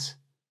tarea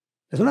más.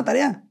 Es una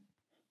tarea.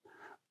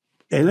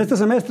 En este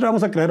semestre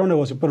vamos a crear un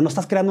negocio, pero no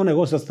estás creando un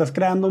negocio, estás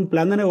creando un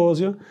plan de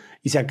negocio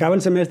y se acaba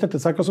el semestre, te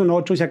sacas un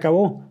 8 y se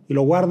acabó y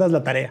lo guardas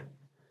la tarea.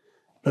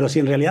 Pero si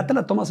en realidad te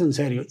la tomas en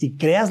serio y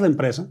creas la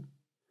empresa,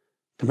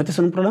 te metes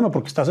en un problema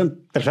porque estás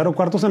en tercer o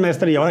cuarto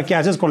semestre y ahora ¿qué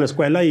haces con la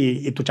escuela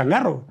y tu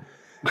changarro?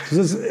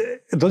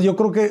 Entonces yo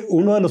creo que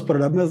uno de los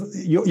programas,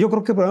 yo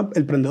creo que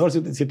el emprendedor,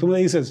 si tú me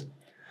dices,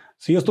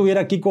 si yo estuviera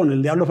aquí con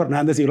el Diablo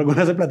Fernández y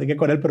alguna vez platiqué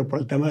con él, pero por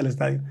el tema del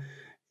estadio,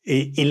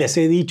 y les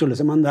he dicho, les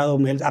he mandado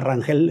mails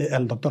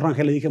al doctor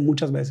Rangel, le dije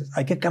muchas veces,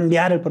 hay que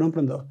cambiar el programa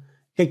emprendedor.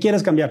 ¿Qué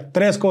quieres cambiar?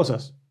 3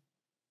 cosas.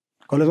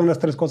 ¿Cuáles son las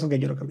 3 cosas que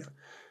quiero cambiar?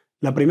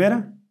 La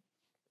primera,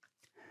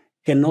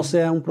 que no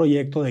sea un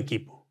proyecto de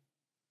equipo.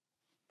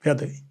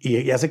 Fíjate,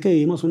 y ya sé que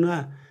vivimos en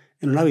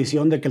una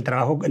visión de que el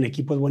trabajo en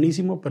equipo es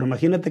buenísimo, pero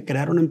imagínate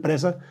crear una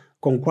empresa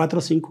con 4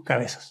 o 5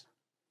 cabezas.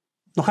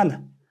 No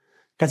jala.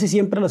 Casi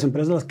siempre las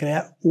empresas las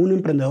crea un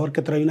emprendedor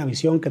que trae una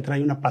visión, que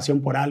trae una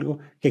pasión por algo,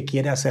 que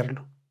quiere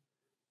hacerlo.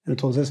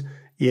 Entonces,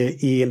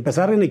 y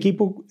empezar en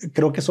equipo,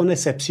 creo que son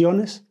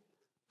excepciones,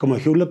 como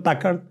Hewlett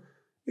Packard,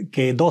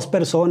 que 2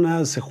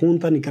 personas se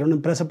juntan y crean una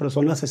empresa, pero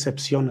son las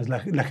excepciones.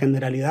 La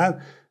generalidad,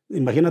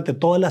 imagínate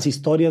todas las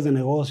historias de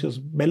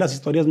negocios, ve las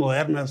historias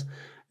modernas,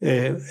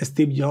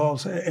 Steve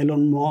Jobs,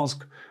 Elon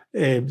Musk,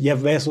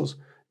 Jeff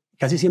Bezos.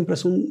 Casi siempre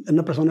es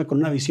una persona con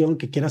una visión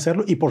que quiere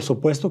hacerlo y por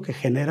supuesto que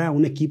genera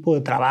un equipo de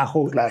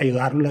trabajo, claro,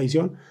 ayudarlo a la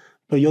visión.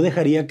 Pero yo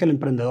dejaría que el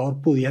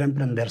emprendedor pudiera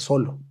emprender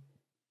solo.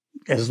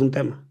 Ese es un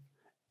tema.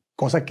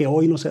 Cosa que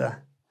hoy no se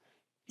da.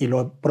 Y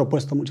lo he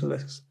propuesto muchas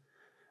veces.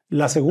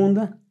 La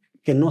segunda,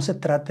 que no se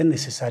trate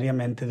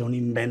necesariamente de un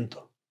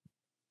invento.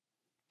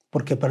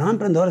 Porque para un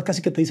emprendedor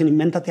casi que te dicen,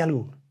 invéntate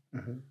algo.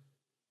 Uh-huh.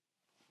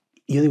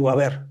 Y yo digo, a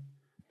ver,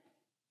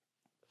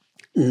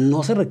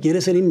 no se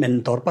requiere ser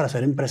inventor para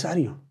ser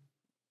empresario.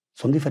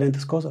 Son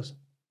diferentes cosas.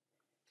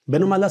 Ve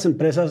nomás las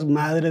empresas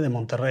madre de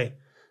Monterrey.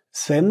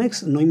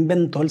 Cemex no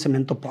inventó el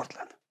cemento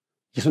Portland.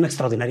 Y es una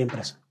extraordinaria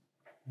empresa.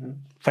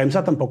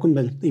 FEMSA tampoco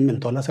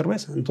inventó la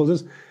cerveza.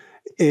 Entonces,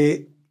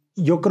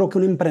 yo creo que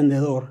un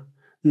emprendedor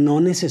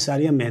no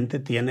necesariamente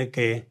tiene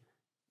que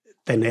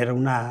tener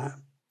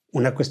una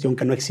cuestión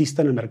que no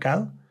exista en el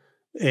mercado,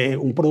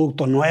 un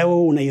producto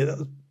nuevo, una idea.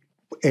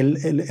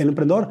 El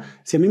emprendedor,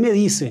 si a mí me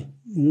dice,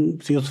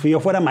 si yo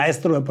fuera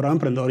maestro de programa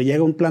emprendedor y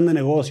llega un plan de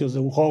negocios de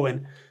un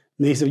joven,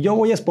 me dice, yo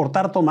voy a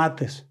exportar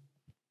tomates.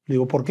 Le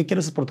digo, ¿por qué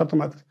quieres exportar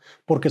tomates?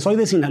 Porque soy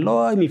de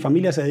Sinaloa y mi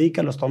familia se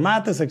dedica a los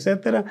tomates,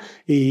 etcétera,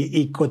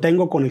 y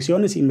tengo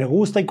conexiones y me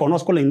gusta y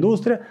conozco la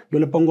industria. Yo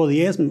le pongo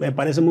 10, me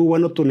parece muy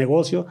bueno tu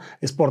negocio,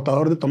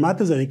 exportador de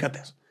tomates, dedícate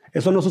a eso.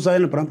 Eso no sucede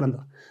en el programa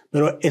emprendedor.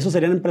 Pero eso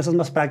serían empresas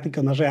más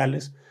prácticas, más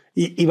reales.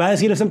 Y va a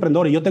decir ese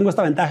emprendedor, y yo tengo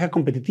esta ventaja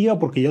competitiva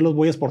porque yo los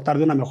voy a exportar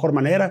de una mejor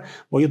manera,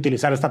 voy a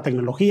utilizar esta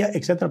tecnología,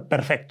 etcétera.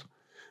 Perfecto.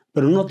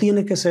 Pero no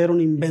tiene que ser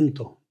un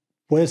invento.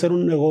 Puede ser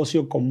un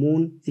negocio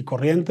común y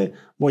corriente.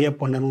 Voy a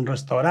poner un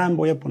restaurante,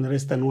 voy a poner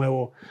esta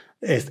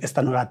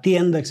nueva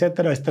tienda,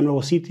 etcétera, este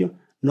nuevo sitio.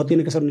 No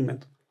tiene que ser un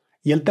invento.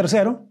 Y el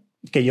tercero,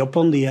 que yo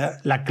pondría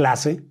la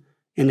clase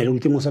en el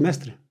último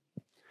semestre,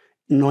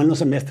 no en los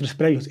semestres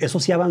previos.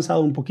 Eso sí ha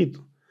avanzado un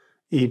poquito.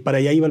 Y para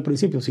allá iba al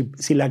principio.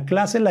 Si la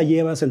clase la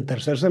llevas en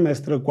tercer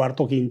semestre,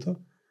 cuarto,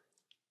 quinto,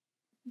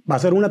 va a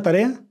ser una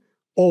tarea.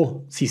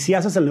 O si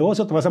haces el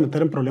negocio, te vas a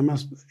meter en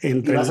problemas. Y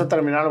vas a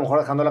terminar a lo mejor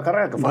dejando la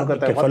carrera, que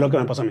fue lo que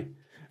me pasó a mí.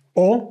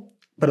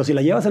 Pero si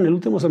la llevas en el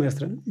último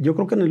semestre, yo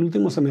creo que en el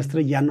último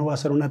semestre ya no va a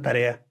ser una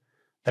tarea.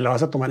 Te la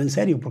vas a tomar en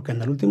serio, porque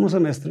en el último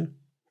semestre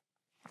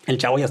el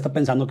chavo ya está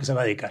pensando que se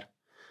va a dedicar.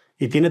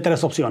 Y tiene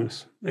 3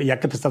 opciones, ya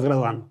que te estás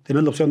graduando.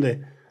 Tienes la opción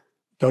de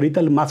que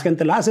ahorita más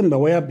gente la hace,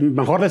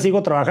 mejor le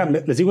sigo trabajando,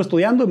 le sigo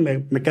estudiando y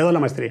me quedo en la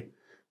maestría.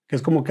 Que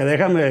es como que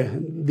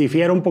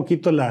difiere un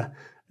poquito la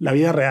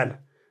vida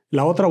real.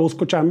 La otra,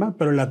 busco chamba,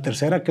 pero la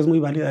tercera, que es muy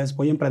válida, es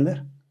voy a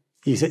emprender.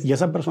 Y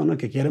esa persona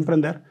que quiere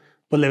emprender,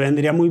 pues le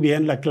vendría muy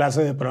bien la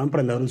clase de programa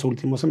emprendedor en su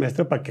último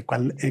semestre para que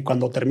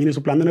cuando termine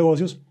su plan de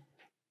negocios,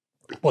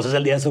 pues es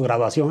el día de su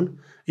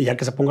graduación y ya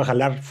que se ponga a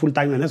jalar full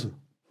time en eso.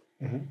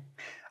 Uh-huh.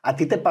 ¿A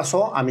ti te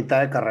pasó a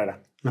mitad de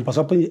carrera? Me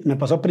pasó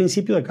a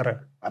principio de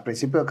carrera. A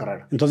principio de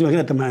carrera. Entonces,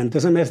 imagínate, me aventé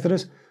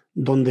semestres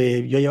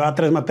donde yo llevaba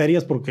 3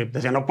 materias porque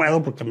decía no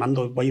puedo, porque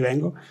voy y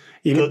vengo.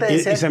 Y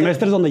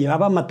semestres donde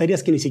llevaba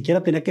materias que ni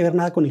siquiera tenía que ver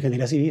nada con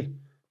ingeniería civil.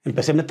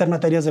 Empecé a meter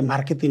materias de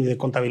marketing y de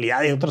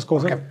contabilidad y otras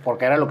cosas.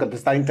 Porque era lo que te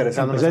estaba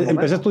interesando.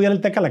 Empecé a estudiar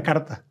el TEC a la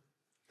carta.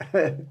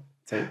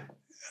 Sí.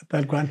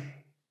 Tal cual.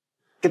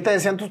 ¿Qué te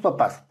decían tus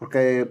papás?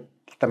 Porque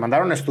te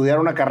mandaron a estudiar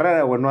una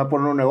carrera o no a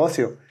poner un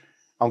negocio,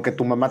 aunque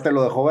tu mamá te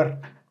lo dejó ver.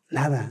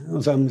 Nada.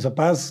 O sea, mis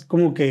papás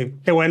como que,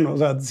 qué bueno. O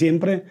sea,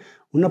 siempre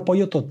un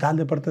apoyo total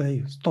de parte de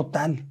ellos.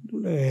 Total.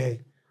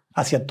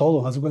 Hacia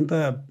todo. Haz de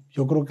cuenta,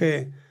 yo creo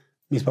que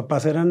mis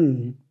papás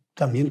eran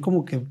también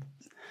como que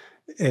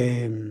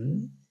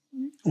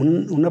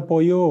un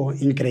apoyo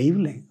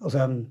increíble. O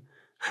sea,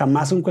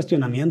 jamás un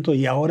cuestionamiento.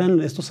 Y ahora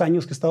en estos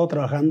años que he estado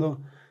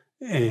trabajando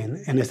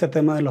en este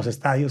tema de los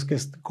estadios, que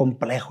es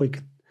complejo y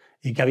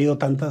que ha habido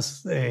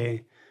tantas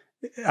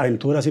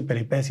aventuras y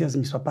peripecias,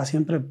 mis papás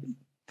siempre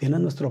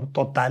tienen nuestro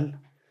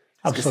total,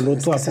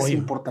 absoluto apoyo. Es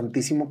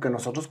importantísimo que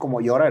nosotros, como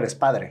yo ahora eres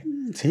padre.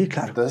 Sí,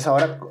 claro. Entonces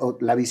ahora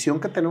la visión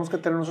que tenemos que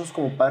tener nosotros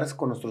como padres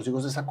con nuestros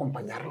hijos es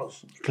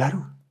acompañarlos.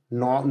 Claro.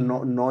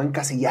 No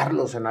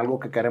encasillarlos en algo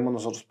que queremos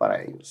nosotros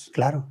para ellos.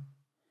 Claro.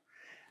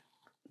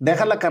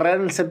 Dejas la carrera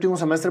en el 7º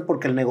semestre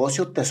porque el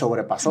negocio te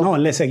sobrepasó. No,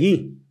 le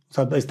seguí. O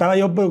sea, estaba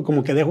yo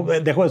como que dejo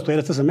de estudiar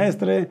este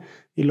semestre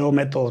y luego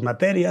meto 2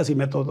 materias y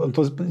meto...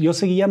 Entonces yo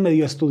seguía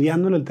medio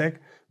estudiando en el TEC,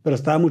 pero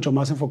estaba mucho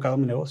más enfocado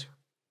en mi negocio.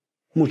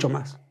 Mucho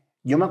más.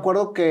 Yo me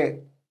acuerdo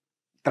que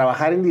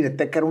trabajar en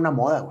Diretec era una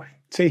moda, güey.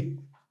 Sí.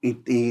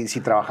 Y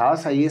si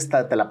trabajabas ahí,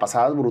 te la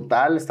pasabas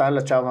brutal, estaban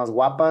las chavas más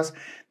guapas,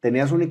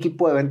 tenías un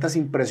equipo de ventas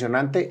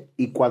impresionante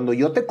y cuando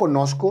yo te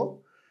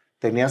conozco,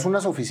 tenías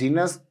unas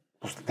oficinas,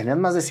 pues tenías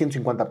más de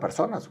 150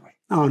 personas, güey.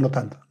 No, no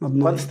tanto. No,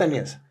 ¿cuántas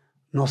tenías?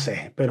 No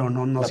sé, pero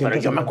no siempre.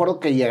 Pero yo me acuerdo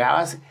que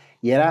llegabas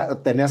y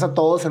tenías a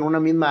todos en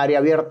una misma área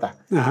abierta.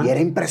 Ajá. Y era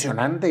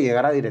impresionante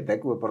llegar a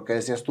Diretec, güey, porque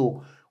decías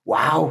tú,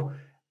 wow,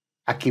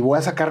 aquí voy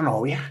a sacar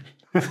novia.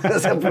 O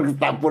sea, porque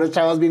están puras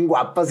chavas bien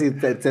guapas, y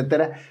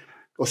etcétera.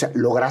 O sea,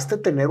 lograste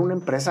tener una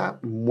empresa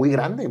muy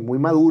grande, muy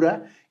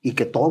madura y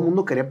que todo el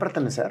mundo quería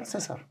pertenecer,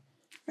 César.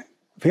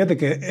 Fíjate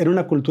que era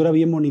una cultura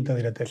bien bonita,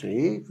 Diretec.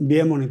 Sí.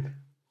 Bien bonita.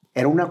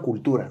 Era una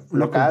cultura.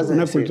 Una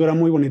cultura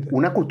muy bonita.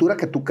 Una cultura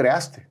que tú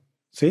creaste.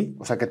 Sí.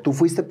 O sea, que tú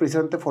fuiste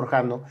precisamente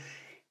forjando.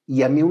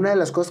 Y a mí una de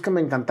las cosas que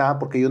me encantaba,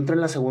 porque yo entré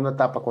en la segunda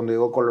etapa cuando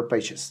llegó Color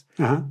Pages,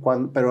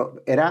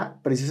 pero era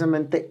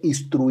precisamente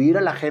instruir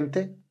a la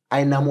gente a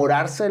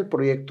enamorarse del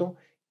proyecto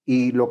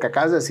y lo que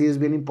acabas de decir es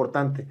bien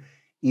importante,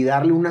 y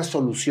darle una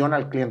solución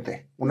al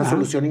cliente, una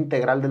solución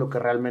integral de lo que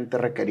realmente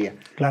requería.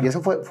 Claro. Y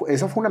eso fue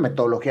una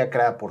metodología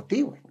creada por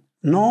ti, güey.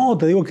 No,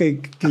 te digo que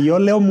yo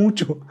leo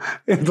mucho.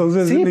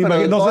 Entonces, sí,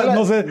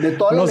 no sé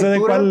de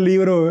cuál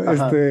libro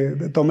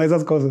tomé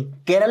esas cosas.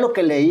 ¿Qué era lo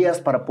que leías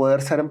para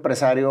poder ser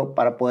empresario,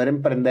 para poder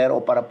emprender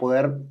o para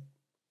poder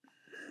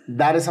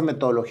dar esa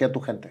metodología a tu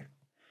gente?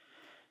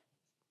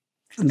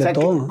 De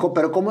todo.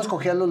 Pero ¿cómo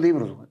escogías los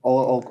libros, güey?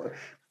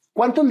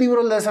 ¿Cuántos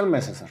libros lees al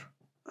mes, César?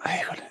 Ay,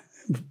 joder.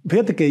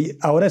 Fíjate que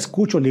ahora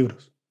escucho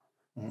libros.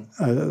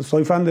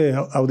 Soy fan de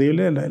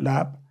Audible, la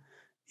app,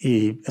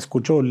 y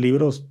escucho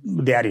libros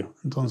diario.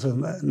 Entonces,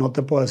 no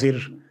te puedo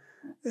decir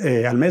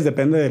al mes,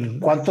 depende del...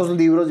 ¿Cuántos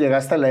libros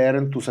llegaste a leer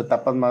en tus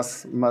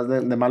etapas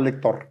de más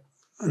lector?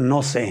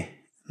 No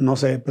sé,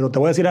 pero te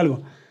voy a decir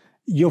algo.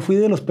 Yo fui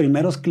de los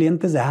primeros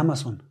clientes de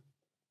Amazon.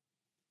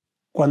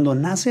 Cuando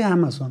nace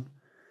Amazon,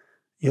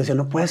 yo decía,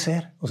 no puede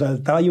ser. O sea,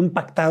 estaba yo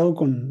impactado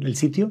con el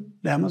sitio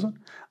de Amazon.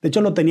 De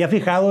hecho, lo tenía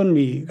fijado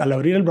al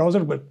abrir el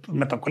browser, pues,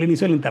 me tocó el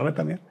inicio del internet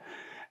también.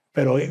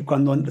 Pero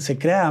cuando se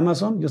crea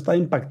Amazon, yo estaba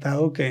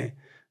impactado que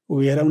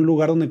hubiera un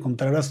lugar donde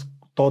encontraras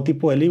todo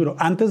tipo de libros.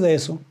 Antes de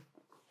eso,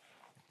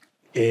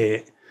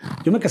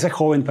 yo me casé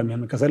joven también,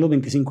 me casé a los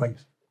 25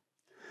 años.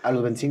 A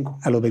los 25.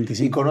 A los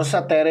 25. ¿Y conoces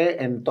a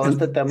Tere en todo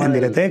este tema? En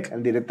Diretec.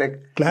 En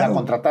Diretec. Claro. ¿La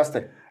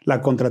contrataste?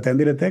 La contraté en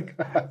Diretec.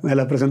 Me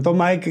la presentó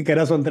Mike, que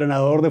era su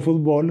entrenador de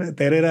fútbol.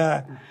 Tere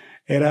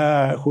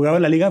jugaba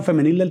en la liga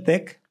femenil del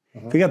TEC.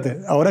 Fíjate,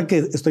 ahora que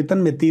estoy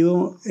tan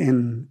metido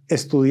en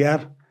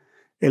estudiar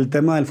el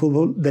tema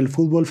del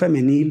fútbol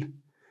femenil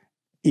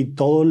y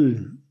todo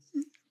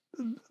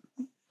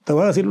te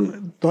voy a decir,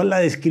 toda la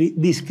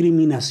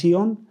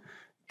discriminación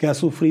que ha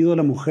sufrido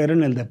la mujer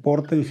en el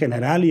deporte en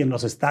general y en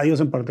los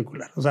estadios en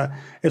particular. O sea,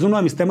 es uno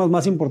de mis temas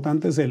más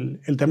importantes, el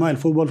tema del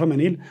fútbol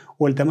femenil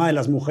o el tema de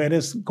las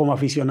mujeres como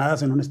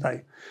aficionadas en un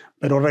estadio.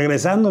 Pero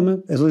regresándome,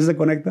 eso sí se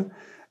conecta,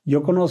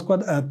 yo conozco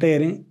a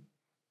Tere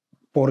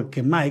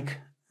porque Mike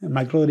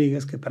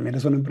Rodríguez, que también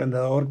es un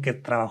emprendedor que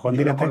trabajó en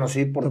Diretec. Yo lo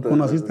conocí porque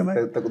 ¿conociste,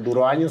 Mike?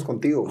 Duró años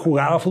contigo.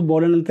 Jugaba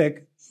fútbol en el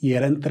TEC y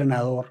era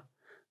entrenador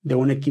de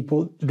un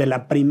equipo de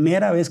la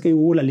primera vez que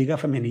hubo la liga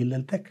femenil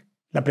del TEC.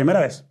 La primera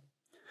vez.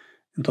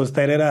 Entonces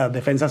Tere era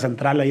defensa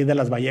central ahí de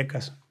las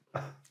Vallecas.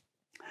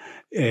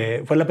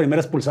 Fue la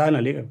primera expulsada en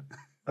la liga.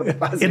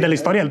 Y de la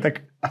historia del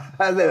TEC.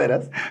 ¿De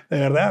veras? De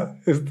verdad.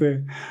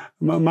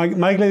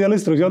 Mike le dio la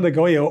instrucción de que,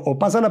 oye, o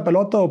pasa la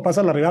pelota o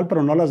pasa la rival,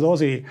 pero no las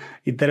dos. Y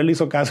Tere le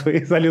hizo caso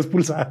y salió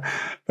expulsada.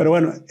 Pero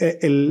bueno,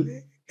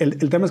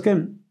 el tema es que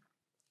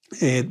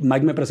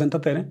Mike me presenta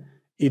a Tere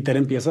y Tere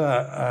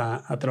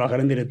empieza a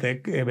trabajar en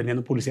Diretec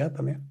vendiendo publicidad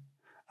también.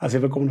 Así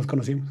fue como nos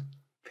conocimos.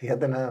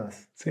 Fíjate nada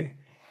más. Sí.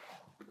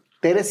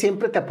 Tere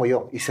siempre te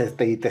apoyó y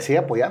te sigue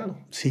apoyando.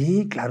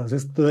 Sí, claro.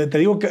 Te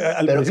digo que...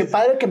 Pero qué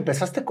padre que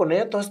empezaste con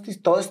ella toda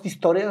esta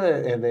historia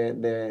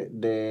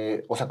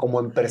o sea,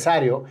 como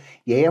empresario,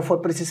 y ella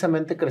fue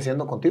precisamente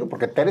creciendo contigo,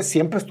 porque Tere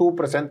siempre estuvo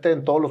presente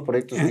en todos los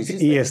proyectos que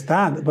hiciste. Y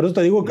está. Por eso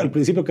te digo que al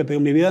principio que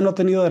mi vida no ha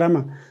tenido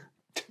drama.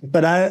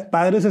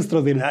 Padres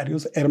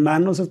extraordinarios,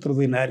 hermanos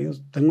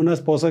extraordinarios. Tengo una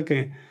esposa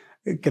que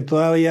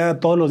todavía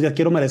todos los días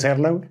quiero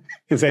merecerla, güey.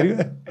 ¿En serio?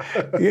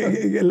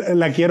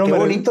 La quiero merecer.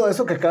 Qué bonito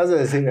eso que acabas de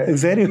decir. En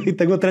serio. Y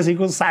tengo 3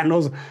 hijos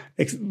sanos,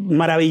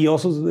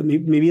 maravillosos.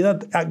 Mi vida,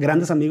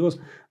 grandes amigos.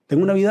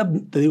 Tengo una vida,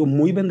 te digo,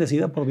 muy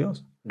bendecida por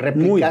Dios.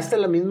 ¿Replicaste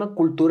la misma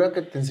cultura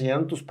que te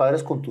enseñaron tus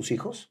padres con tus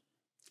hijos?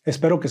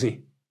 Espero que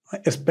sí.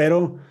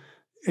 Espero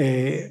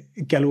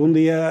que algún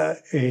día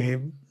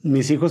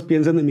mis hijos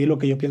piensen de mí lo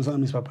que yo pienso de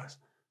mis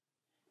papás.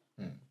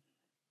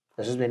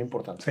 Eso es bien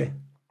importante. Sí.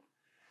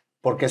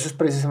 Porque eso es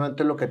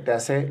precisamente lo que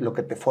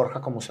te forja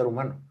como ser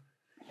humano.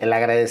 El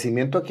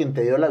agradecimiento a quien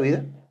te dio la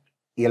vida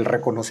y el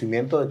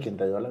reconocimiento de quien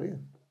te dio la vida.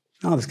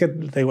 No, es que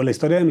te digo, la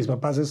historia de mis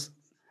papás es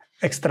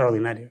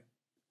extraordinaria.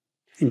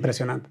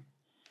 Impresionante.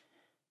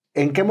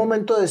 ¿En qué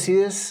momento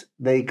decides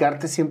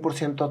dedicarte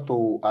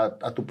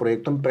 100% a tu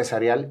proyecto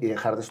empresarial y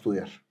dejar de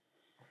estudiar?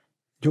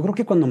 Yo creo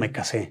que cuando me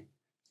casé.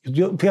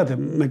 Fíjate,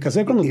 me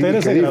casé cuando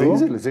ustedes se graduó.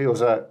 Sí, o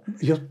sea...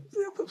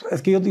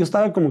 Es que yo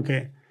estaba como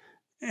que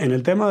en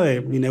el tema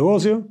de mi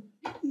negocio,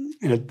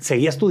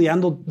 seguía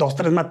estudiando 2,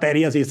 3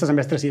 materias y este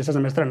semestre sí, este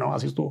semestre no,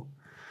 así estuvo.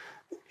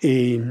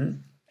 Y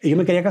yo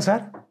me quería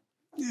casar.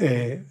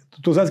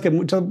 Tú sabes que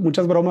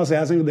muchas bromas se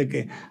hacen de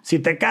que si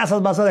te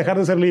casas vas a dejar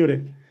de ser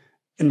libre.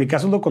 En mi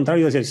caso es lo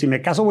contrario, es decir, si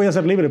me caso voy a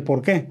ser libre.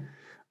 ¿Por qué?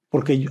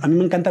 Porque a mí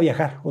me encanta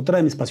viajar. Otra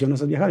de mis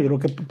pasiones es viajar. Yo creo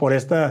que por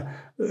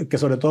que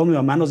sobre todo mi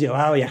mamá nos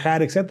llevaba a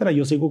viajar, etcétera,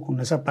 yo sigo con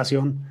esa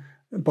pasión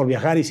por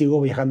viajar y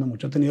sigo viajando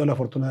mucho. He tenido la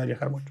fortuna de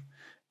viajar mucho.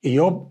 Y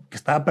yo, que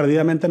estaba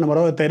perdidamente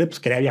enamorado de Tere, pues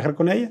quería viajar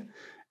con ella.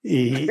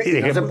 Y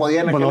dije, no se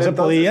podía, no se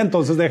podía,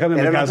 entonces déjame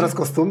en mi casa. Eran otras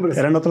costumbres.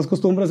 Eran otras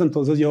costumbres,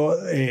 entonces yo,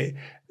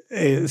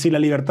 si la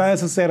libertad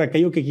es hacer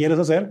aquello que quieres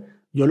hacer,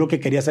 yo lo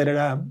que quería hacer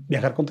era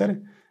viajar con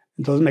Tere.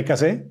 Entonces me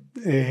casé,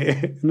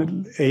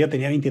 ella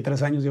tenía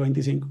 23 años, yo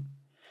 25.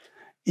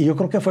 Y yo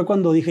creo que fue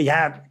cuando dije,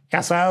 ya,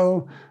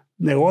 casado,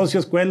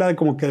 negocio, escuela,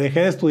 como que dejé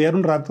de estudiar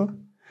un rato.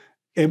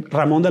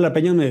 Ramón de la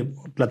Peña,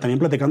 también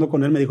platicando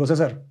con él, me dijo,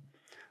 César,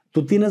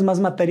 tú tienes más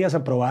materias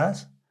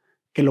aprobadas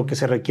que lo que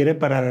se requiere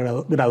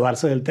para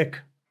graduarse del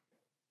TEC.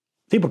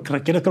 Sí, porque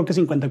requiere creo que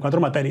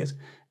 54 materias.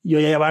 Yo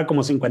ya llevaba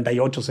como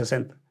 58,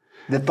 60.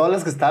 De todas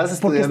las que estabas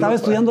estudiando. Porque estaba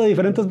estudiando de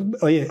diferentes...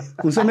 Oye,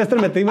 un semestre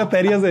metí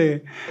materias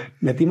de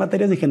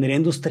ingeniería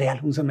industrial,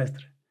 un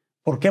semestre.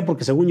 ¿Por qué?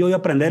 Porque según yo iba a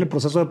aprender el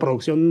proceso de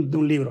producción de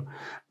un libro.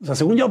 O sea,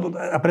 según yo,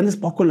 aprendes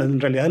poco en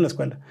realidad en la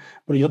escuela.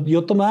 Pero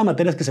yo tomaba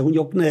materias que según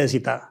yo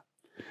necesitaba.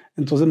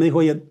 Entonces me dijo,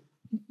 oye,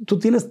 tú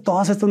tienes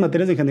todas estas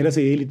materias de ingeniería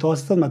civil y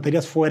todas estas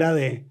materias fuera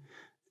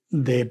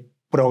de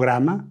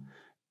programa.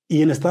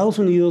 Y en Estados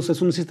Unidos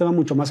es un sistema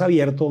mucho más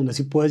abierto donde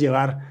sí puedes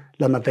llevar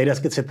las materias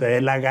que se te dé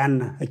la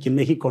gana. Aquí en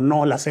México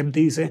no, la SEP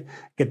dice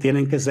que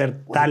tienen que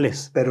ser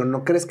tales. Pero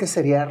 ¿no crees que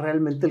sería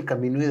realmente el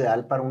camino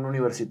ideal para un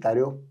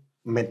universitario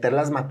meter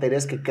las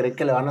materias que cree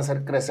que le van a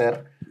hacer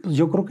crecer? Pues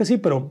yo creo que sí,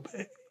 pero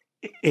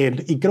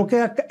y creo que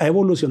ha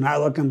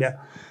evolucionado, ha cambiado.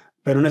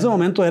 Pero en ese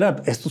momento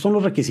estos son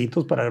los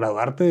requisitos para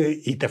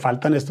graduarte y te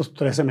faltan estos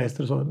 3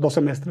 semestres o 2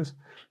 semestres.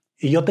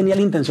 Y yo tenía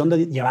la intención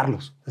de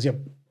llevarlos. Decía,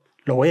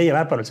 lo voy a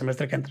llevar para el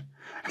semestre que entra.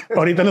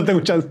 Ahorita no tengo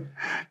chance.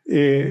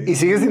 Y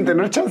sigues sin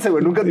tener chance,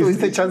 güey. Nunca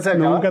tuviste chance de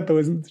acabar. Nunca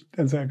tuve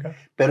chance de acabar.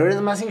 Pero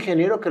eres más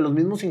ingeniero que los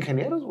mismos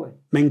ingenieros, güey.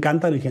 Me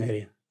encanta la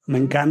ingeniería. Me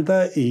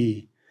encanta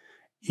y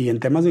en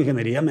temas de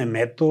ingeniería me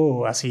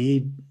meto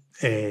así.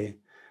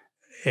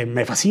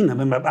 Me fascina.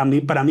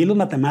 Para mí las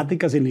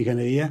matemáticas y la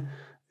ingeniería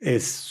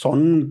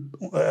son...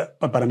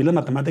 para mí las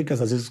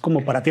matemáticas así es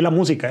como para ti la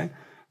música, ¿eh?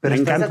 Pero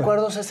 ¿estás de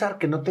acuerdo, César,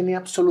 que no tenía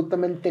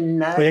absolutamente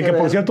nada Oye, que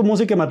ver? por cierto,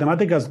 música y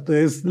matemáticas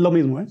es lo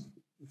mismo, ¿eh?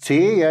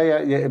 Sí,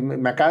 ya.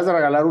 Me acabas de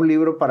regalar un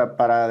libro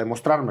para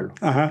demostrármelo,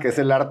 Ajá. que es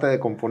el arte de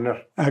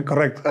componer. Ah,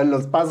 correcto.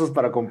 Los pasos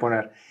para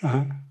componer.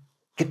 Ajá.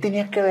 ¿Qué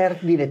tenía que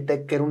ver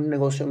Diretec, que era un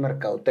negocio de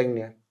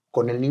mercadotecnia,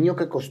 con el niño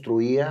que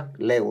construía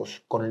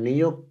Legos, con el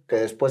niño que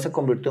después se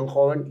convirtió en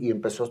joven y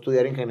empezó a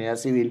estudiar ingeniería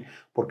civil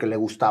porque le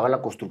gustaba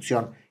la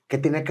construcción? ¿Qué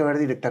tenía que ver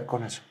Diretec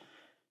con eso?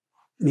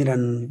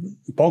 Miran,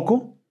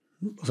 poco,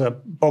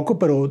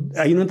 pero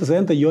hay un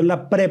antecedente. Yo en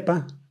la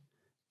prepa,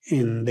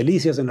 en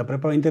Delicias, en la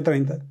prepa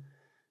 2030,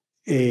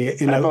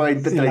 en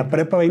la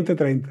prepa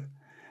 2030,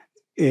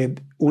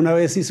 una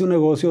vez hice un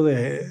negocio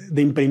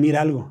de imprimir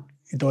algo,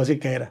 y te voy a decir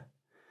qué era,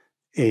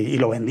 y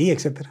lo vendí,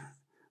 etcétera.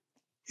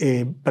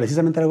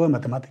 Precisamente algo de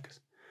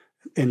matemáticas.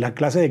 En la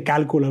clase de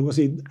cálculo, algo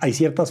así, hay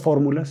ciertas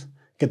fórmulas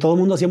que todo el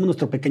mundo hacíamos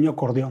nuestro pequeño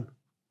acordeón.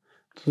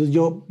 Entonces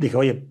yo dije,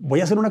 oye,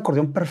 voy a hacer un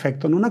acordeón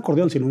perfecto, no un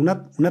acordeón, sino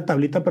una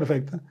tablita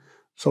perfecta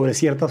sobre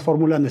ciertas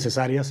fórmulas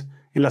necesarias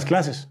en las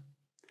clases.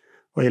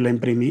 Oye, la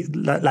imprimí,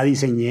 la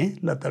diseñé,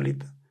 la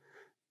tablita,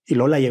 y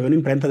luego la llevé a una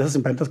imprenta, de esas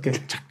imprentas que,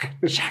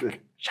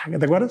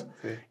 ¿te acuerdas?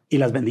 Sí. Y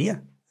las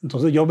vendía.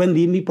 Entonces yo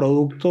vendí mi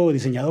producto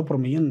diseñado por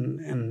mí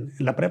en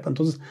la prepa.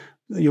 Entonces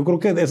yo creo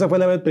que esa fue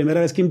la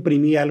primera vez que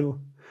imprimí algo.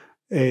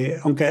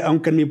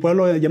 Aunque en mi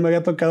pueblo ya me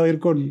había tocado ir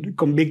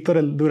con Víctor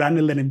el Durán,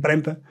 el de la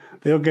imprenta.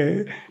 Te digo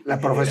que... La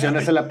profesión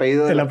es el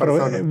apellido de la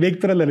persona.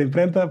 Víctor, el de la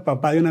imprenta,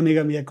 papá de una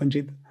amiga mía,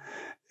 Conchita.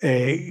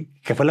 Que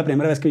fue la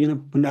primera vez que vi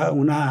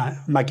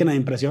una máquina de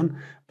impresión,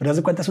 pero haz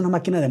de cuenta es una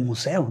máquina de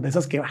museo, de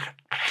esas que bajan.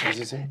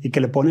 Sí. Y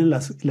que le ponen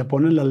las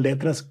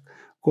letras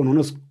con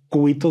unos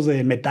cubitos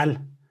de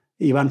metal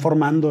y van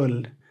formando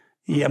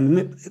y a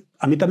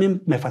mí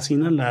también me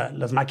fascinan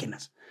las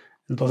máquinas.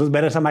 Entonces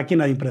ver esa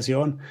máquina de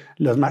impresión,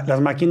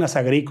 las máquinas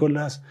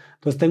agrícolas.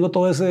 Entonces tengo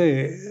todo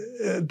ese...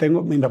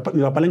 mi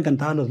papá le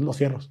encantaban los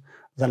fierros,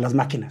 o sea, las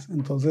máquinas.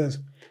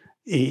 Entonces,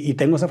 y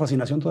tengo esa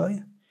fascinación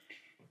todavía.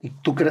 ¿Y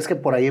tú crees que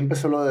por ahí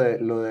empezó lo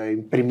de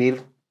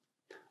imprimir?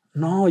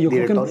 No, yo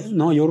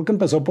creo que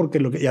empezó porque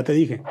lo que ya te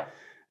dije,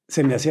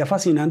 se me hacía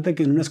fascinante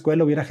que en una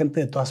escuela hubiera gente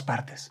de todas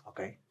partes.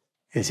 Okay.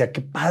 Y decía,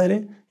 qué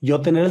padre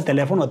yo tener el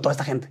teléfono de toda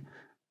esta gente.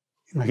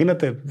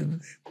 Imagínate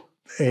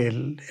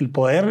el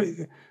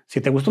poder, si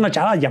te gusta una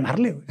chava,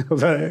 llamarle. O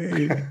sea,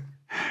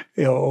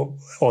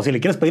 o si le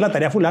quieres pedir la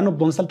tarea a fulano,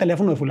 ¿dónde está el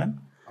teléfono de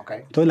fulano?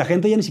 Okay. Entonces la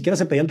gente ya ni siquiera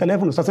se pedía el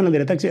teléfono. Estás en el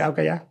Diretec y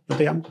ok, ya, yo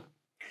te llamo.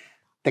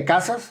 Te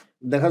casas,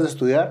 dejas de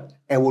estudiar,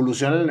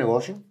 evoluciona el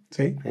negocio.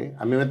 Sí. ¿Sí?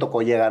 A mí me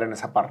tocó llegar en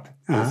esa parte,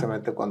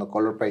 precisamente cuando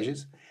Color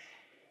Pages.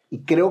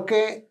 Y creo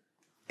que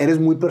eres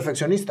muy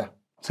perfeccionista.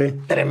 Sí.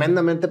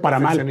 Tremendamente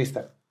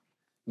perfeccionista. Para mal.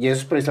 Y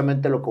eso es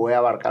precisamente lo que voy a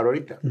abarcar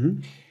ahorita.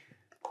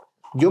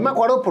 Yo me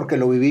acuerdo porque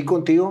lo viví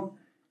contigo,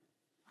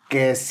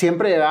 que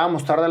siempre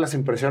llegábamos tarde a las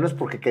impresiones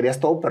porque querías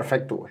todo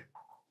perfecto, güey.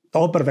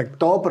 Todo perfecto.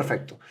 Todo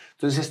perfecto.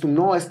 Entonces dices tú,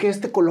 no, es que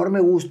este color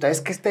me gusta,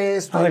 es que este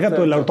es...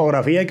 Déjate, la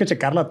ortografía hay que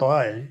checarla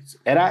toda.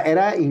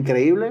 Era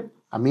increíble.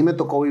 A mí me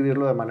tocó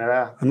vivirlo de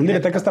manera... En un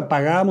Diretec hasta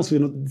pagábamos.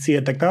 Si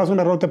detectabas un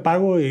error, te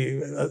pago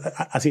y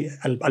así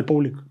al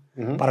público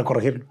para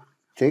corregirlo.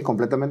 Sí,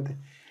 completamente.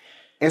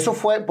 Eso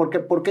fue...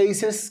 ¿Por qué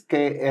dices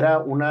que era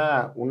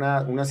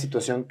una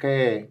situación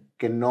que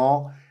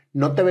no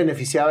te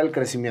beneficiaba el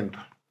crecimiento?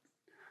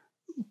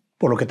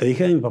 Por lo que te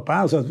dije de mi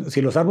papá, o sea,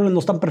 si los árboles no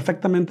están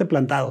perfectamente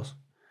plantados,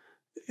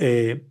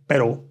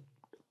 pero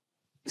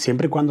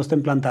siempre y cuando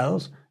estén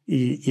plantados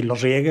y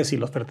los riegues y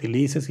los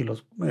fertilices y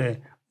los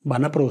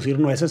van a producir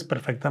nueces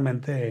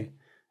perfectamente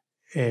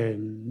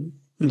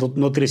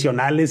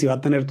nutricionales y va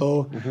a tener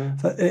todo. O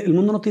sea, el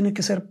mundo no tiene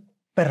que ser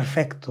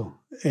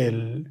perfecto.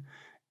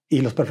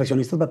 Y los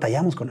perfeccionistas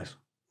batallamos con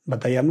eso.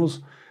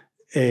 Batallamos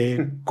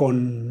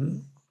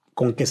con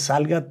que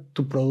salga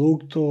tu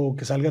producto,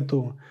 que salga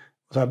tu...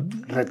 O sea,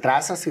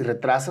 retrasas y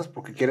retrasas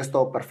porque quieres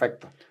todo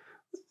perfecto.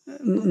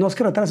 No es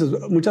que retrases,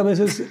 muchas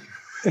veces...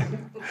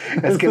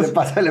 es que le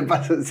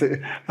pasa, sí.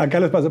 Acá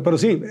les pasa, pero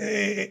sí.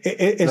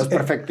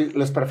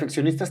 Los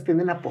perfeccionistas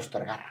tienden a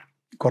postergar.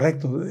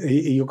 Correcto.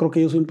 Y yo creo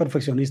que yo soy un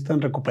perfeccionista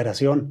en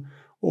recuperación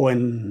o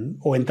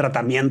en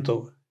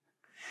tratamiento.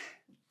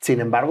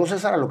 Sin embargo,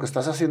 César, a lo que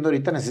estás haciendo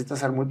ahorita necesitas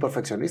ser muy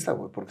perfeccionista,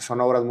 güey, porque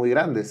son obras muy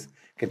grandes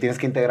que tienes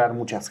que integrar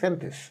muchas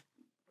gentes.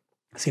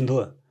 Sin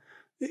duda.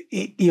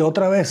 Y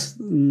otra vez,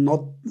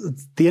 no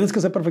tienes que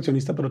ser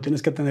perfeccionista, pero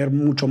tienes que tener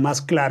mucho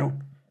más claro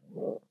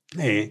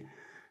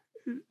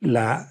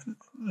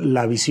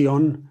la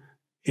visión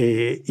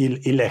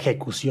y la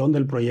ejecución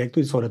del proyecto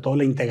y sobre todo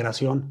la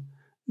integración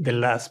de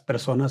las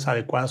personas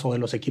adecuadas o de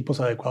los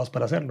equipos adecuados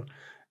para hacerlo.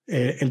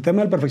 El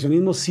tema del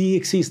perfeccionismo sí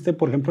existe,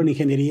 por ejemplo, en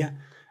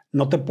ingeniería.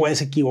 No te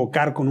puedes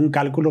equivocar con un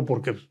cálculo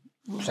porque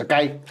se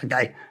cae. Se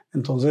cae.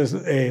 Entonces,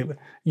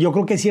 yo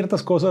creo que hay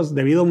ciertas cosas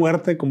de vida o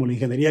muerte, como la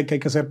ingeniería, que hay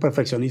que ser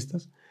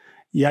perfeccionistas.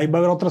 Y ahí va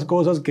a haber otras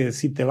cosas que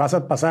si te vas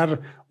a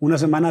pasar una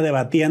semana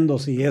debatiendo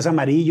si es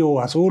amarillo o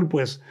azul,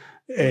 pues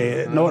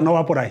no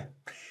va por ahí.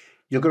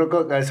 Yo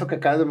creo que eso que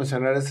acabas de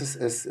mencionar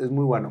es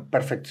muy bueno.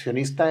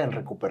 Perfeccionista en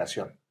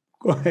recuperación.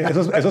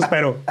 Eso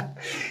espero.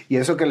 Y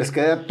eso que les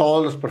quede a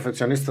todos los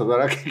perfeccionistas,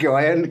 ¿verdad? Que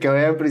vayan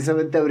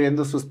precisamente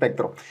abriendo su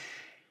espectro.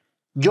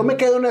 Yo me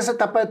quedo en esa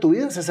etapa de tu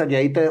vida, César, y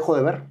ahí te dejo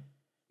de ver.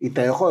 Y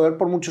te dejo de ver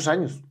por muchos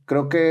años.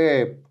 Creo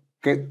que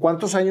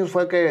 ¿cuántos años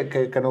fue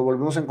que nos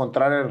volvimos a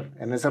encontrar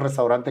en ese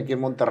restaurante aquí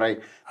en Monterrey?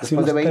 Hace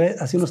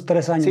unos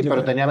 3 años. Sí,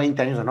 pero tenía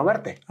 20 años de no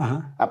verte.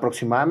 Ajá.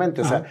 Aproximadamente.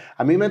 Ajá. O sea,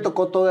 a mí me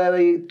tocó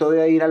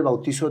todavía ir al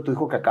bautizo de tu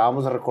hijo que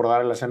acabamos de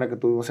recordar en la cena que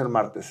tuvimos el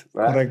martes,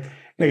 ¿verdad? Correcto.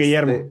 De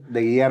Guillermo.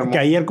 De Guillermo. Que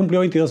ayer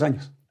cumplió 22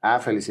 años. Ah,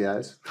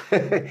 felicidades.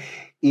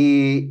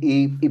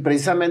 y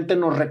precisamente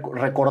nos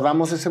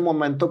recordamos ese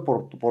momento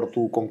por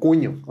tu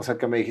concuño. O sea,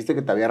 que me dijiste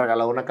que te había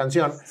regalado una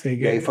canción. Sí,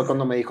 y ahí fue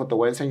cuando me dijo, te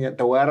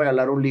voy a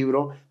regalar un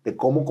libro de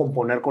cómo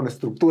componer con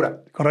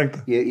estructura. Correcto.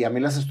 Y a mí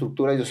las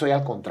estructuras, yo soy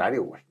al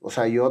contrario, güey. O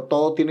sea, yo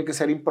todo tiene que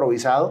ser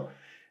improvisado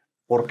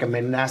porque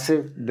me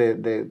nace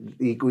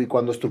y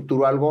cuando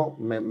estructuro algo,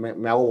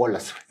 me hago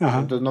bolas. Ajá.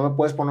 Entonces no me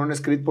puedes poner un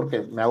script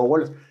porque me hago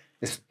bolas.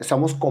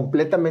 Somos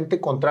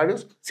completamente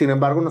contrarios, sin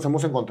embargo nos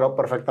hemos encontrado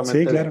perfectamente.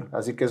 Sí, claro.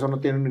 Así que eso no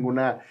tiene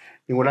ninguna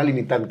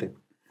limitante.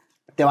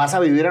 Te vas a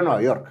vivir a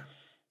Nueva York.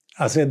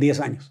 Hace 10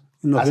 años.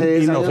 Nos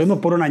fuimos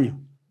por un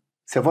año.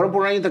 Se fueron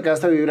por un año y te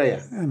quedaste a vivir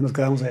allá. Nos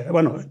quedamos allá.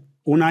 Bueno,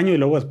 un año y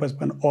luego después,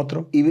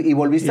 otro. ¿Y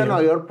volviste a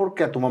Nueva York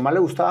porque a tu mamá le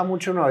gustaba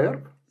mucho Nueva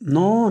York?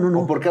 No.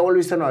 ¿O por qué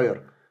volviste a Nueva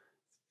York?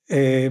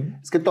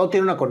 Es que todo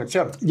tiene una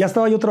conexión. Ya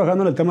estaba yo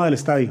trabajando en el tema del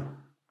estadio.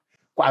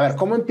 A ver,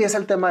 ¿cómo empieza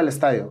el tema del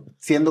estadio?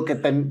 Siendo que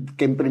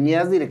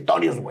imprimías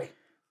directorios, güey.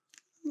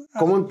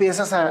 ¿Cómo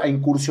empiezas a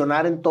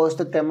incursionar en todo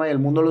este tema y el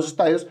mundo de los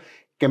estadios?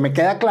 Que me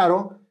queda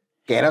claro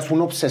que eras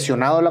un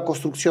obsesionado de la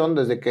construcción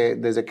desde que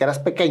eras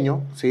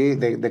pequeño, ¿sí?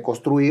 De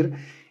construir,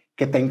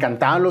 que te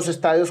encantaban los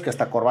estadios, que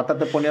hasta corbata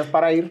te ponías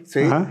para ir, ¿sí?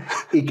 Ajá.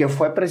 Y que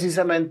fue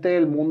precisamente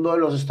el mundo de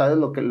los estadios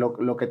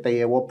lo que te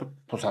llevó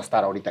pues, a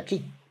estar ahorita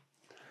aquí.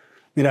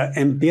 Mira,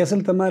 empieza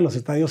el tema de los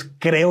estadios,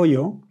 creo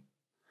yo,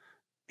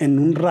 en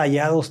un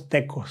Rayados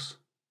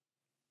Tecos,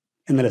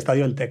 en el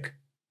estadio del Tec,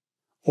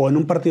 o en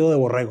un partido de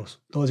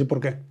borregos. Te voy a decir por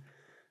qué.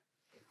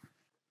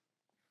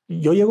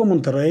 Yo llego a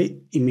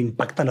Monterrey y me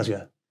impacta la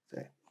ciudad. Sí.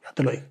 Ya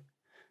te lo dije.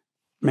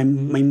 Me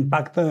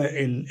impacta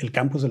el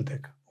campus del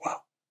Tec. Wow.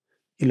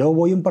 Y luego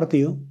voy a un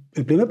partido.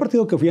 El primer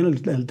partido que fui en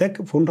el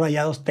Tec fue un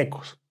Rayados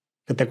Tecos,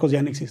 que Tecos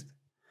ya no existe.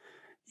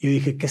 Y yo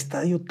dije, ¿qué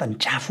estadio tan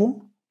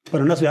chafo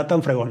para una ciudad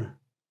tan fregona?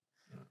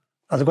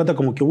 Haz de cuenta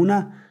como que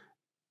una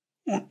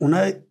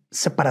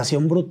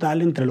separación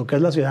brutal entre lo que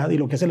es la ciudad y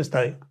lo que es el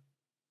estadio.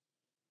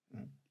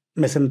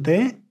 Me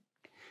senté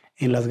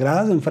en las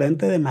gradas de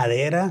enfrente de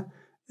madera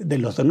de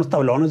unos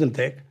tablones del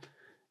Tec.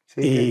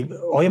 Sí, y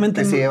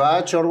obviamente... Que si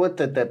llevaba chorro,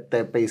 te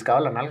pellizcaba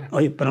la nalga.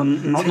 Oye, pero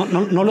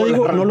no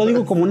lo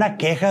digo como una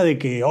queja de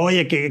que,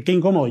 oye, qué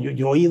incómodo.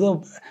 Yo he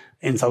ido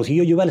en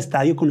Saucillo, yo iba al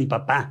estadio con mi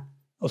papá.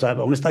 O sea,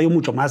 a un estadio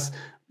mucho más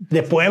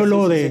de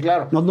pueblo. Sí,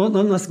 claro.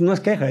 No es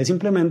queja, es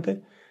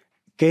simplemente...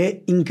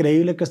 Qué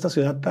increíble que esta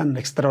ciudad tan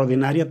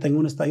extraordinaria tenga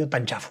un estadio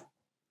tan chafo.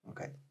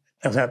 Okay.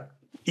 O sea,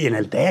 y en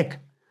el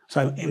TEC. O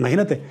sea,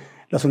 imagínate,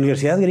 las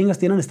universidades gringas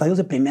tienen estadios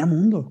de primer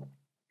mundo.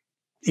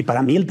 Y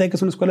para mí el TEC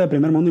es una escuela de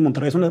primer mundo y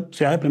Monterrey es una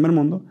ciudad de primer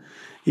mundo.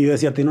 Y yo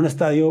decía, tiene un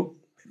estadio,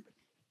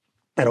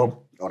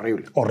 pero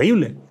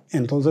horrible.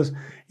 Entonces,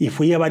 y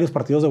fui a varios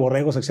partidos de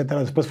borregos, etcétera.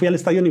 Después fui al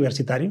estadio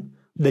universitario.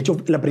 De hecho,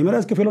 la primera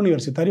vez que fui al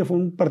universitario fue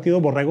un partido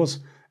de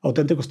borregos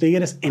auténticos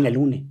tigres en el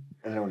UNI.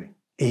 En el UNI.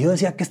 Y yo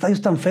decía, ¿qué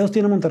estadios tan feos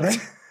tiene Monterrey?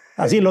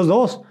 Así, los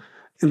dos.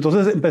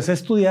 Entonces empecé a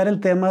estudiar el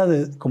tema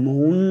como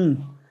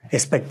un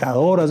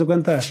espectador, haz de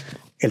cuenta,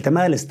 el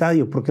tema del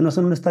estadio. ¿Por qué no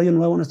hacen un estadio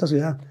nuevo en esta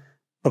ciudad?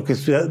 Porque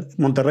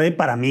Monterrey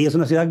para mí es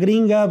una ciudad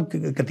gringa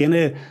que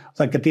tiene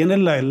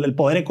el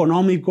poder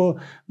económico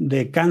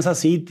de Kansas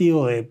City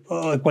o de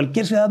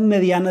cualquier ciudad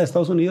mediana de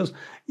Estados Unidos.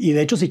 Y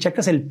de hecho, si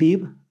checas el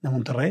PIB de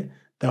Monterrey,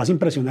 te vas a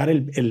impresionar.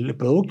 El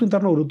Producto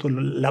Interno Bruto,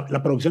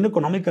 la producción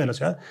económica de la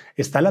ciudad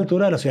está a la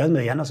altura de las ciudades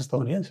medianas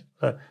estadounidenses. O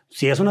sea,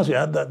 sí es una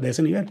ciudad de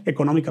ese nivel,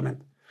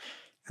 económicamente.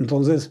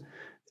 Entonces,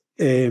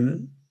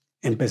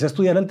 empecé a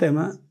estudiar el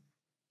tema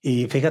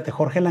y fíjate,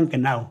 Jorge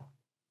Lankenau,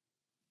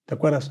 ¿Te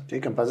acuerdas? Sí,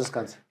 que en paz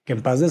descanse. Que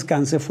en paz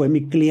descanse fue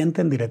mi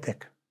cliente en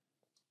Diretec.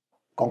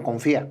 ¿Con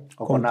Confía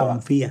o Con Ava?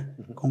 Confía,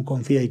 con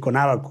Confía y con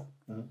Abaco.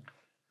 Uh-huh.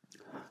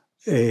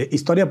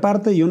 Historia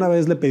aparte, y una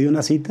vez le pedí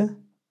una cita.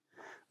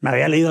 Me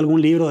había leído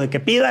algún libro de que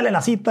pídale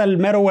la cita al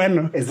mero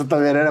bueno. Eso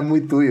también era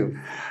muy tuyo.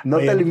 No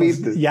te limites.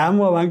 Pues,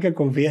 llamo a Banca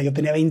Confía. Yo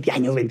tenía 20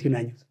 años, 21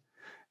 años.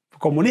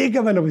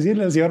 Comunícame a la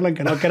oficina del señor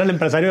Lancanao, que era el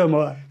empresario de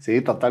moda.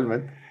 Sí,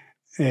 totalmente.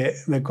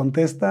 Me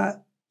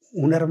contesta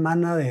una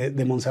hermana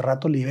de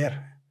Montserrat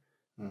Oliver,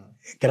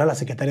 que era la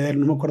secretaria de él.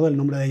 No me acuerdo del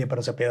nombre de ella,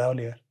 pero se apellidaba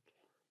Oliver.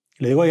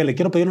 Le digo, oye, le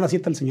quiero pedir una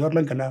cita al señor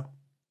Lancanao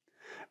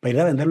para ir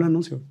a venderle un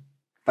anuncio.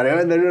 Para ir a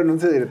venderle un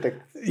anuncio de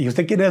Diretec. ¿Y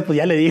usted quién es? Pues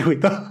ya le dijo y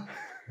todo.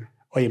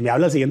 Oye, me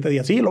habla el siguiente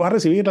día. Sí, lo va a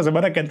recibir la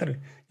semana que entra. Yo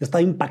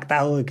estaba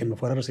impactado de que me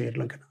fuera a recibir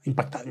Lancanao.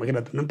 Impactado,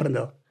 imagínate, un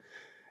emprendedor.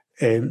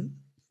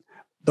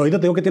 Ahorita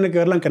te digo que tiene que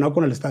ver Lancanao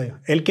con el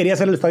estadio. Él quería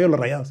hacer el estadio de los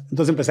Rayados.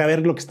 Entonces empecé a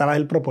ver lo que estaba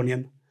él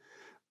proponiendo.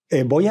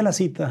 Voy a la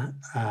cita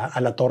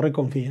a la Torre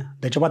Confía.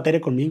 De hecho, va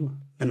Tere conmigo,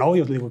 de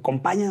novios. Le digo,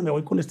 acompáñame,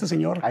 voy con este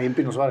señor. Ahí en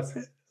Pino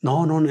Suárez.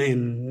 No,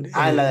 en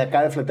la de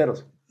acá de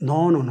Fleteros.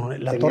 No.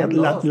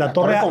 La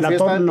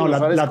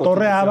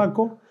Torre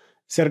Abaco,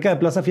 cerca de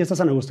Plaza Fiesta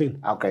San Agustín.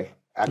 Ah, ok.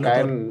 Acá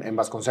en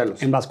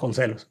Vasconcelos. En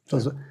Vasconcelos.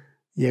 Entonces,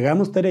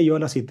 llegamos Tere y yo a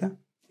la cita.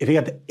 Y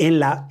fíjate, en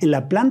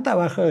la planta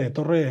baja de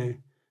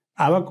Torre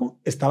Abaco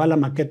estaba la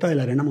maqueta de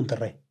la Arena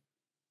Monterrey.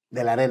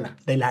 De la Arena.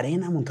 De la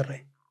Arena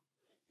Monterrey.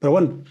 Pero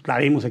bueno, la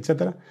vimos,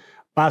 etcétera.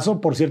 Paso,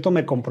 por cierto,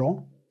 me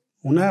compró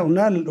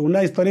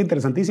una historia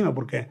interesantísima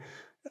porque,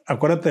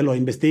 acuérdate, lo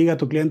investiga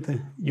tu cliente.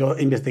 Yo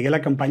investigué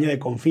la campaña de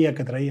Confía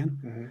que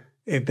traían.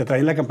 Uh-huh. Te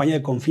traían la campaña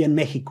de Confía en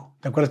México.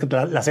 ¿Te acuerdas que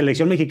la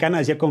selección mexicana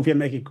decía Confía en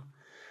México?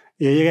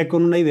 Y yo llegué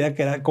con una idea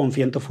que era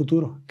Confía en tu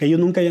futuro, que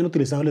ellos nunca habían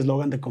utilizado el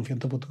eslogan de Confía en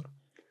tu futuro.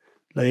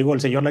 Le digo al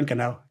señor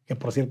Lancanao, que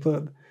por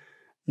cierto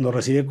nos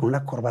recibe con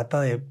una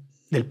corbata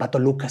del Pato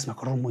Lucas, me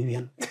acuerdo muy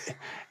bien,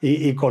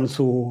 y con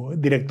su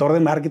director de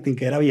marketing,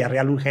 que era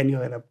Villarreal, un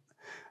genio,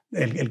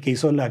 el que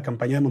hizo la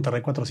campaña de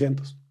Monterrey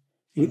 400,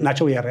 y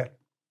Nacho Villarreal.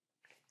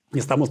 Y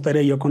estamos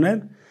Tere y yo con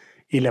él,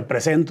 y le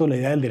presento la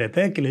idea del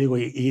Diretec, y le digo,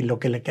 y lo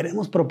que le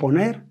queremos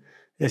proponer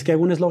es que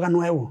haga un eslogan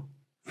nuevo.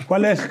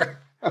 ¿Cuál es?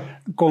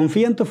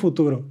 Confía en tu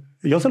futuro.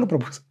 Yo se lo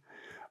propuse.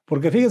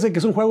 Porque fíjese que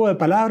es un juego de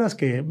palabras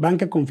que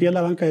banca confía en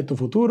la banca de tu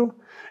futuro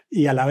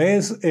y a la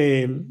vez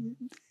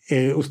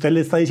usted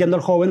le está diciendo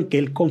al joven que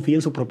él confía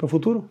en su propio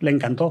futuro. Le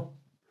encantó.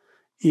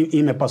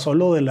 Y me pasó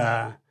lo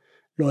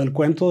del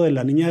cuento de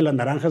la niña de las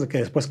naranjas que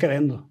después que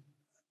vendo.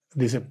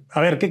 Dice, a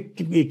ver,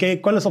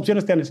 ¿cuáles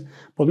opciones tienes?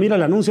 Pues mira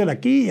el anuncio de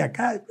aquí y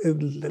acá,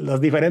 las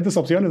diferentes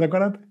opciones, ¿de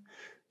acuerdo?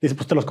 Dice,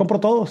 pues te los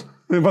compro todos.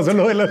 Me pasó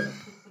lo de la...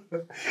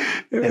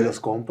 Te los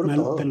compro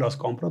todos. Te los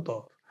compro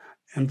todos.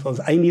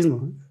 Entonces, ahí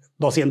mismo,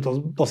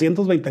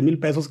 220 mil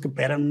pesos que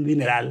eran un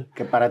dineral.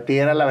 Que para ti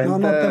era la venta.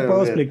 No te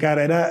puedo explicar.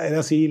 Era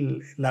así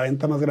la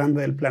venta más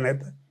grande del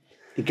planeta.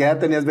 ¿Y qué edad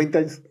tenías? ¿20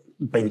 años?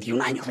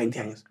 21 años, 20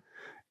 años.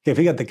 Que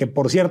fíjate que,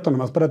 por cierto,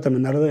 nomás para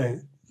terminar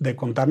de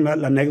contar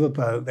la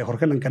anécdota de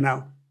Jorge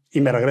Lancanao,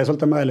 y me regreso al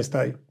tema del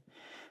estadio.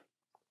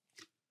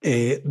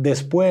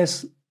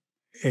 Después,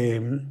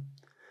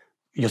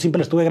 yo siempre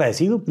le estuve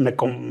agradecido. Me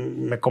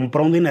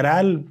compró un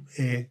dineral.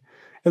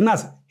 Es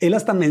más, él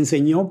hasta me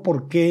enseñó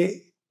por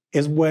qué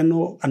es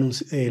bueno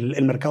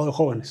el mercado de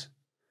jóvenes.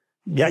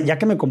 Ya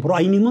que me compró,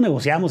 ahí mismo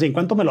negociamos. Y en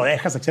cuánto me lo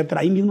dejas,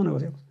 etcétera. Ahí mismo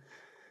negociamos.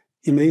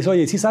 Y me dice,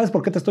 oye, ¿sí sabes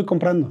por qué te estoy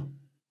comprando?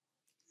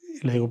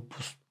 Y le digo,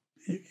 pues,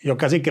 yo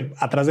casi que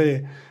atrás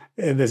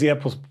decía,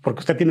 pues,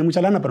 porque usted tiene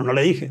mucha lana, pero no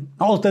le dije.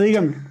 No, usted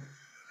dígame.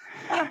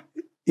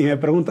 Y me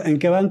pregunta, ¿en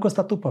qué banco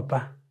está tu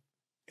papá?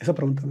 Esa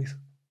pregunta me hizo.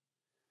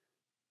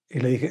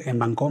 Y le dije, en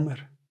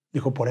Vancomer.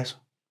 Dijo, por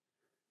eso.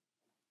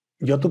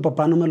 Yo a tu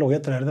papá no me lo voy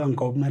a traer de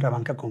Vancomer a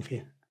Banca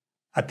Confía.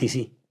 A ti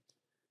sí.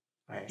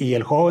 Y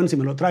el joven, si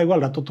me lo traigo,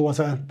 al rato tú vas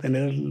a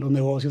tener los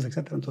negocios,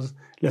 etc. Entonces,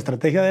 la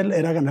estrategia de él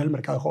era ganar el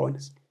mercado de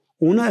jóvenes.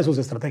 Una de sus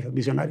estrategias,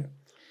 visionario.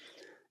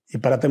 Y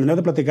para terminar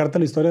de platicarte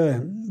la historia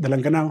de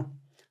Lancanao,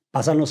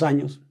 pasan los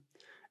años,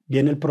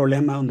 viene el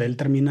problema donde él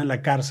termina en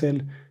la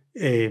cárcel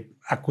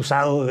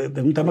acusado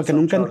de un tema que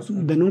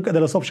nunca, de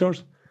los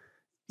offshores.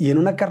 Y en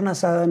una carne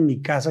asada en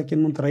mi casa aquí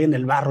en Monterrey, en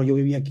el barro, yo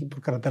vivía aquí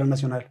por carretera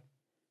nacional,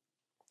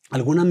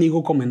 algún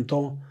amigo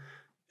comentó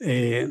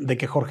de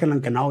que Jorge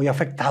Lancanao había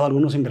afectado a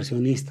algunos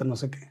inversionistas, no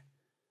sé qué.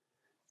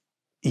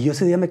 Y yo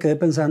ese día me quedé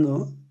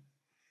pensando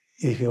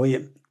y dije,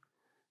 oye,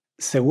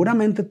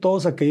 seguramente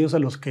todos aquellos a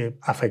los que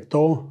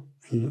afectó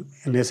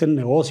en ese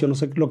negocio, no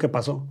sé lo que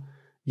pasó,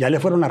 ya le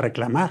fueron a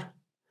reclamar.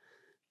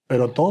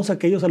 Pero todos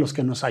aquellos a los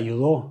que nos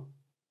ayudó,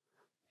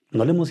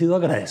 no le hemos ido a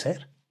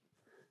agradecer.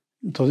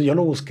 Entonces yo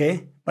lo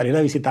busqué para ir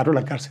a visitarlo a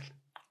la cárcel.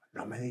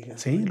 No me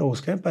digas. Sí, lo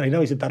busqué para ir a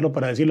visitarlo,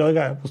 para decirle,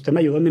 oiga, usted me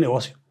ayudó en mi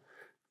negocio.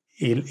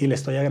 Y le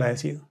estoy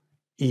agradecido.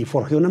 Y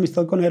forjé una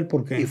amistad con él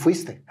porque... ¿Y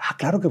fuiste?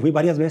 Claro que fui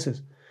varias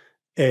veces.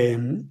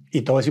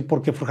 Y te voy a decir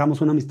por qué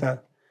forjamos una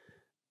amistad.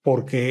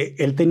 Porque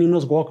él tenía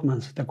unos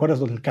Walkmans, ¿te acuerdas?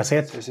 Del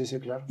cassette. Sí,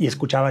 claro. Y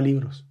escuchaba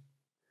libros.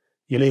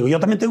 Y yo le digo, yo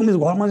también tengo mis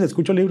Walkmans y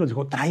escucho libros.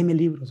 Dijo, tráeme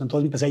libros.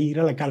 Entonces empecé a ir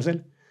a la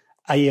cárcel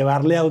a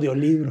llevarle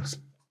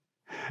audiolibros.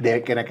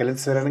 De que en aquel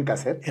entonces eran en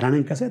cassette. Eran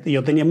en cassette. Y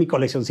yo tenía mi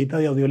coleccioncita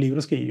de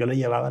audiolibros que yo le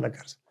llevaba a la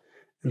cárcel.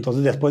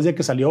 Entonces, después de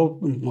que salió,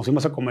 nos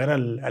fuimos a comer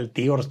al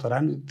tío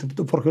restaurante.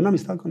 Forjé una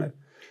amistad con él.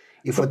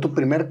 ¿Y fue tu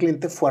primer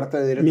cliente fuerte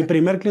de Directo? Mi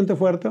primer cliente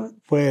fuerte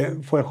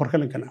fue Jorge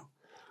Lencanao.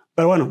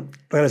 Pero bueno,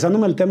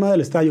 regresándome al tema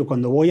del estadio,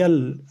 cuando voy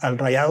al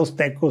Rayados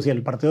Tecos y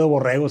al partido de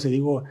Borregos y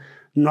digo,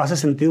 no hace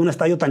sentido un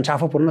estadio tan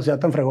chafa por una ciudad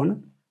tan fregona,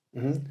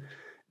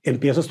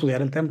 empiezo a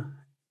estudiar el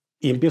tema.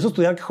 Y empiezo a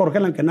estudiar que Jorge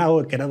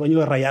Lencanao, que era dueño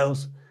de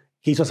Rayados,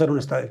 quiso hacer un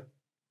estadio.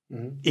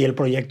 Y el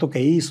proyecto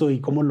que hizo y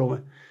cómo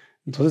lo...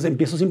 Entonces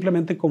empiezo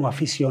simplemente como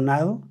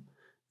aficionado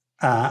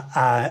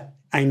a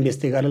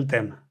investigar el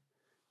tema.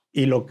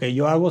 Y lo que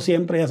yo hago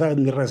siempre, ya sabes,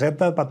 mi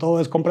receta para todo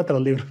es cómprate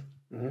los libros.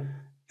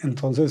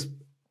 Entonces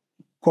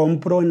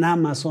compro en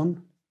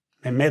Amazon,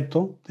 me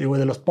meto, digo,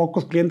 de los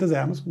pocos clientes de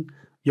Amazon,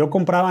 yo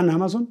compraba en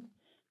Amazon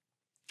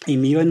y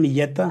me iba en mi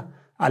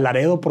Jetta a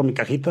Laredo por mi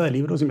cajita de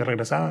libros y me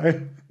regresaba.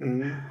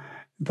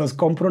 Entonces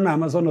compro en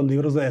Amazon los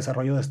libros de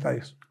desarrollo de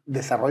estadios.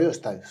 Desarrollo de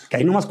estadios. Que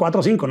hay nomás 4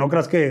 o 5, no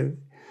creas que...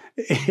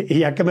 Y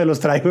ya que me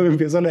los traigo y me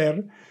empiezo a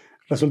leer,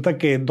 resulta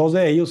que 2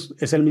 de ellos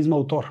es el mismo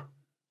autor,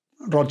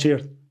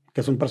 Rothschild,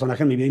 que es un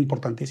personaje en mi vida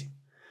importantísimo.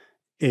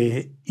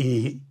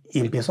 Y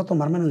empiezo a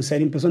tomármelo en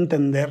serio, empiezo a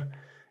entender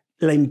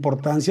la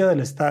importancia del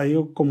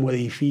estadio como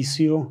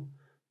edificio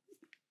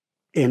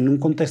en un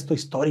contexto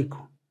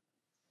histórico.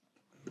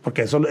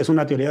 Porque eso es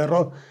una teoría de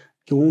Roth,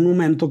 que hubo un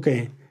momento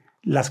que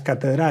las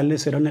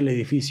catedrales eran el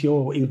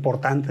edificio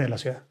importante de la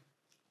ciudad.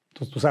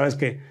 Entonces tú sabes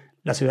que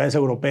las ciudades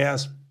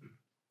europeas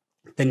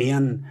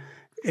tenían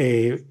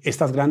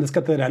estas grandes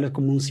catedrales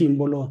como un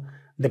símbolo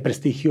de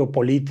prestigio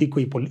político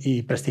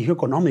y prestigio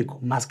económico,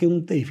 más que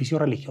un edificio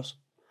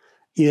religioso.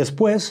 Y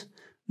después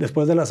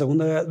de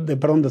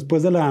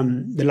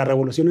la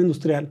Revolución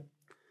Industrial,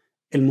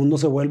 el mundo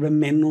se vuelve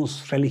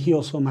menos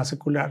religioso, más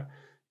secular,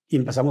 y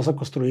empezamos a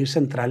construir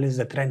centrales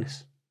de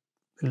trenes.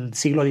 El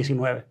siglo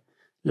XIX,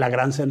 la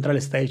Grand Central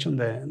Station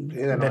de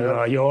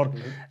Nueva York,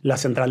 la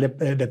central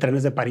de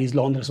trenes de París,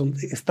 Londres, son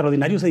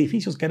extraordinarios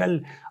edificios que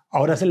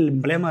ahora es el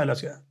emblema de la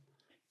ciudad.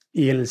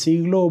 Y en el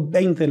siglo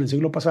XX, en el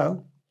siglo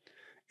pasado,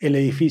 el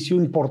edificio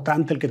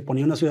importante, el que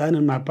ponía una ciudad en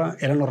el mapa,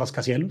 eran los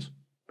rascacielos,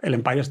 el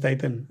Empire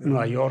State en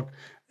Nueva York,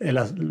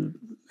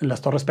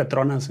 las Torres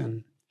Petronas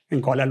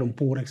en Kuala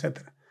Lumpur,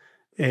 etc.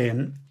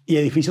 Y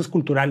edificios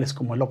culturales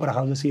como el Opera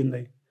House de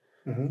Sydney,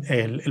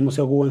 el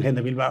Museo Guggenheim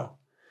de Bilbao.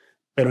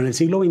 Pero en el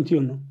siglo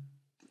XXI,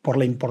 por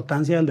la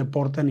importancia del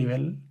deporte a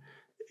nivel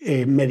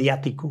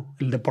mediático,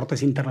 el deporte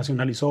se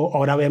internacionalizó.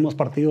 Ahora vemos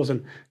partidos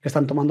que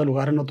están tomando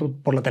lugar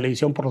por la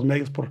televisión, por los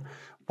medios,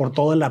 por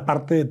toda la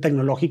parte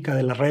tecnológica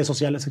de las redes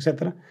sociales,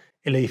 etc.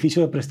 El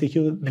edificio de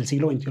prestigio del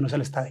siglo XXI es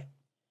el estadio.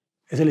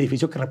 Es el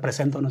edificio que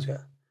representa una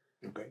ciudad.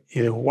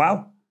 Y digo,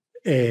 wow,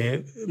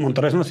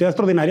 Monterrey es una ciudad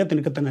extraordinaria,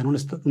 tiene que tener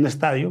un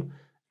estadio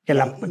que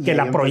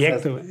la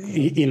proyecte.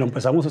 Y lo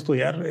empezamos a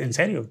estudiar en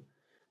serio.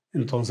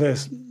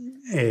 Entonces,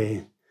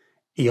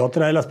 y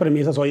otra de las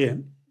premisas,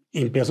 oye,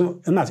 es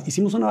más,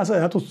 hicimos una base de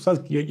datos, tú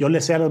sabes, yo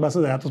le sé a las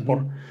bases de datos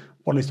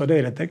por la historia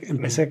de Iretec,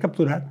 empecé a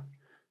capturar,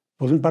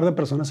 puse un par de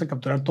personas a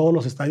capturar todos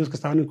los estadios que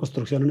estaban en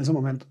construcción en ese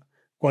momento,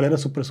 cuál era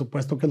su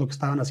presupuesto, qué es lo que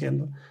estaban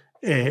haciendo,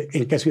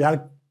 en qué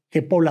ciudad,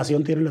 qué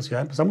población tiene la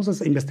ciudad.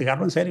 Empezamos a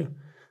investigarlo en serio.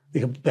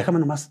 Dije, déjame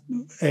nomás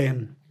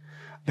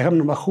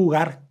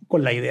jugar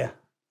con la idea.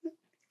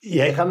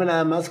 Déjame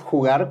nada más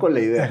jugar con la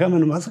idea. Déjame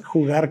nomás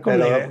jugar con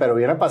la idea. Pero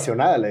bien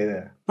apasionada la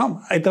idea.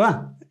 No, ahí te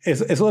va.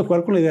 Eso de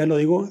jugar con la idea lo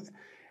digo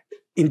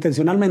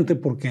intencionalmente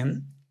porque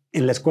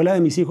en la escuela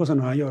de mis hijos en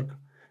Nueva York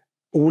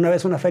hubo una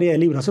vez una feria de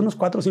libros, hace unos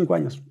 4 o 5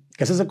 años,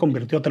 que ese se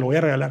convirtió, te lo voy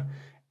a regalar,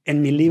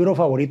 en mi libro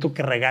favorito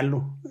que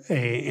regalo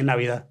en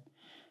Navidad.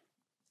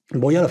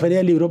 Voy a la feria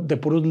de libros de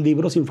puros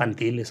libros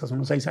infantiles, hace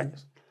unos 6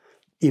 años,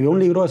 y veo un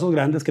libro de esos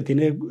grandes que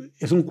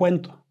es un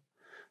cuento.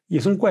 Y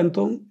es un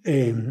cuento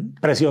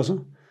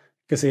precioso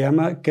que se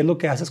llama ¿Qué es lo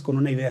que haces con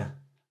una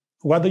idea?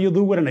 What do you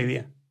do with an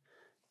idea?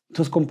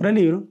 Entonces compré el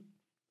libro,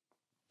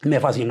 me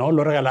fascinó,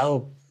 lo he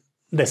regalado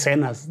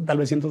decenas, tal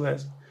vez cientos de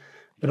veces.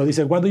 Pero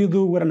dice, what do you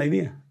do with an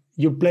idea?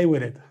 You play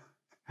with it.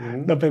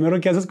 Lo primero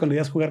que haces con la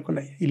idea es jugar con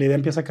ella y la idea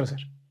empieza a crecer.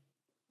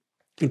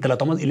 Y te la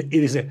tomas y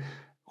dice,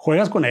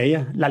 juegas con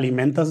ella, la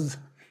alimentas,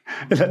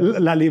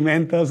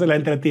 la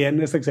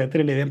entretienes, etc.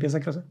 Y la idea empieza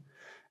a crecer.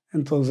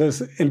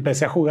 Entonces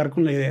empecé a jugar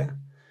con la idea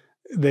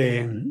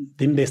de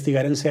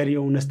investigar en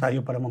serio un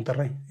estadio para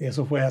Monterrey. Y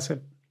eso fue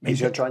hace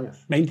 18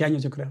 años. 20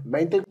 años, yo creo.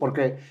 20,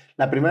 porque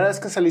la primera vez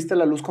que saliste a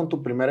la luz con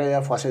tu primera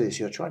idea fue hace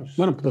 18 años.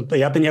 Bueno, pues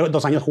ya tenía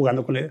 2 años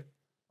jugando con la idea.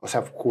 O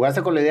sea,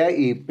 jugaste con la idea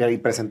y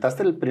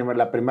presentaste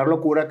la primera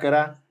locura, que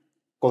era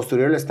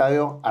construir el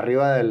estadio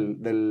arriba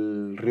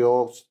del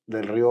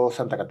río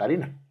Santa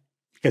Catarina.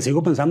 Que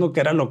sigo pensando que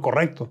era lo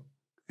correcto.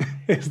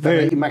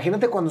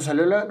 Imagínate cuando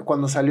salió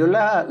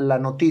la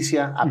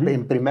noticia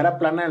en primera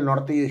plana del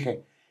norte y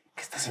dije,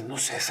 ¿qué está haciendo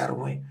César,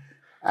 güey?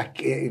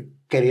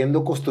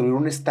 Queriendo construir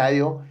un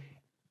estadio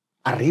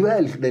arriba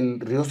del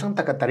río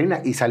Santa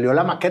Catarina. Y salió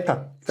la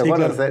maqueta, ¿te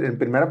acuerdas? Claro. En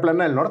primera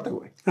plana del norte,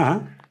 güey.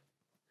 Ajá.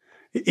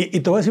 Y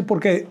te voy a decir por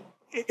qué.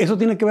 Eso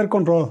tiene que ver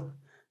con Roth.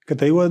 que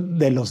te digo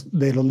de los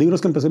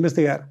libros que empecé a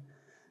investigar,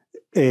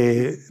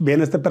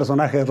 viene este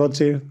personaje,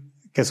 Rothschild,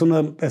 que es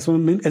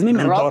mi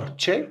mentor.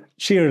 Sheard.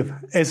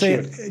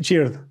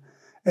 Sheard.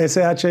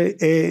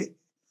 S-H-E-I-R-D.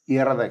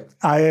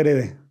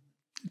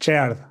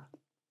 Sheard.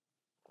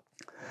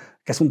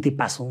 Que es un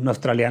tipazo, un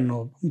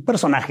australiano, un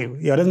personaje.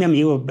 Y ahora es mi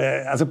amigo.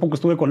 Hace poco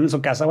estuve con él en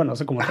su casa. Bueno,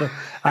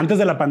 antes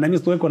de la pandemia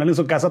estuve con él en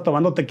su casa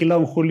tomando tequila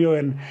Don Julio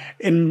en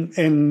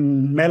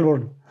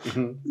Melbourne.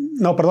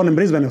 No, perdón, en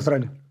Brisbane,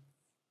 Australia.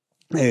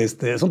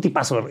 Es un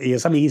tipazo y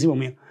es amiguísimo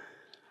mío.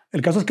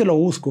 El caso es que lo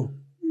busco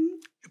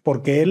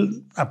porque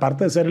él,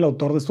 aparte de ser el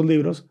autor de estos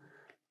libros,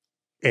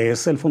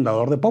 es el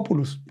fundador de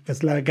Populus, que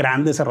es la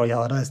gran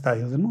desarrolladora de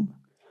estadios del mundo.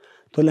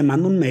 Entonces le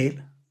mando un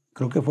mail,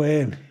 creo que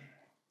fue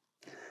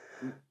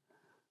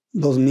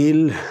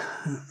 2000,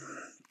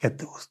 ¿qué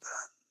te gusta?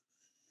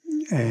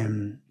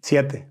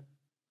 7,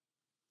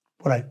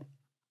 por ahí.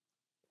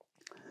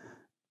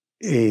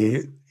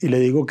 Y le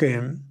digo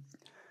que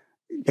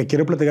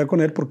quiero platicar con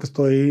él porque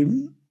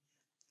estoy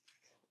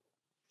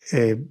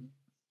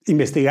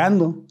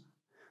investigando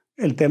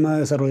el tema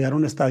de desarrollar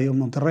un estadio en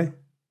Monterrey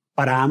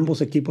para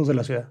ambos equipos de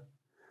la ciudad.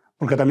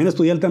 Porque también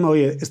estudié el tema,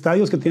 oye,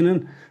 estadios que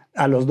tienen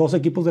a los dos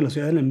equipos de la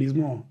ciudad en el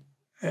mismo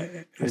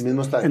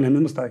estadio. En el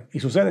mismo estadio. Y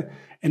sucede.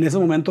 En ese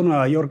momento,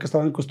 Nueva York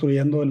estaban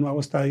construyendo el nuevo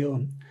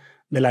estadio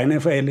de la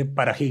NFL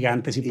para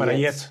Gigantes y para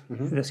Jets.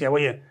 Y decía,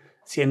 oye,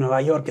 si en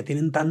Nueva York, que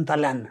tienen tanta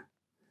lana,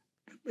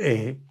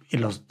 y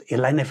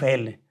la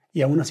NFL,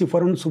 y aún así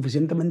fueron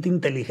suficientemente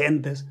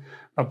inteligentes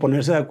para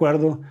ponerse de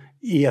acuerdo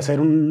y hacer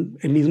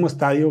el mismo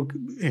estadio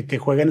que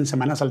jueguen en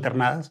semanas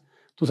alternadas.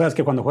 Tú sabes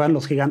que cuando juegan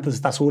los Gigantes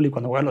está azul y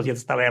cuando juegan los Jets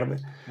está verde.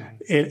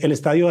 El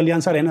estadio de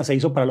Allianz Arena se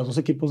hizo para los dos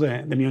equipos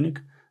de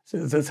Múnich.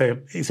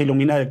 Se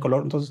ilumina de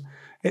color. Entonces,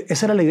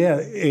 esa era la idea.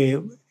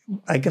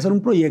 Hay que hacer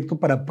un proyecto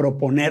para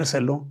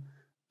proponérselo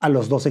a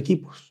los dos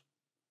equipos.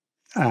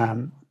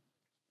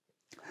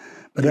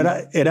 Pero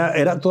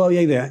era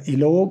todavía idea. Y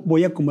luego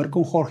voy a comer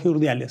con Jorge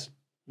Urdiales,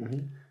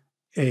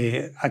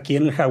 aquí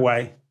en el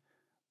Hawái,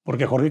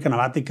 porque Jorge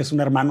Canavati, que es un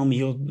hermano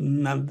mío,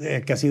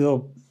 que ha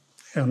sido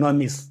uno de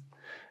mis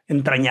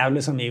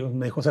entrañables amigos,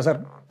 me dijo,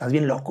 César, estás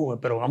bien loco, güey,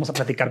 pero vamos a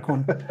platicar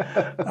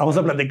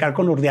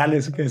con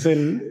Urdiales, que es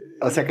el...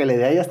 O sea que la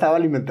idea ya estaba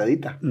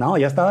alimentadita. No,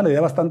 ya estaba la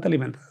idea bastante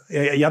alimentada.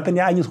 Ya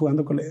tenía años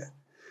jugando con la idea.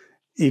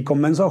 Y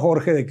convenzo a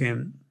Jorge de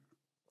que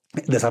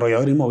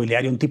desarrollador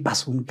inmobiliario, un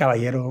tipazo, un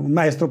caballero, un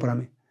maestro para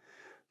mí.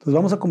 Entonces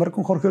vamos a comer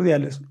con Jorge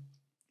Urdiales,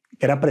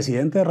 que era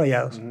presidente de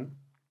Rayados.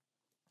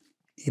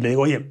 Y le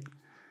digo, oye,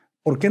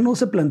 ¿por qué no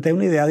se plantea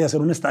una idea de hacer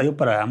un estadio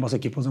para ambos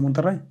equipos de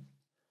Monterrey?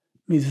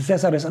 Me dice,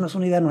 César, esa no es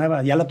una idea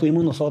nueva. Ya la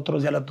tuvimos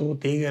nosotros, ya la tuvo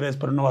Tigres,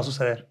 pero no va a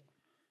suceder.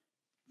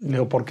 Le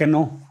digo, ¿por qué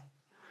no?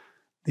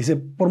 Dice,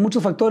 por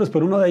muchos factores,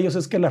 pero uno de ellos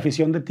es que la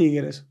afición de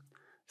Tigres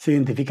se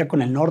identifica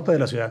con el norte de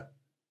la ciudad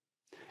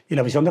y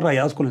la afición de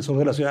Rayados con el sur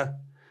de la ciudad.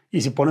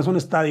 Y si pones un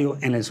estadio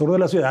en el sur de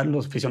la ciudad, la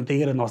afición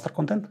Tigres no va a estar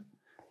contenta.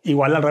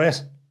 Igual al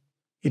revés.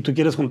 Y tú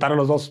quieres juntar a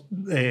los dos.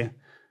 Le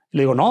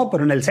digo, no,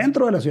 pero en el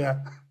centro de la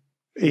ciudad.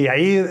 Y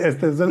ahí...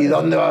 ¿Y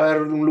dónde va a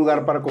haber un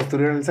lugar para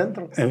construir en el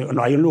centro?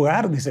 No hay un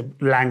lugar. Dice,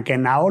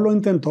 Blanquenao lo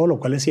intentó, lo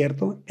cual es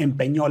cierto, en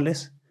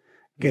Peñoles,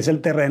 que es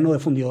el terreno de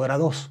Fundidora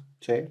 2.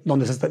 Sí.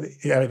 Donde se está...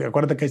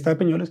 Acuérdate que ahí está de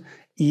Peñoles.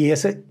 Y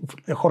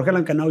Jorge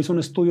Blanquenao hizo un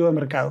estudio de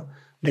mercado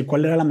de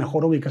cuál era la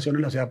mejor ubicación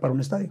en la ciudad para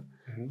un estadio.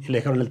 Y le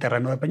dijeron el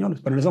terreno de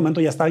Peñoles. Pero en ese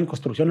momento ya estaba en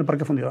construcción el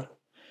Parque Fundidora.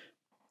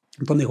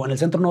 Entonces dijo, en el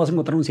centro no vas a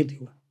encontrar un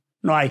sitio.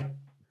 No hay.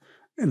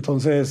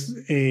 Entonces,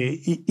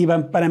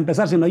 para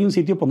empezar, si no hay un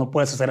sitio, pues no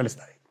puedes hacer el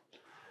estadio.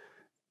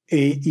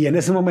 Y en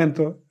ese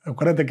momento,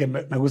 acuérdate que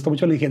me gusta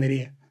mucho la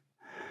ingeniería.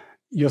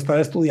 Yo estaba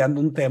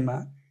estudiando un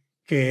tema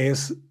que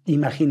es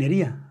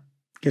imaginería,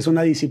 que es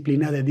una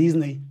disciplina de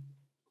Disney.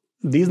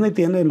 Disney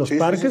tiene en los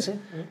parques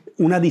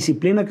una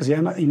disciplina que se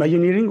llama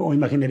Imagineering o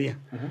imaginería,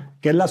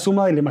 que es la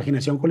suma de la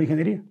imaginación con la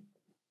ingeniería.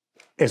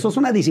 Eso es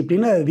una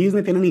disciplina de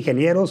Disney, tienen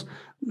ingenieros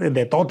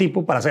de todo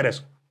tipo para hacer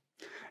eso.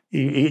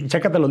 Y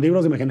chécate los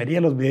libros de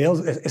imaginería, los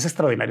videos, es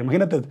extraordinario.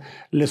 Imagínate,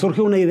 le surge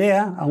una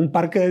idea a un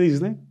parque de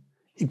Disney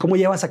y cómo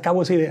llevas a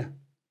cabo esa idea.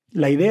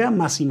 La idea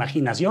más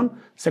imaginación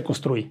se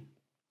construye.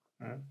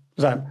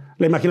 O sea,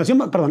 la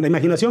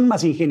imaginación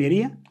más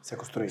ingeniería se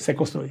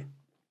construye.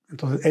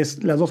 Entonces,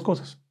 es las dos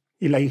cosas.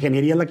 Y la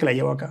ingeniería es la que la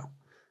lleva a cabo.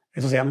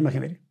 Eso se llama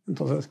imaginería.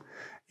 Entonces,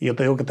 y yo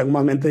te digo que tengo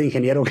más mente de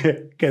ingeniero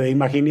que de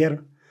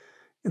imaginiero.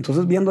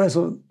 Entonces, viendo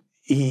eso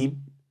y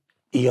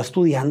yo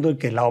estudiando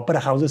que la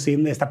Opera House de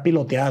Sydney está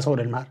piloteada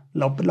sobre el mar.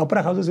 La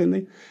Opera House de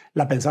Sydney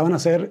la pensaban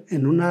hacer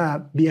en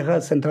una vieja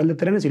central de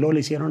trenes y luego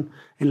la hicieron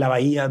en la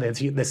bahía de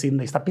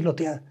Sydney. Está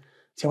piloteada.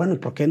 Dice, bueno,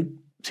 ¿por qué?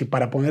 Si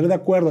para poner de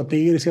acuerdo a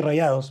Tigres y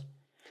Rayados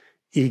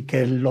y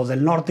que los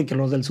del norte y que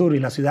los del sur y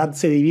la ciudad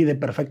se divide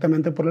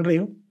perfectamente por el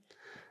río,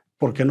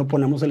 ¿por qué no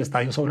ponemos el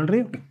estadio sobre el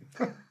río?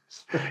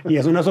 Y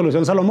es una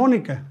solución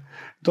salomónica.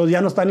 Entonces ya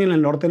no está ni en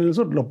el norte ni en el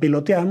sur. Lo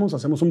piloteamos,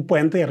 hacemos un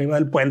puente y arriba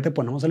del puente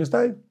ponemos el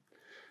estadio.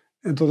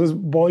 Entonces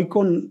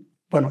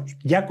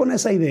ya con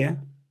esa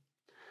idea,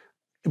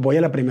 voy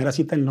a la primera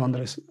cita en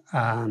Londres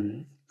a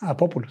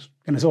Populus,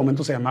 que en ese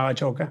momento se llamaba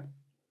Choca.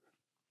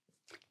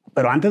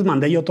 Pero antes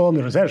mandé yo todo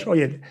mi research.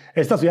 Oye,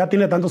 esta ciudad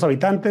tiene tantos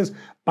habitantes,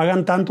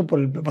 pagan tanto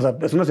o sea,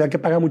 es una ciudad que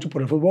paga mucho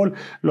por el fútbol,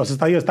 los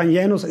estadios están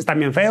llenos, están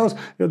bien feos.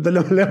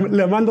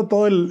 Le mando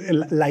toda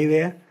la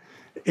idea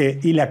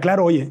y le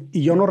aclaro, oye,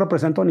 y yo no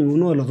represento a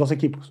ninguno de los dos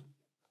equipos.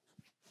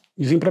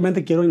 Yo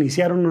simplemente quiero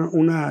iniciar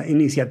una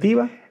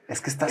iniciativa.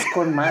 Es que estás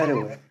con madre,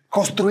 güey.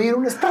 Construir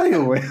un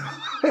estadio, güey.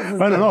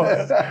 Bueno, no.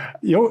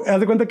 Yo, haz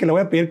de cuenta que le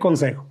voy a pedir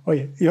consejo.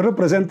 Oye, yo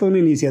represento una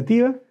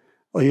iniciativa,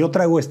 oye, yo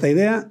traigo esta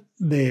idea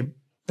de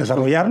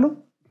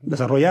desarrollarlo,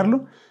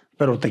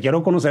 pero te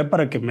quiero conocer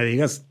para que me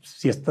digas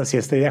si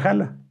esta idea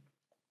jala.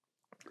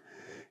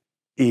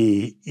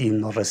 Y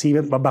nos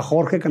reciben, va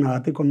Jorge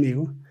Canavati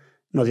conmigo,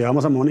 nos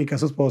llevamos a Mónica,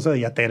 su esposa,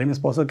 y a Tere, mi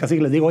esposa, casi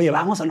les digo, oye,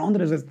 vamos a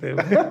Londres.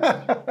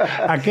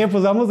 ¿A qué?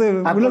 Pues vamos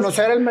a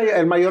conocer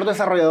el mayor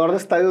desarrollador de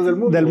estadios del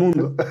mundo. Del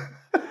mundo.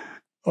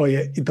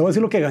 Oye, y te voy a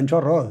decir lo que ganchó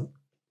a Rod.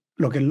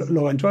 Lo que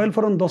lo ganchó a él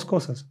fueron dos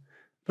cosas.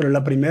 Pero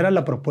la primera,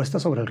 la propuesta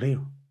sobre el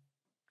río.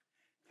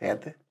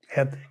 Fíjate.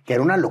 Que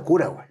era una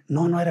locura, güey.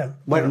 No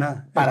era. Bueno,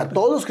 nada. Para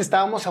todos que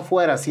estábamos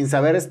afuera, sin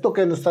saber esto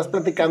que nos estás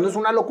platicando, es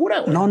una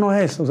locura, güey. No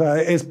es. O sea,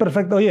 es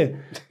perfecto. Oye,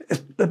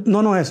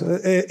 no es.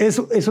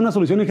 Es una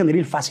solución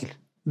ingenieril fácil,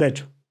 de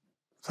hecho.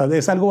 O sea,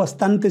 es algo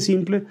bastante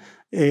simple.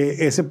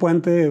 Ese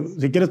puente,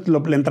 si quieres,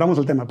 le entramos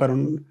al tema, pero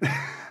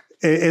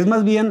es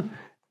más bien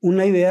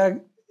una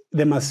idea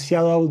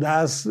demasiado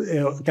audaz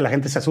que la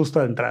gente se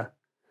asusta de entrada.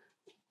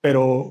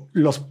 Pero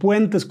los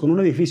puentes con un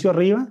edificio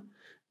arriba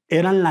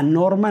eran la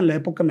norma en la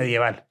época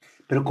medieval.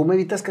 Pero ¿cómo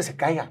evitas que se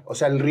caiga? O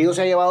sea, el río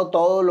se ha llevado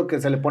todo lo que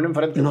se le pone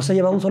enfrente. No se ha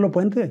llevado un solo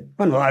puente.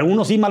 Bueno,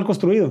 algunos sí mal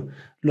construidos.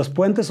 Los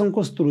puentes son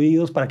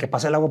construidos para que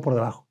pase el agua por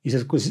debajo y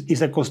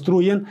se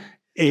construyen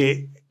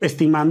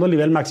estimando el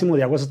nivel máximo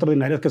de aguas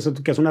extraordinarias,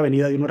 que es una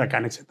avenida de un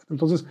huracán, etc.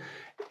 Entonces,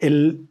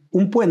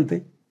 un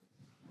puente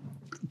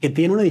que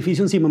tiene un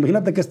edificio encima,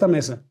 imagínate que esta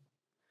mesa,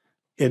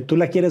 tú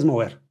la quieres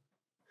mover,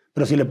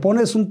 pero si le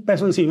pones un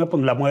peso encima,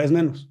 pues la mueves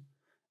menos.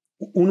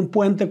 Un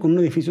puente con un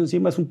edificio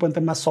encima es un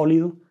puente más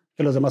sólido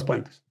que los demás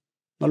puentes.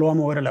 No lo va a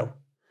mover el agua.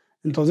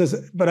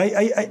 Entonces,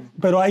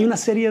 pero hay una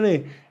serie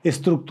de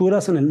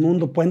estructuras en el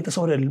mundo, puentes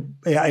sobre el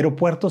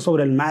aeropuerto,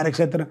 sobre el mar,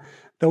 etc.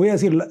 Te voy a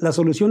decir, la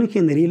solución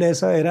ingenieril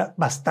esa era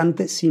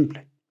bastante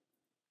simple.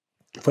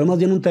 Fue más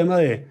bien un tema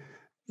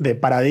de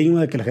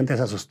paradigma, de que la gente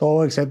se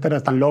asustó, etc.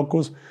 Están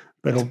locos,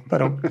 pero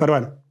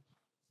bueno.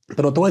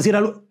 Pero te voy a decir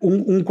algo,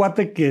 un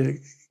cuate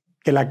que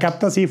la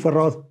capta así fue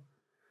Rod.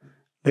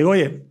 Digo,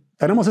 oye,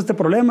 tenemos este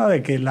problema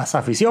de que las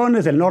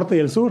aficiones del norte y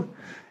el sur,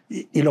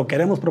 y lo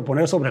queremos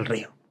proponer sobre el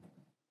río.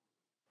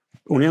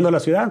 Uniendo la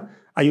ciudad,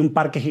 hay un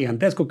parque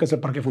gigantesco que es el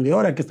Parque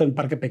Fundidora, aquí está un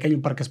parque pequeño,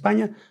 un Parque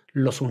España,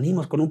 los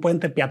unimos con un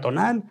puente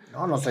peatonal.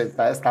 No sé,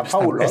 está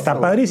fabuloso. Está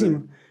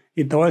padrísimo.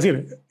 Y te voy a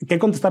decir, ¿qué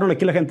contestaron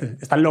aquí la gente?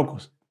 Están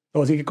locos. Te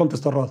voy a decir qué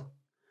contestó Rod.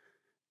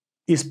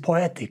 It's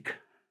poetic.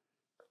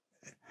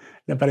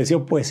 Le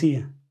pareció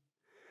poesía.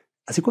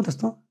 Así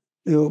contestó.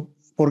 Digo,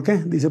 ¿por qué?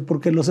 Dice,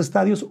 porque los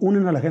estadios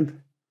unen a la gente.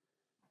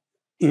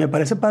 Y me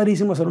parece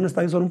padrísimo hacer un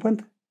estadio sobre un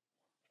puente.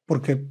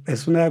 Porque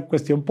es una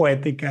cuestión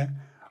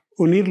poética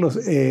unirlos.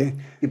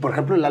 Y por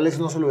ejemplo, el Alex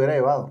no se lo hubiera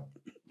llevado.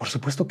 Por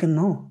supuesto que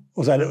no.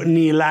 O sea,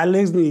 ni el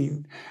Alex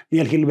ni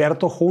el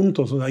Gilberto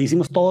juntos. O sea,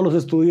 hicimos todos los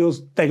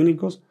estudios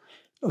técnicos.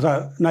 O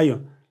sea,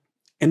 Nayo,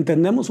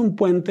 entendemos un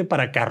puente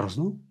para carros,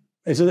 ¿no?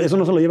 Eso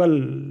no se lo lleva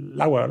el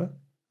agua, ¿verdad?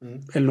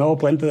 El nuevo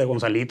puente de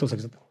Gonzalitos,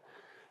 etc.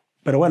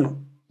 Pero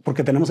bueno,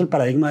 porque tenemos el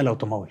paradigma del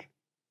automóvil.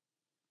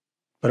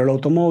 Pero el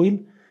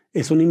automóvil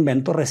es un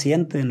invento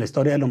reciente en la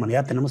historia de la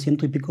humanidad. Tenemos 100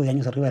 y pico de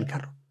años arriba del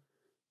carro.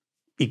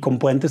 Y con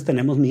puentes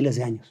tenemos miles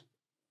de años.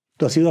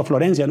 Tú has ido a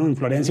Florencia, ¿no? En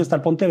Florencia está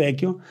el Ponte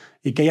Vecchio,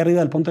 y que hay arriba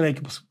del Ponte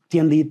Vecchio, pues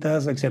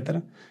tienditas,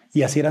 etc.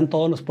 Y así eran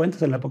todos los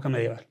puentes en la época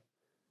medieval.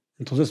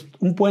 Entonces,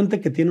 un puente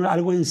que tiene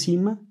algo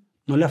encima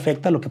no le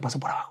afecta a lo que pasa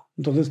por abajo.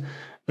 Entonces,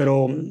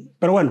 pero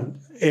bueno,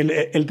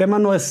 el tema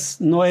no es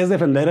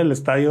defender el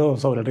estadio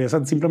sobre el río,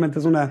 simplemente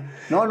es una...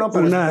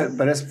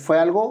 pero fue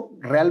algo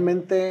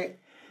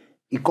realmente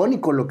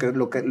icónico lo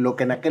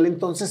que en aquel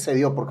entonces se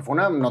dio, porque fue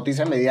una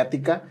noticia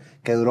mediática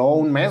que duró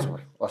un mes,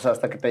 güey. O sea,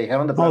 hasta que te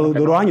dijeron de plano. No,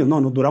 duró años,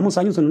 duramos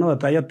años en una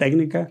batalla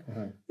técnica.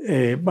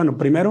 Uh-huh. Bueno,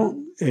 primero,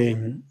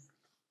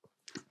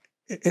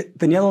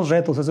 tenía dos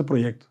retos ese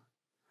proyecto.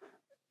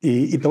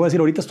 Y te voy a decir,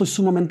 ahorita estoy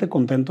sumamente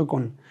contento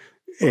con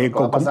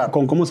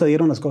cómo se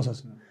dieron las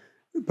cosas.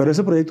 Pero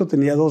ese proyecto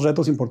tenía dos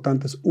retos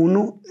importantes.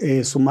 Uno,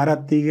 sumar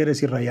a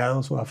Tigres y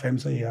Rayados o a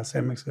FEMSA y a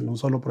Cemex en un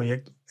solo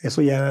proyecto.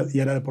 Eso ya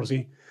era de por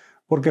sí.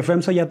 Porque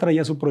FEMSA ya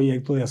traía su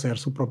proyecto de hacer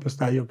su propio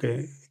estadio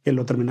que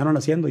lo terminaron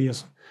haciendo y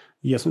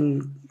es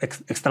un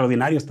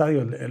extraordinario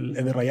estadio el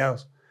de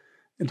Rayados.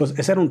 Entonces,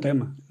 ese era un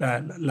tema,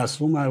 la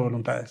suma de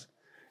voluntades.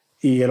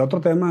 Y el otro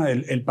tema,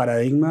 el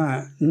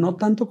paradigma, no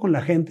tanto con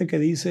la gente que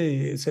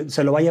dice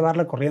se lo va a llevar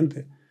la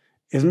corriente.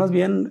 Es más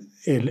bien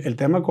el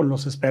tema con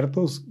los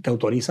expertos que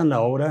autorizan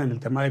la obra en el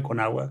tema de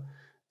Conagua,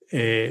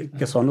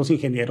 que son los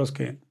ingenieros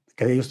que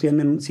ellos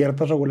tienen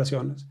ciertas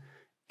regulaciones,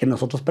 que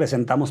nosotros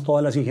presentamos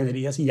todas las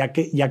ingenierías y ya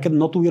que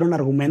no tuvieron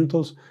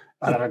argumentos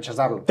para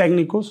rechazarlo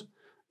técnicos,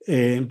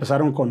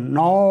 empezaron con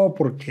no,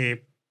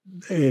 porque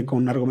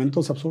con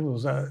argumentos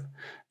absurdos. O sea,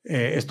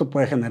 esto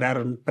puede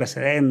generar un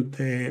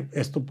precedente,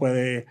 esto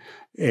puede...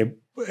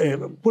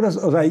 puras,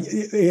 o sea,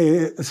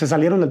 se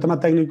salieron del tema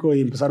técnico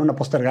y empezaron a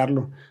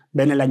postergarlo.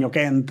 Ven el año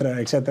que entra,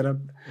 etcétera.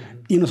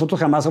 Y nosotros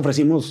jamás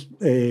ofrecimos...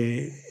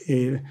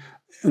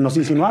 nos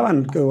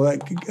insinuaban,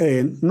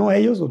 no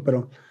ellos,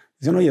 pero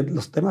dicen, oye,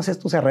 los temas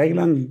estos se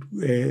arreglan.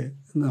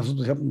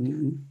 Nosotros decíamos,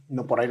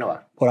 no, por ahí no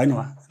va. Por ahí no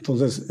va.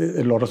 Entonces,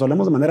 lo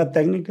resolvemos de manera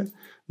técnica.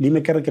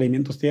 Dime qué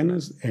requerimientos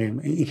tienes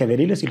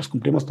ingenieriles y los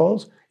cumplimos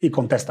todos y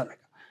contéstame.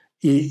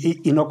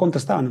 Y no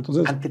contestaban.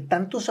 Entonces, ante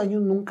tantos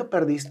años, ¿nunca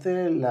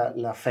perdiste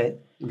la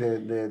fe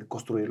de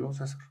construirlo,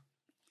 César?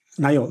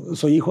 Nayo,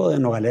 soy hijo de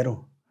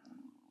nogalero.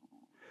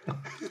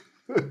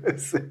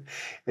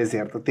 Es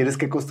cierto. Tienes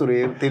que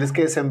construir, tienes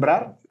que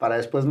sembrar para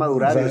después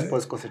madurar, o sea, y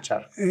después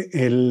cosechar.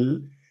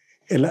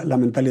 La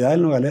mentalidad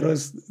del nogalero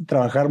es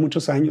trabajar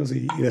muchos años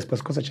y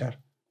después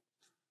cosechar.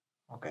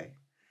 Ok.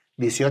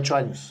 18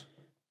 años.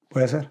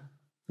 Puede ser.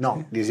 No,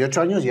 sí.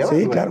 18 años llevas.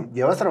 Sí, claro.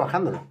 Llevas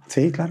trabajándolo.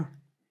 Sí, claro.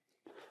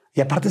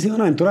 Y aparte ha sido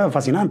una aventura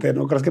fascinante,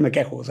 no crees que me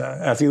quejo, o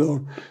sea, ha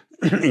sido,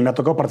 y me ha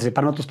tocado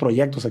participar en otros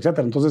proyectos,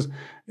 etcétera. Entonces,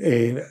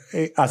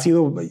 ha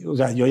sido, o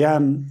sea, yo ya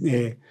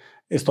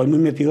estoy muy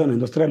metido en la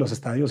industria de los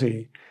estadios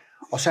y...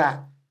 O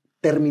sea,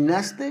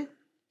 terminaste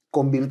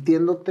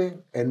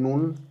convirtiéndote en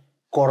un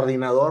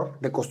coordinador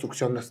de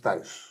construcción de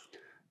estadios.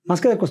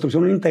 Más que de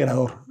construcción, un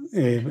integrador.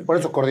 Por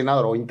eso,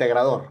 coordinador o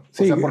integrador.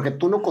 Sí, o sea, porque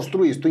tú no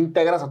construyes, tú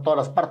integras a todas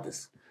las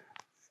partes.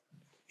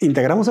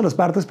 Integramos a las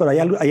partes, pero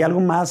hay algo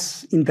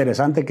más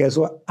interesante que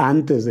eso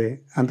antes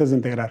de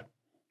integrar,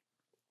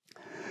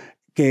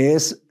 que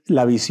es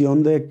la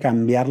visión de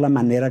cambiar la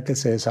manera que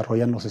se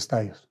desarrollan los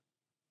estadios.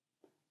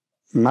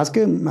 Más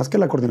que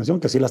la coordinación,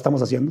 que sí la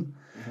estamos haciendo,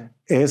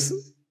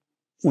 es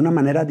una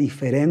manera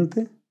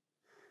diferente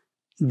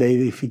de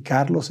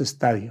edificar los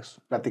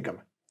estadios. Platícame.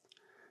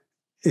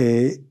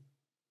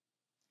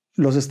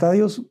 Los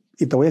estadios,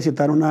 y te voy a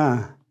citar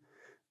una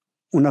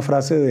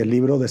frase del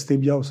libro de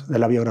Steve Jobs, de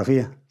la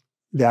biografía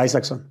de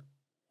Isaacson.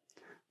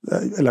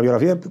 La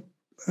biografía,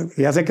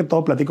 ya sé que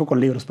todo platico con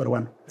libros, pero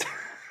bueno.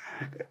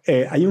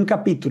 Hay un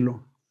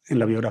capítulo en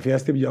la biografía de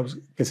Steve Jobs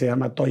que se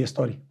llama Toy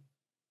Story.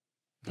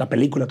 La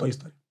película Toy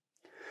Story.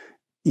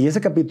 Y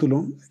ese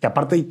capítulo, que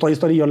aparte de Toy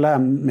Story yo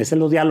me sé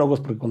los diálogos,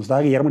 porque cuando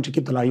estaba Guillermo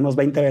chiquito la vimos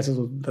 20 veces,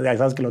 ya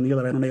sabes que los niños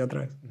la ven una y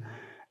otra vez.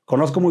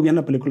 Conozco muy bien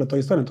la película Toy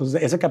Story,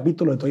 entonces ese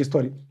capítulo de Toy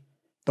Story,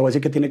 te voy a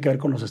decir que tiene que ver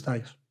con los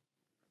estadios.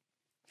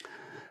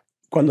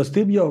 Cuando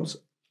Steve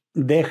Jobs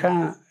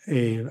deja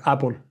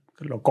Apple,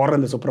 lo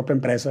corren de su propia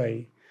empresa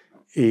y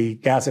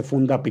 ¿qué hace?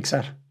 Funda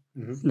Pixar,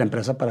 la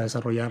empresa para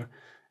desarrollar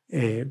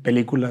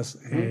películas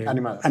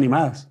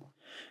animadas.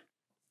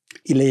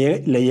 Y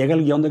le llega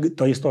el guión de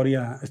Toy Story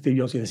a Steve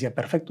Jobs y decía,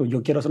 perfecto,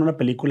 yo quiero hacer una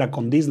película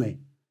con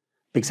Disney.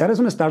 Pixar es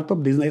una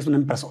startup, Disney es una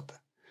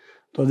empresota.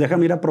 Entonces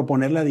déjame ir a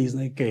proponerle a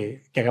Disney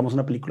que hagamos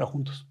una película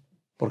juntos.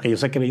 Porque yo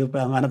sé que ellos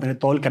van a tener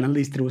todo el canal de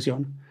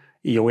distribución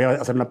y yo voy a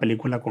hacer una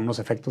película con unos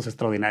efectos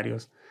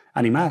extraordinarios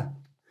animada.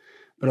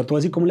 Pero tú vas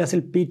a decir cómo le hace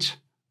el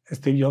pitch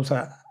Steve Jobs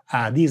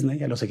a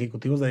Disney, a los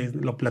ejecutivos de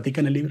Disney, lo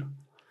platica en el libro.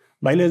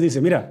 Va y les dice,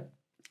 mira,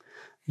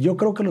 yo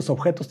creo que los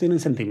objetos tienen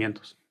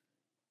sentimientos.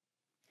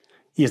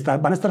 Y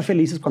van a estar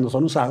felices cuando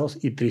son usados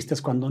y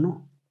tristes cuando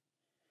no.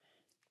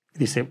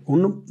 Dice,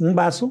 un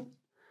vaso,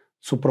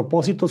 su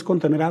propósito es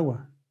contener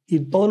agua. Y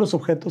todos los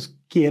objetos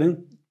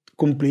quieren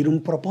cumplir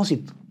un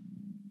propósito.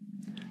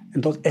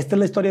 Entonces, esta es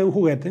la historia de un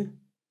juguete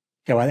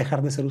que va a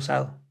dejar de ser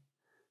usado.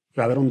 Y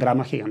va a haber un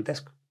drama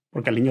gigantesco,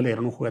 porque al niño le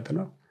dieron un juguete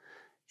nuevo.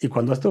 Y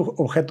cuando este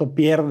objeto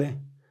pierde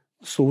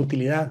su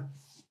utilidad,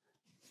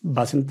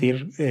 va a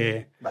sentir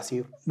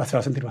vacío. Se va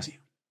a sentir vacío.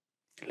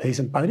 Le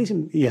dicen,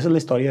 padrísimo. Y esa es la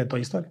historia de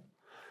Toy Story.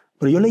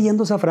 Pero yo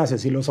leyendo esa frase,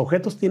 si los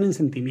objetos tienen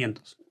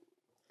sentimientos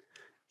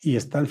y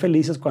están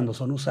felices cuando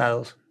son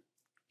usados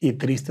y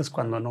tristes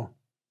cuando no.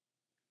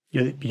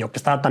 Yo que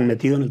estaba tan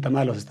metido en el tema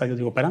de los estadios,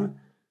 digo, espérame,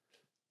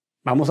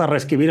 vamos a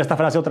reescribir esta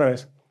frase otra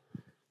vez.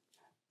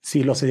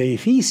 Si los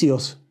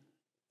edificios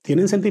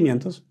tienen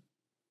sentimientos,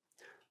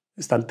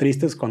 están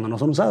tristes cuando no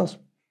son usados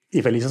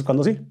y felices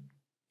cuando sí.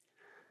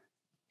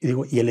 Y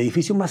digo, y el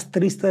edificio más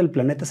triste del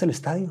planeta es el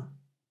estadio,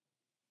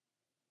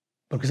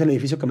 porque es el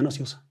edificio que menos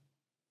se usa.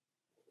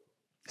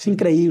 Es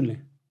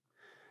increíble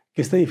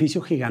que este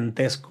edificio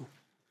gigantesco,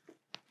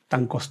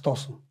 tan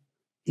costoso,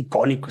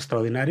 icónico,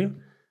 extraordinario,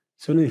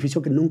 sea un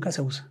edificio que nunca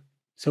se usa.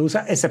 Se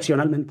usa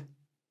excepcionalmente.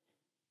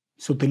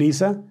 Se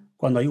utiliza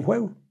cuando hay un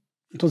juego.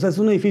 Entonces es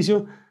un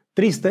edificio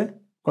triste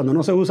cuando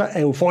no se usa,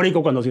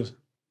 eufórico cuando se usa.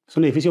 Es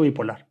un edificio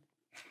bipolar.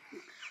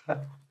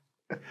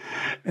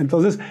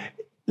 Entonces,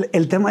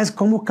 el tema es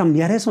cómo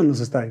cambiar eso en los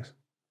estadios.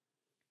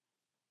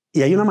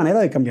 Y hay una manera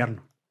de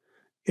cambiarlo.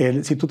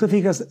 Si tú te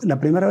fijas, la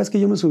primera vez que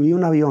yo me subí a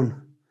un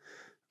avión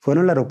fue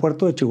en el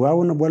aeropuerto de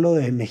Chihuahua, un vuelo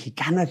de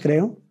Mexicana,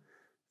 creo,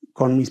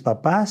 con mis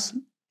papás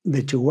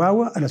de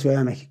Chihuahua a la Ciudad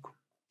de México.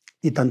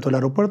 Y tanto el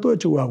aeropuerto de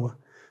Chihuahua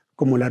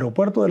como el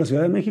aeropuerto de la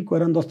Ciudad de México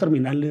eran dos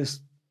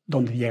terminales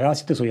donde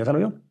llegabas y te subías al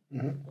avión.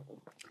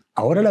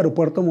 Ahora el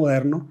aeropuerto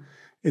moderno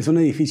es un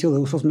edificio de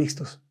usos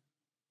mixtos.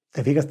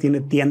 Te fijas,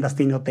 tiene tiendas,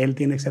 tiene hotel,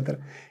 tiene etcétera.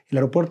 El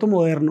aeropuerto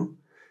moderno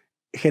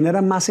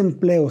genera más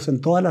empleos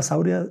en todas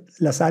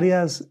las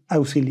áreas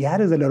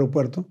auxiliares del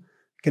aeropuerto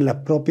que en las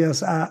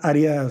propias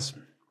áreas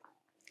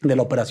de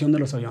la operación de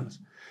los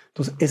aviones.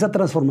 Entonces, esa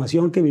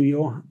transformación que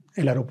vivió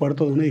el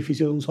aeropuerto de un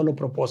edificio de un solo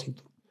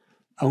propósito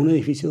a un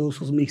edificio de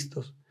usos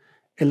mixtos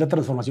es la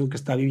transformación que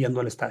está viviendo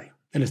el estadio.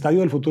 El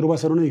estadio del futuro va a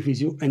ser un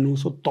edificio en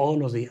uso todos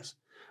los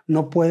días.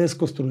 No puedes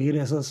construir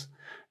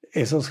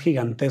esos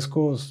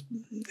gigantescos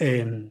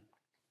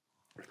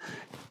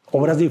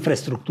obras de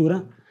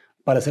infraestructura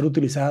para ser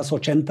utilizadas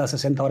 80,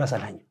 60 horas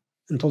al año.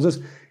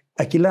 Entonces,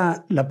 aquí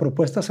la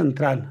propuesta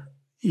central,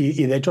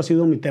 y de hecho ha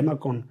sido mi tema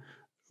con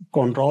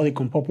Rod y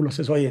con Populous,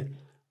 es, oye,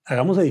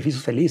 hagamos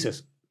edificios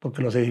felices,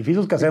 porque los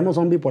edificios que hacemos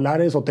son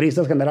bipolares o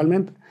tristes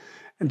generalmente.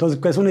 Entonces,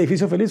 ¿qué es un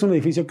edificio feliz? Un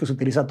edificio que se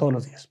utiliza todos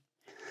los días.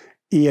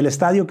 Y el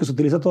estadio que se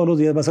utiliza todos los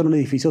días va a ser un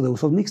edificio de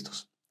usos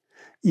mixtos.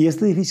 Y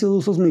este edificio de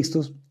usos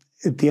mixtos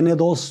tiene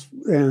dos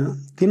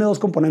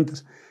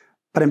componentes.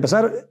 Para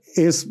empezar,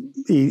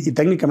 y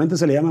técnicamente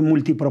se le llama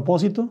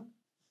multipropósito,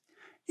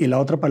 y la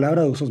otra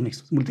palabra de usos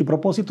mixtos.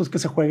 Multipropósito es que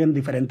se jueguen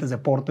diferentes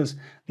deportes,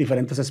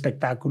 diferentes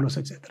espectáculos,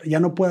 etc. Ya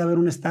no puede haber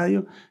un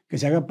estadio que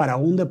se haga para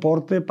un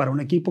deporte, para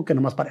un equipo, que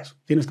nomás para eso.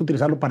 Tienes que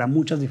utilizarlo para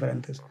muchas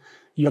diferentes.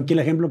 Yo aquí el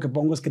ejemplo que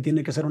pongo es que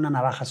tiene que ser una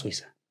navaja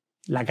suiza,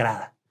 la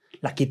grada.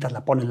 La quitas,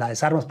 la pones, la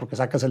desarmas porque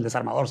sacas el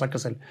desarmador,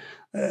 sacas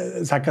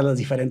las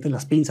diferentes,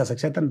 las pinzas,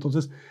 etc.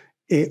 Entonces,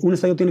 un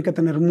estadio tiene que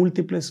tener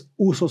múltiples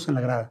usos en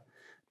la grada.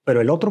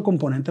 Pero el otro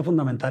componente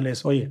fundamental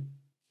es, oye,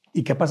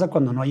 ¿y qué pasa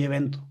cuando no hay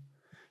evento?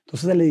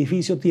 Entonces, el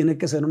edificio tiene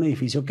que ser un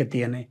edificio que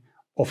tiene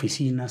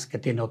oficinas, que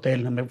tiene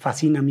hotel. Me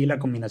fascina a mí la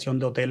combinación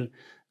de hotel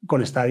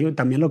con estadio y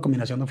también la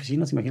combinación de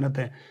oficinas.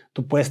 Imagínate,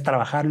 tú puedes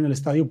trabajar en el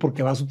estadio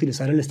porque vas a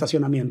utilizar el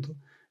estacionamiento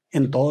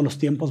en todos los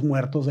tiempos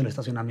muertos del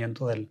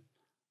estacionamiento del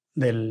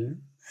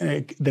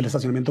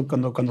estacionamiento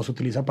cuando se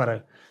utiliza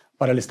para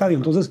el estadio.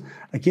 Entonces,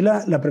 aquí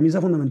la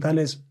premisa fundamental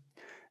es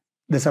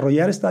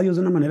desarrollar estadios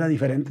de una manera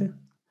diferente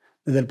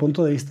desde el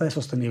punto de vista de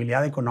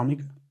sostenibilidad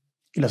económica.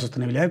 Y la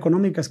sostenibilidad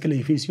económica es que el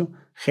edificio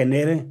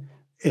genere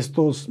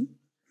estos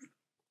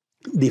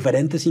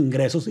diferentes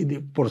ingresos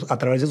a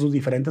través de sus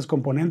diferentes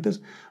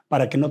componentes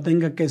para que no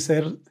tenga que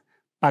ser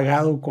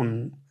pagado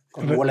con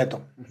un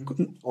boleto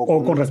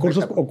o con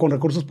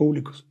recursos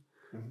públicos.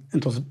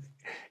 Entonces,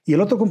 y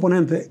el otro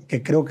componente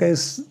que creo que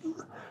es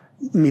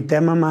mi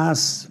tema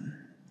más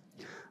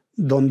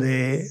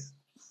donde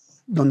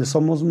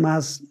somos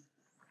más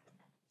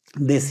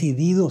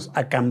decididos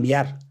a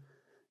cambiar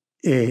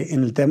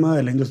en el tema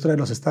de la industria de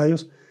los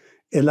estadios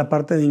es la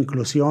parte de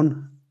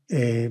inclusión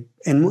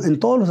en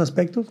todos los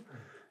aspectos,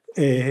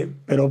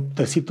 pero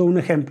te cito un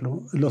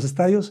ejemplo. Los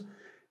estadios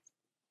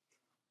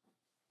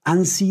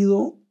han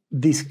sido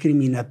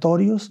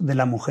discriminatorios de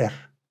la mujer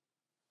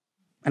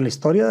en la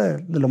historia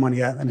de la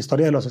humanidad, en la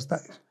historia de los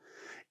estadios,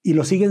 y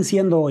lo siguen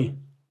siendo hoy.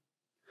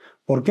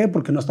 ¿Por qué?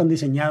 Porque no están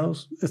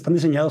diseñados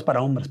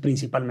para hombres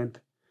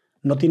principalmente.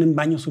 No tienen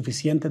baños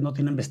suficientes, no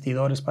tienen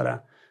vestidores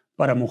para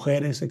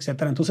mujeres,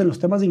 etc. Entonces, en los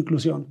temas de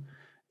inclusión,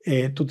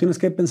 tú tienes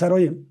que pensar,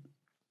 oye,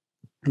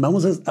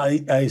 vamos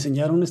a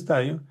diseñar un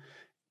estadio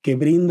que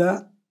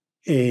brinda,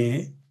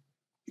 que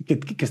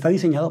está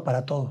diseñado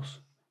para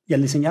todos. Y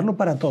al diseñarlo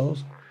para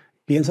todos,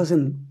 piensas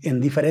en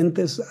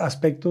diferentes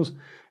aspectos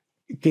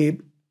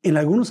que en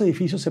algunos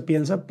edificios se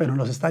piensa, pero en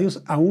los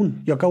estadios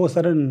aún. Yo acabo de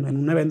estar en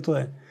un evento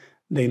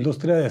de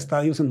industria de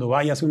estadios en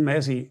Dubái hace un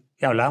mes y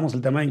hablábamos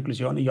del tema de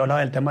inclusión, y yo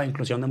hablaba del tema de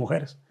inclusión de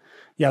mujeres.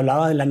 Y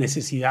hablaba de la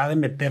necesidad de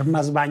meter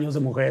más baños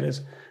de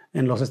mujeres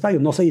en los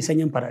estadios. No se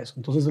diseñan para eso.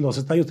 Entonces, los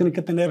estadios tienen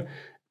que tener,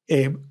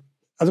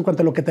 haz de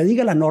cuenta, lo que te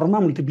diga la norma,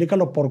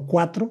 multiplícalo por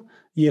 4,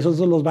 y esos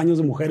son los baños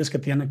de mujeres que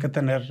tiene que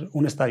tener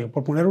un estadio.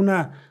 Por poner un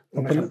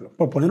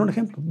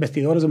ejemplo,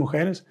 vestidores de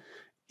mujeres.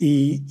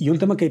 Y un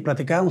tema que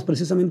platicábamos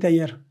precisamente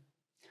ayer,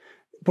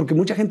 porque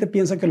mucha gente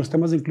piensa que los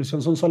temas de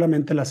inclusión son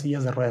solamente las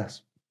sillas de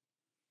ruedas,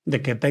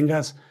 de que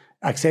tengas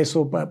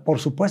acceso. Por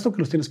supuesto que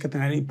los tienes que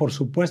tener, y por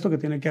supuesto que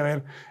tiene que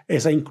haber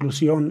esa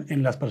inclusión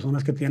en las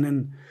personas que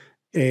tienen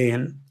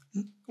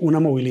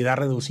una movilidad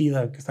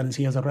reducida, que están en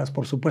sillas de ruedas.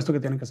 Por supuesto que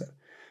tienen que ser.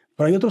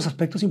 Pero hay otros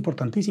aspectos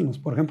importantísimos.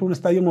 Por ejemplo, un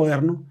estadio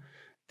moderno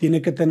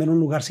tiene que tener un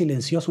lugar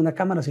silencioso, una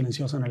cámara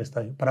silenciosa en el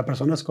estadio. Para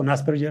personas con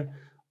Asperger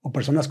o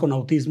personas con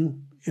autismo,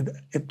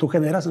 tú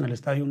generas en el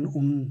estadio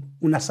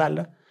una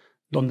sala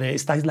donde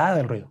está aislada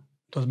del ruido.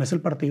 Entonces ves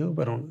el partido,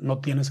 pero no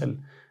tienes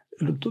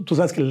Tú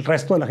sabes que el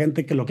resto de la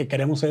gente, que lo que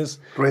queremos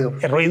es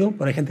ruido,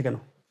 pero hay gente que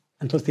no.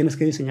 Entonces tienes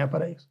que diseñar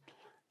para ellos.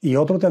 Y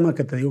otro tema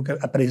que te digo que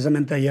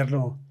precisamente ayer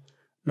lo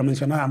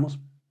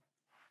mencionábamos,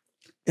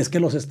 es que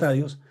los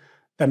estadios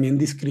también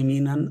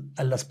discriminan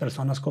a las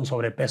personas con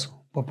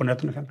sobrepeso, por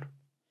ponerte un ejemplo.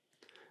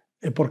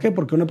 ¿Por qué?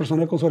 Porque una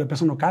persona con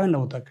sobrepeso no cabe en la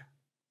butaca.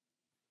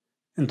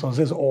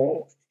 Entonces,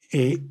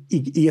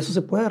 y eso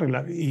se puede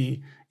arreglar.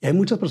 Y hay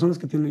muchas personas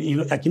que tienen, y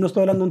aquí no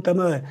estoy hablando de un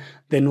tema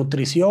de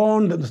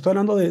nutrición, estoy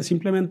hablando de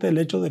simplemente el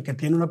hecho de que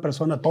tiene una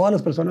persona, todas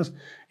las personas,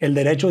 el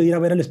derecho de ir a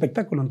ver el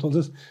espectáculo.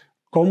 Entonces,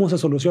 ¿Cómo se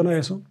soluciona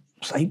eso?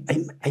 Pues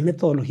hay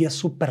metodologías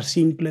súper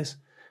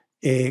simples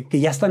que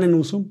ya están en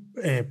uso.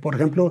 Por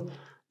ejemplo,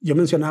 yo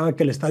mencionaba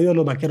que el estadio de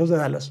los Vaqueros de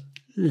Dallas,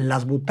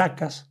 las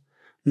butacas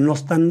no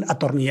están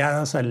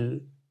atornilladas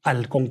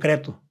al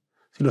concreto,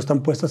 sino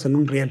están puestas en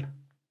un riel,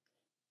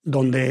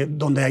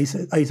 donde ahí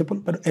se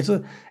pone. Pero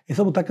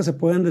esas butacas se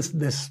pueden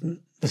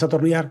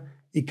desatornillar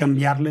y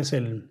cambiarles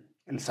el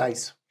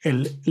size,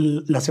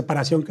 la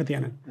separación que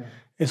tienen.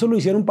 Eso lo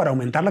hicieron para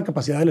aumentar la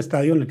capacidad del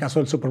estadio en el caso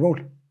del Super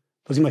Bowl.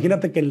 Entonces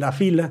imagínate que en la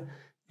fila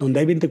donde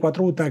hay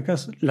 24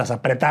 butacas, las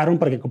apretaron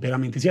para que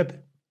cupieran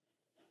 27.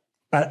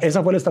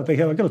 Esa fue la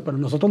estrategia de Vaqueros, pero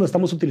nosotros lo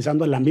estamos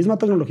utilizando la misma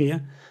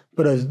tecnología,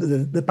 pero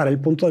para el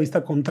punto de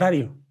vista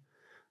contrario.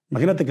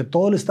 Imagínate que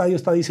todo el estadio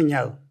está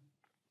diseñado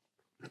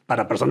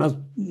para personas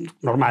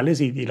normales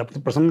y la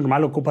persona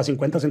normal ocupa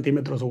 50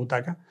 centímetros su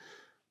butaca,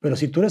 pero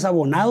si tú eres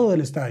abonado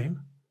del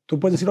estadio, tú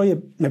puedes decir,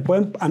 oye, ¿me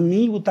pueden a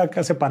mi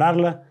butaca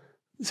separarla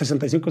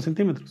 65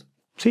 centímetros?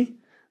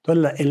 Sí.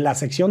 Entonces, en la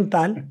sección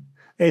tal,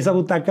 esa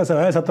butaca se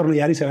va a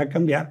desatornillar y se va a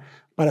cambiar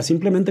para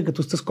simplemente que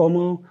tú estés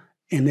cómodo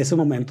en ese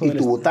momento. Y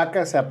tu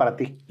butaca sea para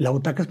ti. La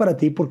butaca es para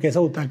ti porque esa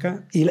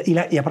butaca...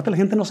 Y aparte la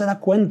gente no se da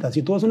cuenta.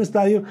 Si tú vas a un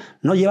estadio,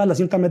 no llevas la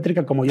cinta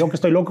métrica como yo, que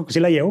estoy loco, que sí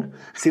la llevo.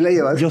 Sí la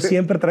llevas. Yo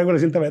siempre traigo la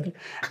cinta métrica.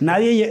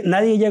 Nadie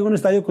llega a un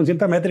estadio con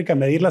cinta métrica a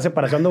medir la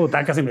separación de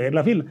butacas y medir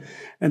la fila.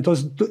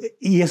 Entonces,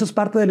 y eso es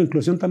parte de la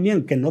inclusión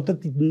también,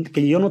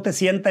 que yo no te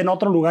sienta en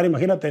otro lugar.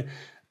 Imagínate,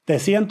 te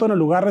siento en el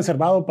lugar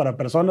reservado para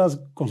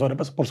personas con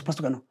sobrepeso. Por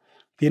supuesto que no.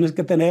 Tienes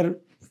que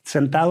tener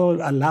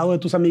sentado al lado de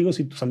tus amigos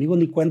y tus amigos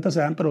ni cuenta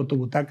se dan, pero tu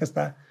butaca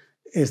está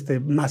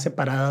más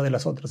separada de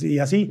las otras. Y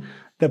así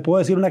te puedo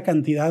decir una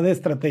cantidad de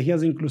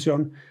estrategias de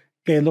inclusión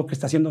que es lo que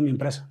está haciendo mi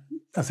empresa.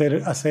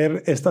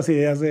 Hacer estas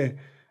ideas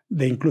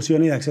de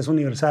inclusión y de acceso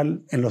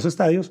universal en los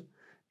estadios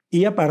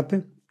y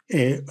aparte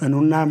en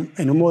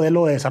un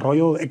modelo de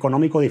desarrollo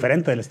económico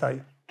diferente del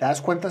estadio. ¿Te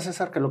das cuenta,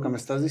 César, que lo que me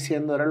estás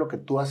diciendo era lo que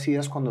tú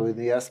hacías cuando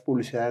vendías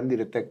publicidad en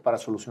Directec para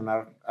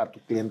solucionar a tu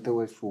cliente,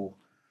 güey,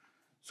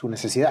 su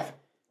necesidad?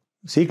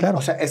 Sí, claro.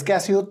 O sea, es que ha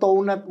sido toda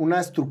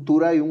una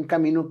estructura y un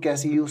camino que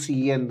has ido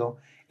siguiendo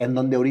en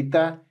donde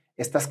ahorita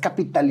estás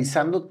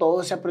capitalizando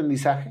todo ese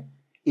aprendizaje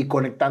y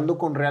conectando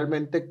con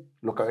realmente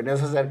lo que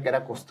venías a hacer, que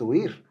era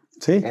construir.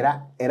 Sí.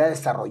 Era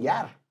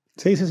desarrollar.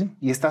 Sí, sí, sí.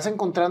 Y estás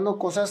encontrando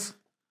cosas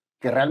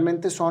que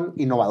realmente son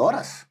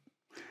innovadoras,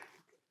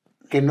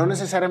 que no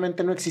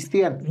necesariamente no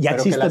existían. Ya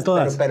existen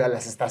todas. Pero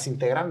las estás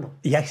integrando.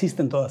 Ya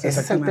existen todas. Ese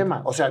es el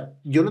tema. O sea,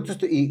 yo no te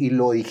estoy... Y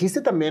lo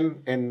dijiste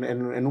también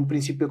en un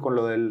principio con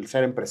lo del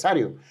ser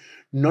empresario.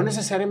 No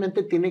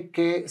necesariamente tiene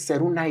que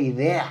ser una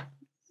idea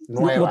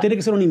nueva. No tiene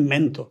que ser un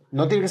invento.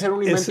 No tiene que ser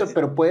un invento,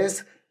 pero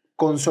puedes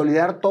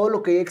consolidar todo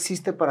lo que ya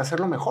existe para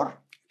hacerlo mejor.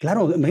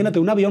 Claro, imagínate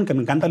un avión, que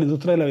me encanta la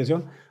industria de la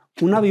aviación.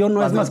 Un avión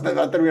no es más...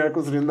 Va a terminar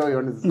construyendo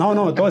aviones.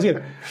 No, te voy a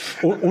decir.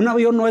 Un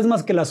avión no es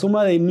más que la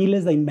suma de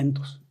miles de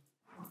inventos.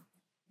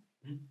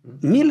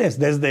 Miles,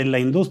 desde la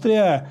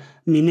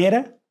industria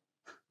minera,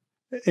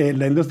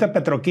 la industria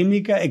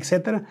petroquímica,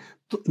 etcétera.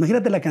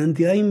 Imagínate la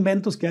cantidad de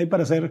inventos que hay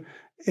para hacer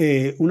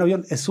un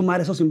avión. Es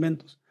sumar esos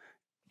inventos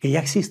que ya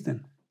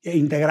existen e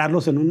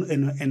integrarlos en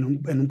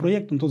un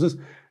proyecto. Entonces,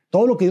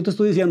 todo lo que yo te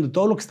estoy diciendo y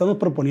todo lo que estamos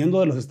proponiendo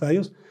de los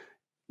estadios,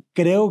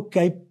 creo que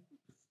hay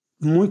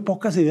muy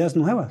pocas ideas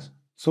nuevas.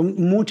 Son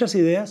muchas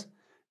ideas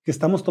que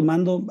estamos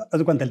tomando. Haz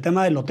de cuenta, el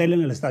tema del hotel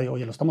en el estadio.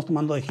 Oye, lo estamos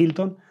tomando de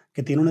Hilton,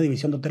 que tiene una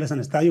división de hoteles en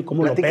el estadio,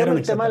 cómo lo operan,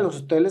 el tema de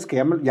los hoteles,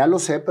 que ya lo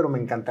sé, pero me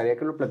encantaría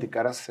que lo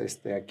platicaras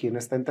aquí en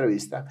esta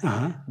entrevista.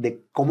 Ajá.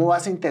 De cómo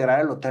vas a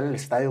integrar el hotel al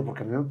estadio,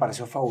 porque a mí me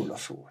pareció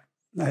fabuloso, güey.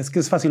 Es que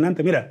es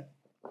fascinante. Mira,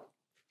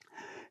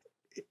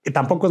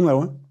 tampoco es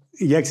nuevo,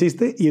 ya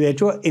existe, y de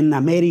hecho en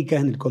América,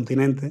 en el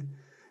continente,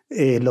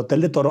 el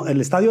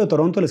estadio de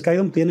Toronto, el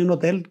Skydome, tiene un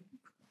hotel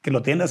que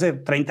lo tiene hace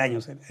 30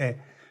 años,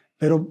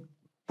 pero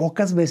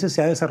pocas veces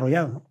se ha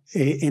desarrollado.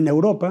 En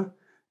Europa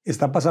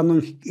está pasando,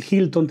 en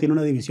Hilton tiene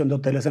una división de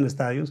hoteles en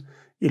estadios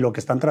y lo que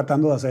están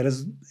tratando de hacer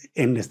es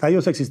en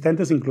estadios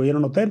existentes incluir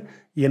un hotel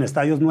y en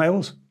estadios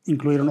nuevos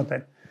incluir un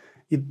hotel.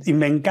 Y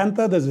me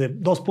encanta desde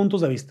dos puntos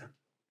de vista.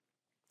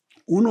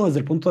 Uno, desde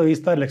el punto de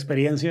vista de la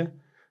experiencia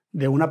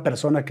de una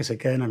persona que se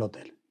queda en el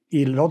hotel.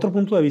 Y el otro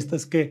punto de vista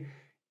es que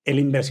el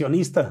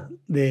inversionista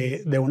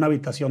de una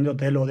habitación de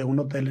hotel o de un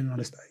hotel en un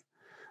estadio.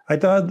 Ahí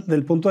te va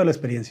del punto de la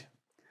experiencia.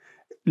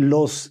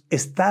 Los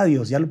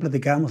estadios, ya lo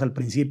platicábamos al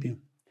principio,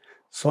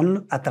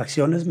 son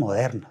atracciones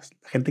modernas.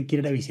 La gente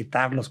quiere ir a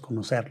visitarlos,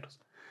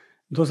 conocerlos.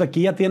 Entonces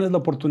aquí ya tienes la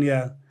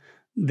oportunidad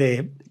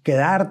de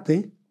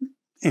quedarte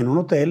en un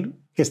hotel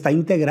que está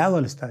integrado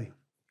al estadio.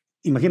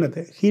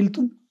 Imagínate,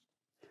 Hilton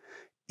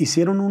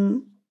hicieron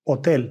un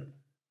hotel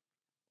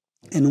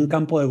en un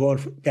campo de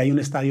golf que hay un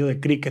estadio de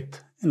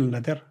cricket en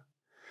Inglaterra.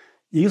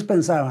 Y ellos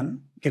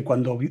pensaban que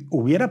cuando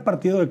hubiera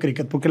partido de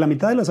cricket, porque la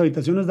mitad de las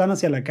habitaciones dan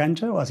hacia la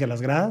cancha o hacia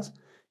las gradas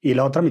y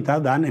la otra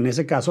mitad dan, en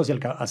ese caso,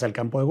 hacia el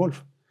campo de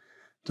golf.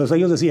 Entonces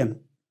ellos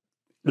decían,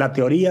 la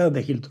teoría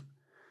de Hilton,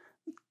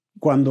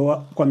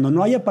 cuando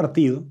no haya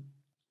partido,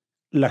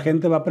 la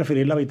gente va a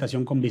preferir la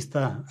habitación con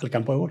vista al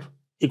campo de golf.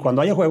 Y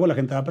cuando haya juego, la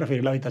gente va a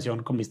preferir la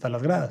habitación con vista a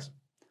las gradas.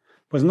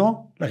 Pues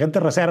no, la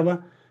gente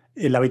reserva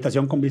la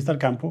habitación con vista al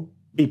campo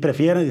y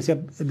prefiere,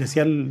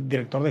 decía el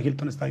director de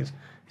Hilton Estadios,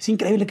 es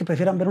increíble que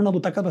prefieran ver unas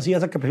butacas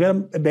vacías a que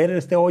prefieran ver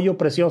este hoyo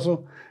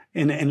precioso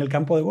en el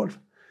campo de golf.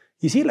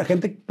 Y sí, la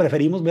gente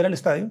preferimos ver el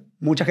estadio,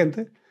 mucha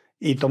gente,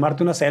 y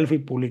tomarte una selfie,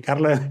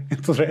 publicarla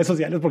en tus redes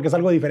sociales porque es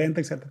algo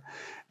diferente, etc.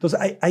 Entonces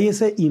hay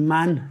ese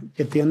imán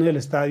que tiene el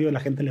estadio, a la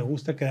gente le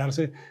gusta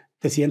quedarse,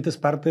 te sientes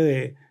parte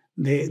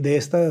de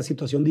esta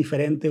situación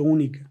diferente,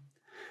 única.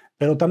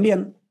 Pero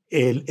también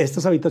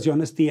estas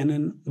habitaciones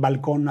tienen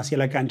balcón hacia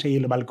la cancha y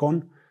el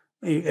balcón,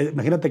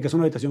 imagínate que es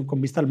una habitación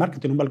con vista al mar que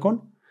tiene un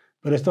balcón,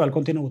 pero este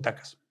balcón tiene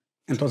butacas.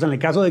 Entonces, en el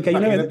caso de que hay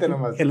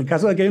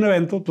un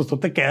evento, pues tú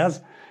te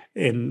quedas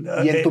y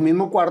en tu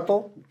mismo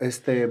cuarto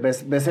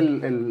ves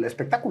el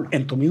espectáculo.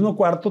 En tu mismo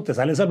cuarto te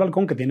sales al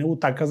balcón que tiene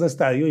butacas de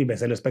estadio y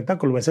ves el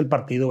espectáculo, ves el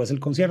partido, ves el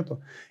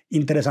concierto.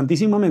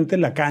 Interesantísimamente,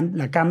 la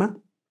cama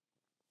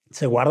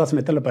se guarda, se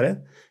mete a la pared.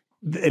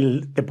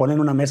 Te ponen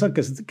una mesa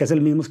que es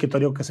el mismo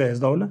escritorio que se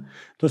desdobla.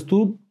 Entonces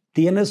tú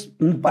tienes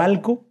un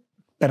palco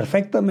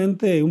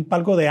perfectamente, un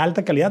palco de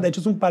alta calidad. De hecho,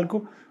 es un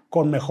palco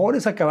con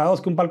mejores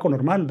acabados que un palco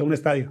normal de un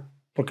estadio.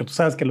 Porque tú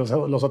sabes que los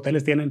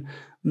hoteles tienen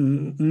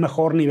un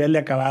mejor nivel de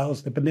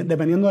acabados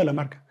dependiendo de la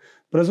marca.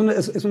 Pero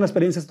es una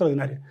experiencia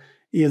extraordinaria.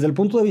 Y desde el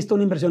punto de vista de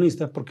un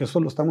inversionista, porque eso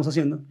lo estamos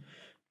haciendo,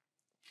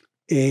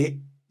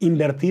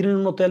 invertir en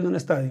un hotel de un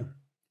estadio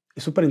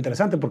es súper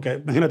interesante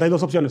porque, imagínate, hay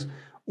dos opciones.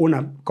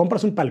 Una,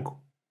 compras un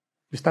palco.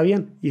 Está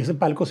bien. Y ese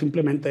palco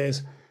simplemente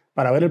es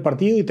para ver el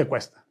partido y te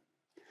cuesta.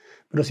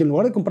 Pero si en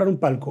lugar de comprar un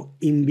palco,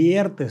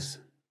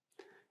 inviertes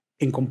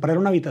en comprar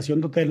una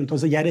habitación de hotel,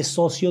 entonces ya eres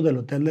socio del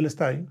hotel del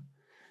estadio.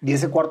 ¿Y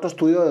ese cuarto es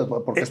tuyo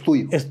porque es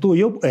tuyo? Es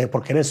tuyo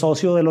porque eres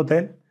socio del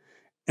hotel.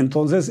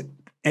 Entonces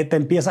te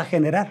empieza a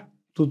generar.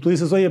 Tú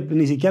dices, oye,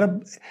 ni siquiera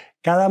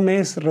cada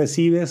mes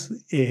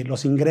recibes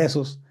los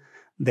ingresos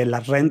de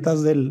las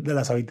rentas de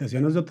las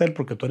habitaciones de hotel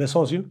porque tú eres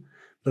socio,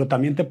 pero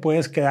también te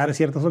puedes quedar en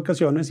ciertas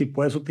ocasiones y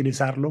puedes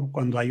utilizarlo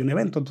cuando hay un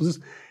evento.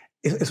 Entonces,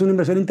 es una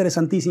inversión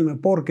interesantísima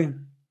porque,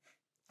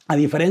 a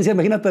diferencia,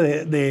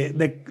 imagínate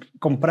de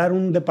comprar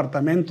un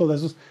departamento de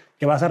esos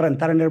que vas a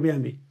rentar en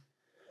Airbnb.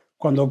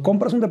 Cuando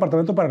compras un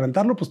departamento para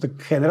rentarlo, pues te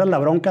generas la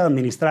bronca de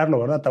administrarlo,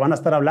 ¿verdad? Te van a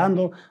estar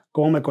hablando,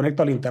 cómo me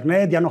conecto al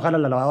internet, ya no jala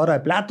la lavadora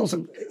de platos.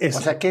 O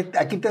sea, que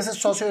aquí te haces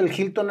socio del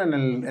Hilton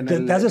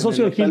te haces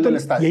socio del Hilton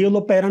y ellos lo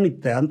operan y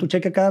te dan tu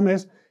cheque cada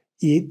mes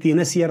y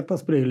tienes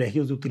ciertos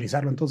privilegios de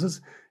utilizarlo.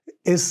 Entonces,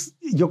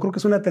 yo creo que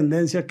es una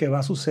tendencia que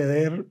va a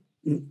suceder.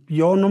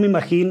 Yo no me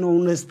imagino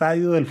un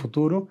estadio del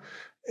futuro.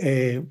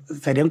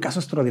 Sería un caso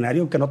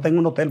extraordinario que no tenga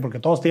un hotel porque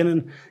todos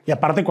tienen, y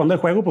aparte cuando hay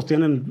juego pues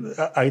tienen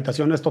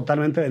habitaciones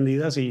totalmente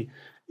vendidas y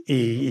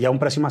a un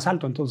precio más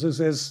alto. Entonces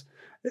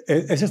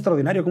es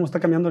extraordinario cómo está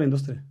cambiando la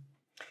industria.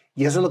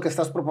 Y eso es lo que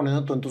estás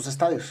proponiendo tú en tus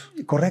estadios.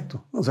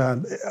 Correcto. O sea,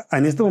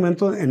 en este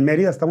momento en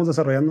Mérida estamos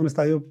desarrollando un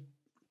estadio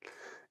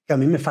que a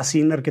mí me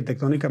fascina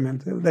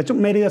arquitectónicamente. De hecho,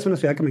 Mérida es una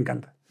ciudad que me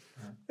encanta.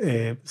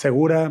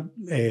 Segura,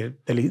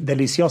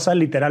 deliciosa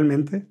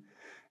literalmente.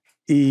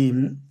 Y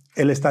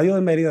el estadio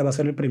de Mérida va a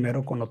ser el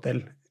primero con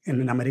hotel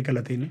en América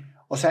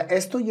Latina. O sea,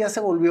 esto ya se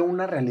volvió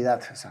una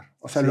realidad, César.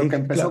 O sea, Sí, lo que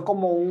empezó claro,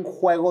 como un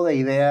juego de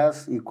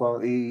ideas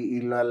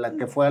y la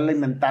que fue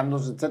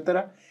alimentándose,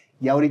 etcétera,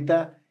 y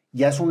ahorita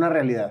ya es una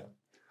realidad.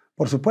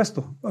 por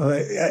supuesto.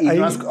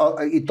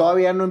 Y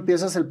todavía no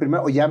empiezas el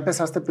primer, o ya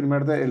empezaste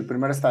el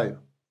primer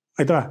estadio.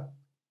 Ahí te va.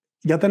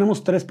 Ya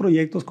tenemos 3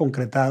 proyectos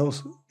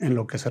concretados en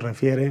lo que se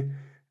refiere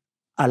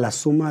a la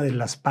suma de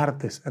las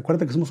partes.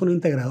 Acuérdate que somos una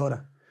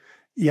integradora.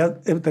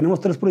 Ya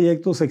tenemos 3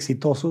 proyectos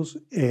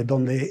exitosos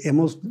donde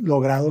hemos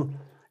logrado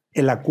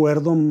el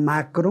acuerdo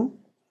macro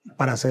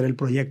para hacer el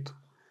proyecto.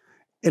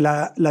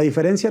 La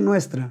diferencia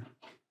nuestra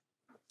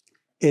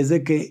es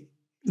de que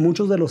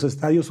muchos de los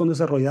estadios son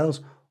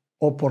desarrollados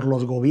o por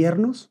los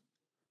gobiernos,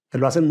 que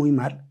lo hacen muy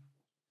mal,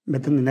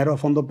 meten dinero a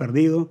fondo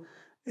perdido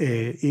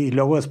y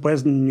luego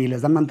después ni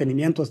les dan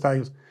mantenimiento a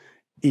estadios.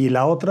 Y el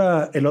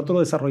otro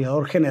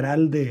desarrollador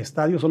general de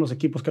estadios son los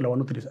equipos que lo van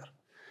a utilizar.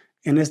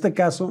 En este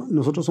caso,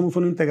 nosotros somos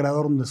un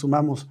integrador donde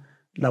sumamos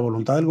la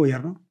voluntad del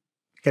gobierno,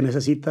 que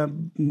necesita,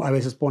 a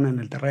veces ponen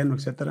el terreno,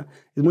 etc.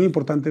 Es muy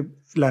importante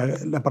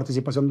la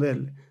participación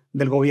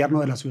del gobierno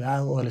de la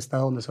ciudad o del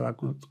estado donde se va a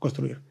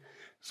construir.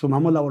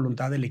 Sumamos la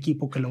voluntad del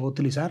equipo que lo va a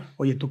utilizar.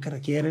 Oye, ¿tú qué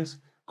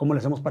requieres? ¿Cómo le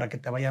hacemos para que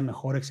te vaya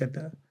mejor,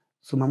 etcétera?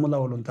 Sumamos la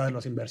voluntad de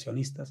los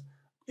inversionistas.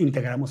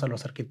 Integramos a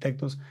los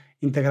arquitectos.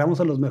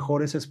 Integramos a los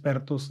mejores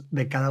expertos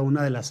de cada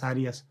una de las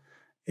áreas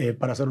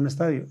para hacer un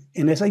estadio.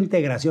 En esa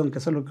integración, que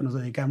es a lo que nos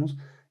dedicamos,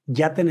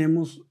 ya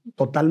tenemos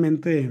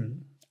totalmente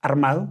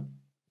armado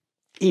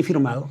y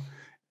firmado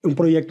un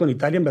proyecto en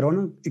Italia, en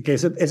Verona, y que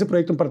ese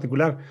proyecto en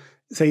particular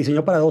se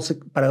diseñó para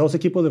dos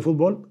equipos de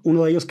fútbol.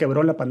 Uno de ellos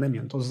quebró en la pandemia.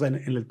 Entonces, en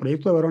el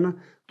proyecto de Verona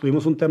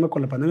tuvimos un tema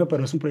con la pandemia,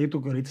 pero es un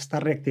proyecto que ahorita está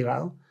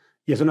reactivado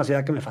y es una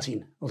ciudad que me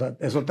fascina. O sea,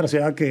 es otra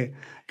ciudad que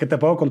te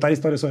puedo contar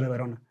historias sobre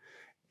Verona.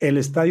 El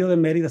estadio de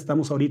Mérida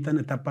estamos ahorita en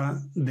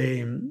etapa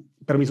de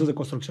permisos de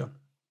construcción.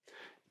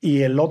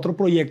 Y el otro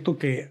proyecto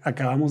que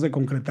acabamos de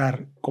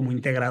concretar como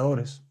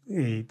integradores,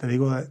 y te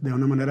digo de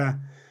una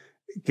manera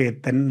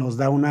que nos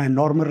da una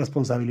enorme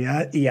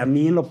responsabilidad, y a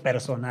mí en lo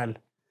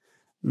personal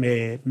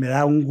me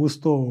da un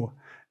gusto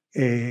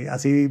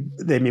así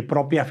de mi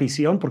propia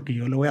afición, porque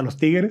yo le voy a los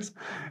Tigres.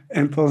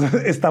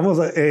 Entonces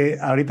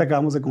ahorita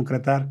acabamos de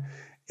concretar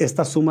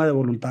esta suma de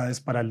voluntades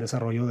para el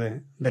desarrollo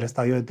del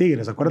estadio de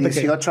Tigres. Acuérdate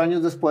 18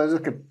 años después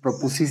de que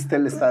propusiste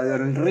el estadio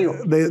en el Río.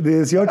 De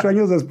 18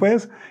 años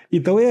después.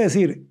 Y te voy a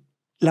decir,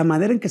 la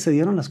manera en que se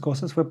dieron las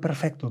cosas fue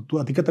perfecto.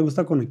 ¿A ti que te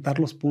gusta conectar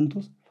los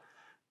puntos?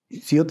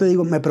 Si yo te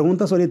digo, me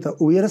preguntas ahorita,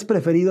 ¿hubieras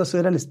preferido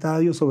hacer el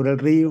estadio sobre el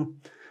río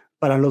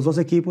para los dos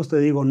equipos? Te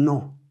digo,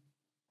 no.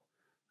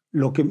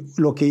 Lo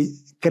que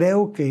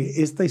creo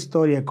que esta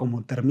historia,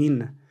 como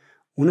termina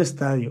un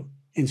estadio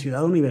en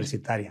Ciudad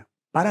Universitaria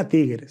para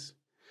Tigres,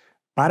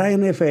 para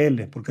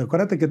NFL, porque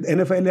acuérdate que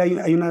en NFL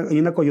hay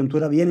una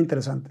coyuntura bien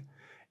interesante,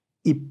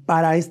 y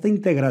para esta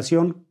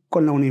integración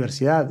con la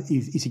universidad,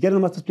 y si quieres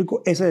nomás te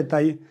explico ese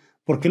detalle,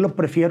 por qué lo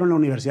prefiero en la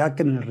universidad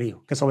que en el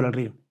río, que sobre el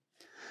río.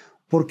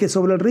 Porque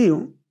sobre el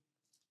río,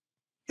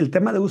 el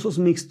tema de usos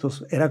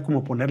mixtos era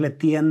como ponerle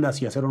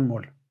tiendas y hacer un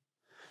mall.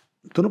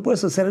 Tú no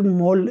puedes hacer un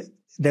mall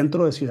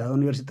dentro de Ciudad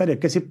Universitaria.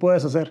 ¿Qué sí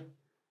puedes hacer?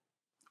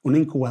 Una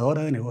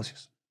incubadora de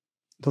negocios.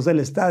 Entonces el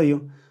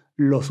estadio,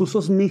 los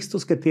usos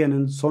mixtos que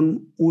tienen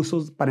son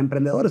usos para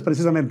emprendedores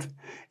precisamente.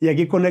 Y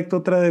aquí conecto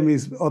otra de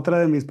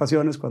mis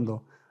pasiones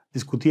cuando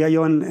discutía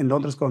yo en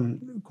Londres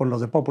con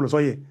los de Populous.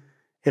 Oye,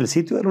 el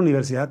sitio de la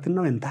universidad tiene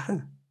una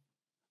ventaja.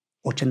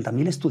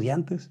 80,000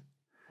 estudiantes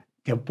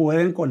que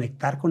pueden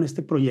conectar con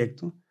este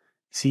proyecto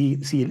si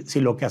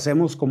lo que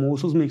hacemos como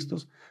usos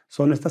mixtos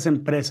son estas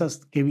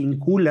empresas que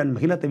vinculan,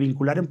 imagínate,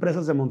 vincular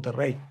empresas de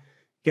Monterrey,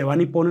 que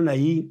van y ponen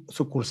ahí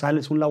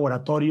sucursales, un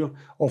laboratorio,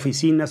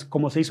 oficinas,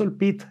 como se hizo el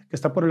PIT, que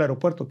está por el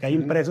aeropuerto, que hay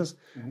empresas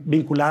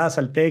vinculadas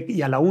al TEC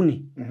y a la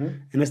UNI.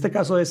 En este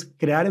caso es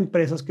crear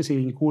empresas que se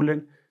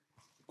vinculen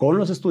con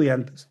los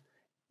estudiantes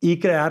y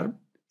crear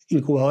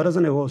incubadoras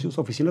de negocios,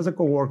 oficinas de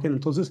coworking.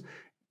 Entonces,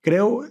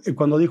 creo,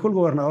 cuando dijo el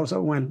gobernador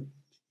Samuel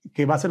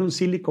que va a ser un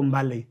Silicon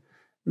Valley,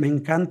 me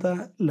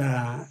encanta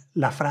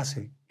la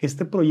frase, que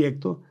este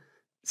proyecto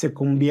se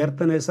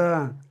convierta en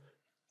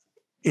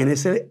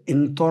ese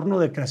entorno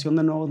de creación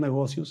de nuevos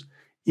negocios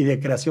y de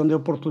creación de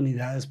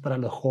oportunidades para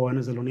los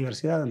jóvenes de la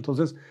universidad.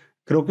 Entonces,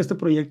 creo que este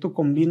proyecto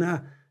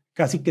combina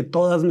casi que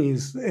todas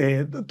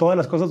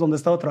las cosas donde he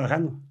estado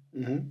trabajando.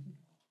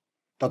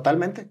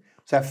 Totalmente.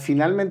 O sea,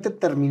 finalmente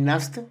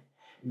terminaste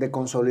de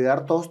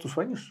consolidar todos tus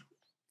sueños.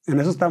 En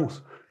eso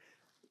estamos.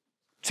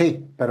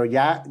 Sí, pero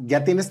ya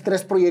tienes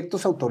 3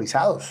 proyectos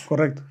autorizados.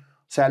 Correcto.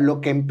 O sea,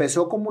 lo que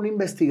empezó como una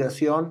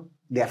investigación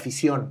de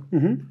afición,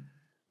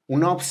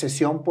 una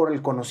obsesión por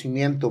el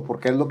conocimiento,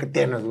 porque es lo que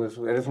tienes, güey,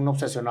 eres un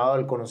obsesionado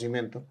del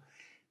conocimiento,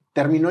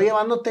 terminó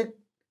llevándote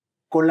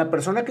con la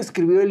persona que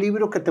escribió el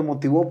libro que te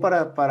motivó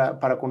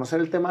para conocer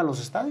el tema de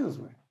los estadios,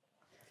 güey.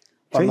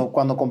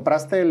 Cuando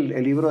compraste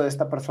el libro de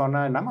esta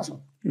persona en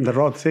Amazon. De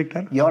Rod, sí,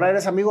 claro. Y ahora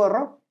eres amigo de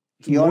Rod.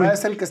 Y ahora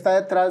es el que está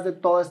detrás de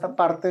toda esta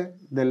parte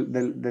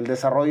del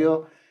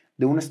desarrollo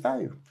de un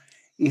estadio.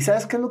 ¿Y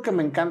sabes qué es lo que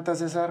me encanta,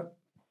 César?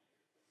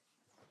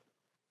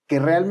 Que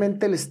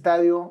realmente el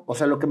estadio, o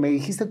sea, lo que me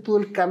dijiste tú,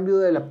 el cambio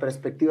de la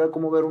perspectiva de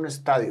cómo ver un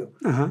estadio.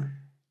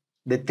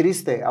 De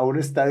triste a un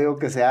estadio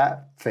que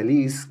sea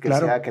feliz, que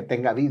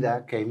tenga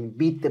vida, que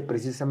invite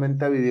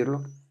precisamente a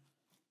vivirlo.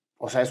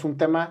 O sea, es un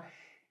tema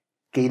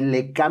que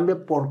le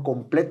cambia por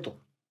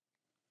completo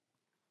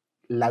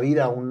la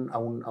vida a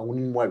un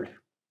inmueble.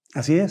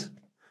 Así es.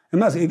 Es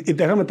más, y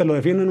déjame te lo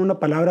defino en una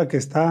palabra que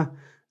está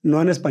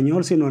no en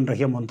español, sino en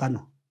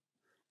regiomontano.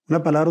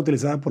 Una palabra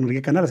utilizada por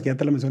Enrique Canales, que ya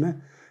te la mencioné.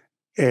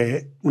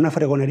 Una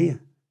fregonería.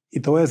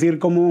 Y te voy a decir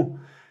cómo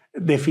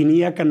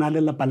definía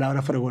Canales la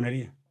palabra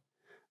fregonería.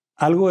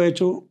 Algo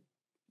hecho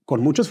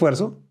con mucho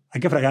esfuerzo, hay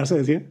que fregarse,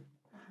 decía.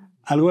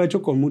 Algo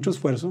hecho con mucho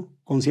esfuerzo,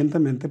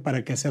 conscientemente,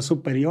 para que sea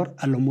superior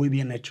a lo muy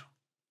bien hecho.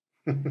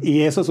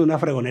 Y eso es una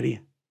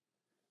fregonería.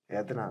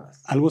 Fíjate nada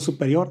más. Algo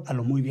superior a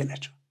lo muy bien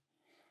hecho.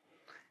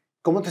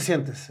 ¿Cómo te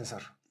sientes,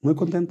 César? Muy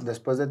contento.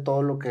 Después de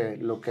todo lo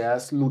que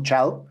has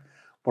luchado,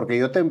 porque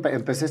yo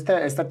empecé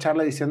esta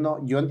charla diciendo,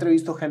 yo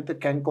entrevisto gente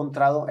que ha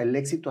encontrado el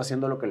éxito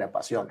haciendo lo que le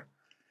apasiona.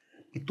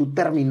 Y tú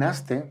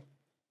terminaste,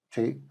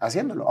 ¿sí?,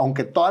 haciéndolo.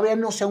 Aunque todavía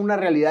no sea una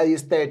realidad y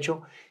esté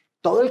hecho,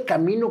 todo el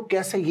camino que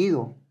has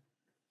seguido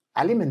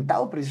ha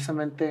alimentado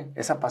precisamente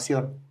esa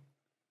pasión.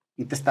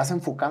 Y te estás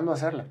enfocando a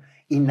hacerla.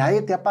 Y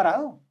nadie te ha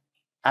parado.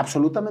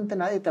 Absolutamente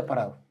nadie te ha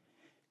parado.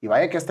 Y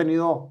vaya que has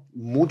tenido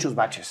muchos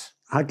baches.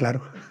 Ah,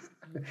 claro.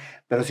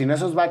 Pero sin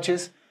esos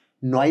baches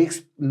no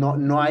hay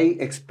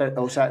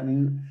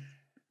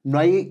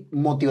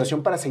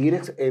motivación para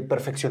seguir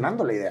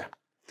perfeccionando la idea.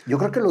 Yo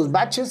creo que los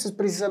baches es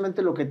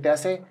precisamente lo que te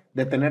hace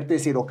detenerte y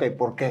decir, ok,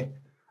 ¿por qué?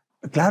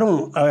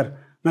 Claro, a ver,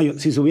 Nayo,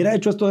 si se hubiera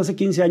hecho esto hace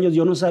 15 años,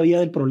 yo no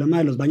sabía del problema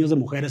de los baños de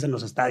mujeres en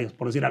los estadios,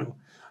 por decir algo.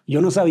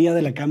 Yo no sabía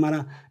de la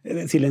cámara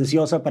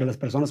silenciosa para las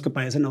personas que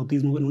padecen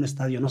autismo en un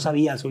estadio. No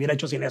sabía, se hubiera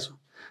hecho sin eso.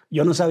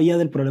 Yo no sabía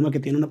del problema que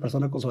tiene una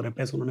persona con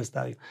sobrepeso en un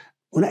estadio.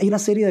 Hay una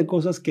serie de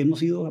cosas que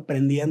hemos ido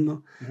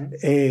aprendiendo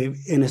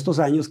en estos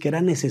años que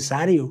era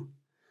necesario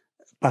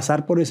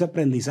pasar por ese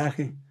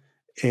aprendizaje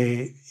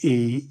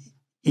en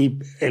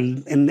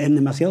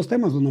demasiados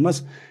temas,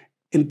 nomás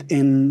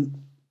en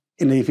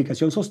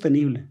edificación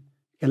sostenible,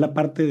 que es la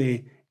parte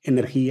de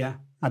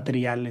energía,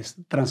 materiales,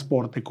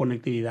 transporte,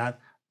 conectividad,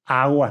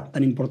 agua,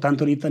 tan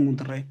importante ahorita en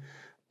Monterrey.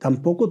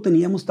 Tampoco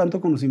teníamos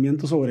tanto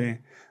conocimiento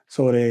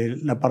sobre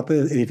la parte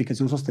de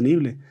edificación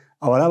sostenible.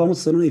 Ahora vamos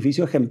a hacer un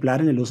edificio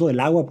ejemplar en el uso del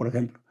agua, por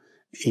ejemplo.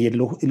 Y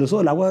el uso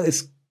del agua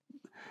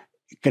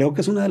creo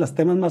que es uno de los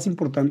temas más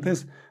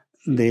importantes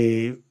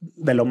de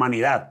la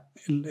humanidad.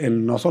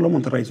 No solo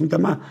Monterrey, es un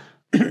tema.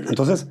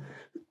 Entonces,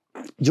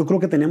 yo creo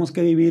que tenemos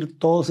que vivir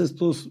todos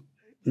estos,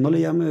 no le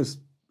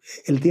llames,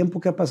 el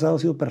tiempo que ha pasado ha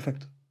sido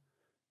perfecto.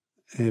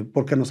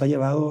 Porque nos ha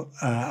llevado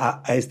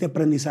a este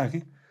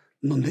aprendizaje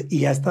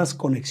y a estas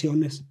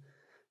conexiones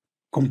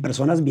con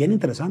personas bien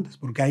interesantes,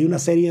 porque hay una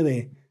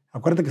serie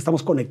acuérdate que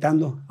estamos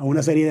conectando a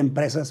una serie de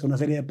empresas, a una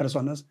serie de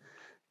personas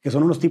que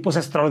son unos tipos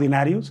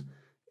extraordinarios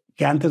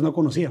que antes no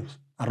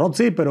conocíamos. A Rod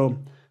sí,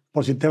 pero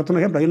por si te doy un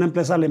ejemplo, hay una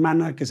empresa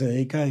alemana que se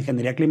dedica a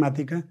ingeniería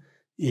climática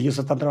y ellos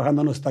están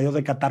trabajando en los estadios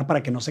de Qatar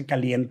para que no se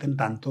calienten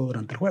tanto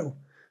durante el juego.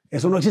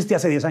 Eso no existía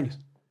hace 10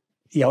 años.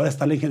 Y ahora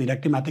está la ingeniería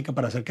climática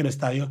para hacer que el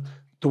estadio,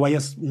 tú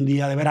vayas un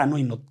día de verano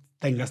y no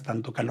tengas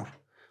tanto calor.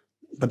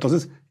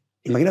 Entonces,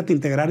 imagínate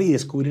integrar y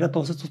descubrir a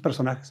todos estos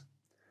personajes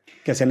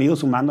que se han ido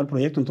sumando al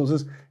proyecto.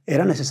 Entonces,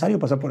 era necesario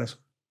pasar por eso.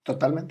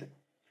 Totalmente.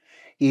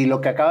 Y lo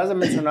que acabas de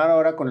mencionar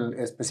ahora,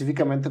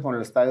 específicamente con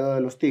el estadio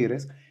de los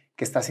Tigres,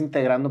 que estás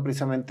integrando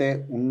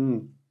precisamente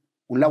un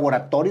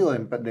laboratorio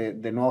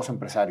de nuevos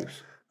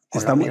empresarios.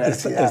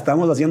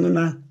 Estamos haciendo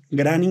una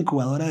gran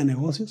incubadora de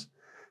negocios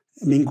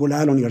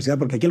vinculada a la universidad,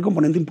 porque aquí el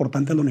componente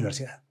importante es la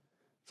universidad.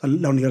 O sea,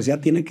 la universidad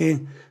tiene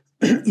que,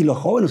 y los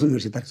jóvenes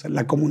universitarios,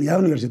 la comunidad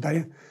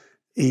universitaria,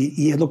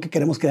 y es lo que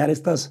queremos crear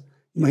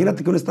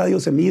imagínate que un estadio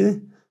se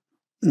mide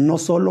no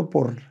solo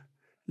por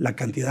la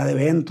cantidad de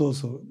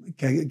eventos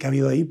que ha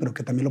habido ahí, pero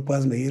que también lo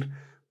puedas medir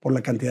por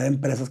la cantidad de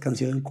empresas que han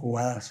sido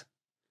incubadas,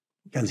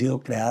 que han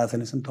sido creadas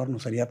en ese entorno.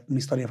 Sería una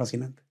historia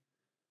fascinante.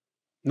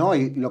 No,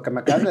 y lo que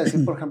me acabas de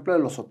decir, por ejemplo, de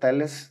los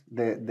hoteles,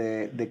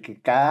 de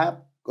que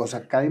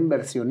cada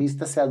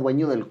inversionista sea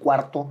dueño del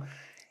cuarto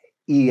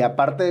y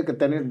aparte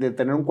de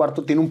tener un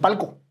cuarto, tiene un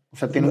palco. O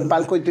sea, tiene un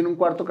palco y tiene un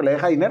cuarto que le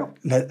deja dinero.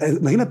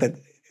 Imagínate, te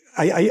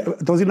voy a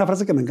decir una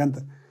frase que me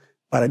encanta.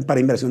 Para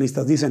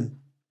inversionistas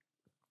dicen,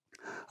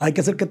 hay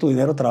que hacer que tu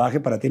dinero trabaje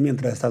para ti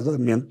mientras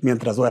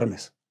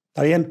duermes.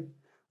 ¿Está bien?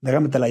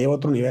 Déjame, te la llevo a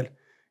otro nivel.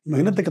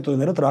 Imagínate que tu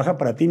dinero trabaja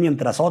para ti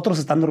mientras otros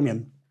están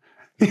durmiendo.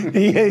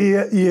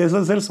 y eso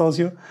es ser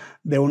socio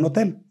de un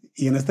hotel.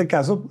 Y en este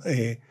caso,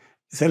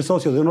 ser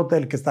socio de un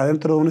hotel que está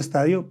dentro de un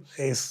estadio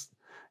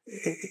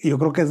yo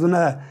creo que es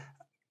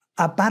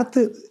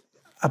aparte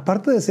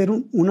de ser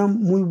una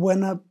muy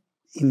buena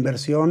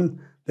inversión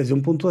desde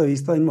un punto de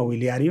vista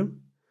inmobiliario,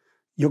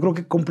 yo creo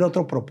que cumple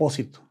otro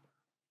propósito.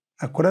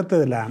 Acuérdate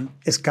de la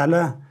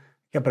escala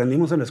que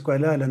aprendimos en la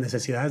escuela de las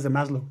necesidades de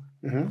Maslow,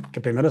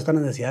 que primero están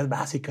las necesidades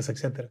básicas,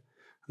 etc.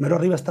 Primero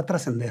arriba está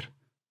trascender.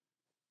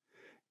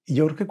 Y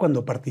yo creo que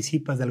cuando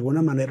participas de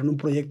alguna manera en un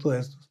proyecto de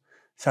estos,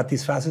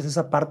 satisfaces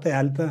esa parte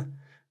alta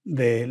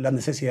de las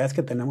necesidades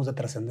que tenemos de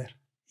trascender.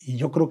 Y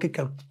yo creo que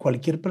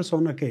cualquier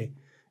persona que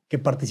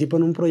participa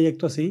en un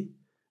proyecto así,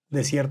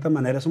 de cierta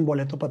manera es un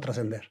boleto para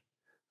trascender.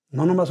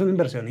 No nomás un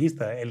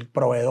inversionista, el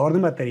proveedor de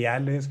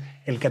materiales,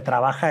 el que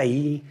trabaja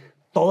ahí,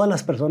 todas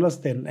las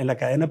personas en la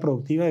cadena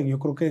productiva, yo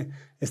creo que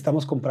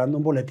estamos comprando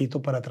un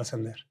boletito para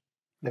trascender.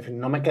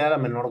 No me queda la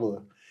menor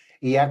duda.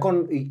 Y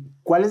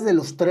 ¿cuáles de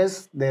los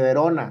tres de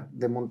Verona,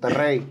 de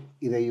Monterrey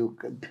y de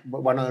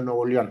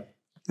Nuevo León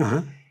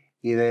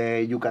y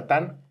de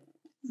Yucatán,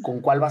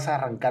 con cuál vas a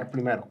arrancar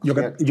primero?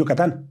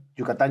 Yucatán.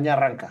 Yucatán ya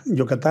arranca.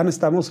 Yucatán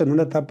estamos en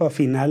una etapa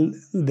final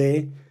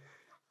de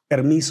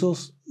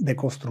permisos de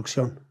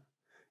construcción.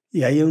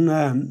 Y hay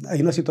una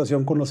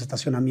situación con los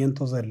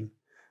estacionamientos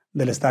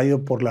del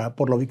estadio por la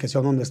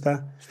ubicación donde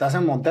está. Estás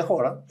en Montejo,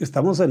 ¿verdad?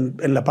 Estamos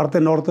en la parte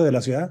norte de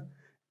la ciudad.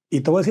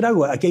 Y te voy a decir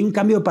algo, aquí hay un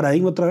cambio de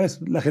paradigma otra vez.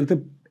 La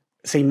gente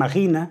se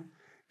imagina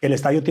que el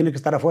estadio tiene que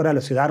estar afuera de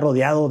la ciudad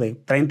rodeado de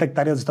 30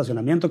 hectáreas de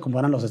estacionamiento, como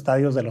eran los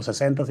estadios de los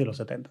 60s y los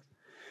 70s.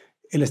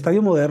 El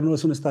estadio moderno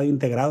es un estadio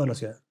integrado a la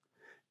ciudad.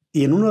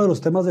 Y en uno de los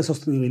temas de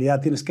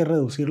sostenibilidad tienes que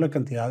reducir la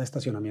cantidad de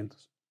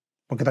estacionamientos,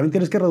 porque también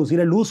tienes que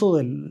reducir el uso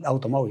del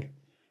automóvil.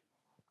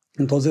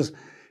 Entonces,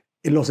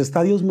 en los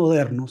estadios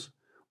modernos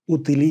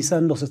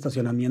utilizan los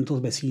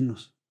estacionamientos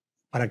vecinos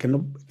para que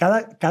no...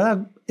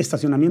 Cada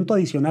estacionamiento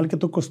adicional que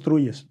tú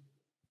construyes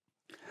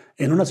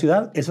en una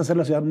ciudad es hacer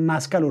la ciudad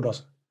más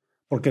calurosa,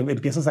 porque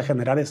empiezas a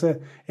generar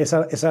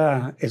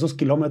esos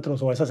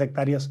kilómetros o esas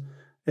hectáreas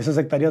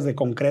de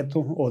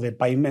concreto o de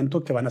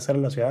pavimento que van a hacer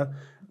la ciudad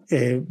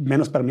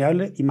menos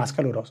permeable y más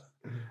calurosa.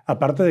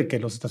 Aparte de que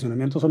los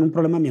estacionamientos son un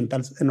problema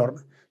ambiental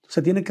enorme. Entonces,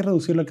 Se tiene que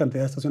reducir la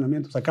cantidad de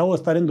estacionamientos. Acabo de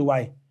estar en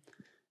Dubái,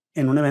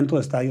 en un evento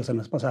de estadios el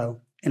mes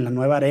pasado, en la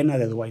nueva arena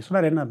de Dubái. Es una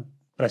arena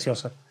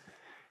preciosa.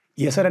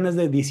 Y esa arena es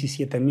de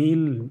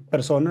 17,000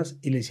 personas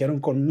y le hicieron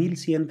con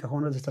 1,100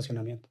 cajones de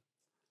estacionamiento.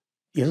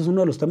 Y eso es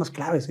uno de los temas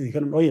claves. Y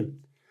dijeron, oye,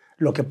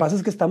 lo que pasa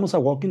es que estamos a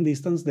walking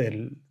distance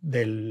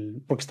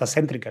porque está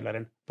céntrica la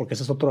arena, porque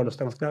ese es otro de los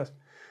temas claves.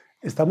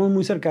 Estamos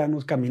muy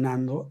cercanos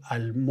caminando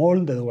al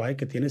mall de Dubái,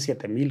 que tiene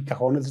 7,000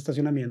 cajones de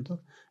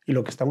estacionamiento. Y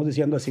lo que estamos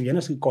diciendo es, si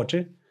vienes en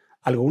coche,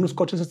 algunos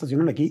coches se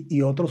estacionan aquí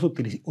y otros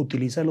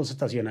utilizan los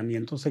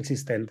estacionamientos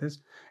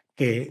existentes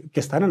que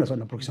están en la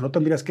zona, porque si no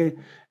tendrías que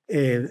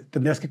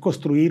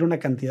construir una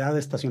cantidad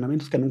de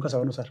estacionamientos que nunca se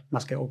van a usar,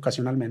 más que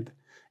ocasionalmente.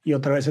 Y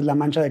otra vez es la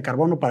mancha de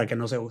carbono para que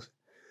no se use.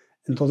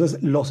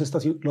 Entonces, los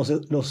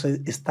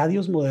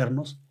estadios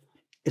modernos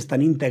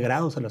están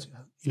integrados a la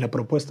ciudad. Y la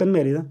propuesta en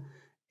Mérida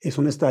es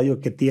un estadio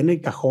que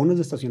tiene cajones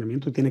de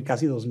estacionamiento y tiene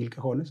casi 2,000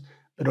 cajones,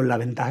 pero la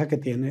ventaja que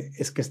tiene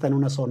es que está en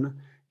una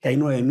zona que hay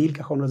 9,000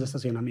 cajones de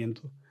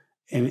estacionamiento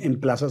en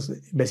plazas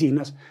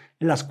vecinas,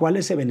 en las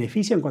cuales se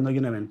benefician cuando hay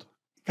un evento.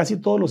 Casi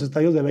todos los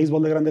estadios de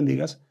béisbol de grandes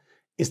ligas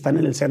están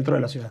en el centro de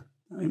la ciudad.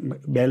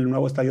 Ve el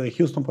nuevo estadio de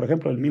Houston, por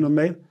ejemplo, el Minute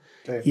Maid.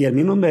 Sí. Y el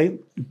Minute Maid,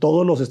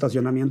 todos los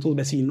estacionamientos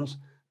vecinos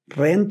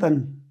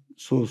rentan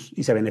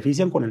y se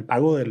benefician con el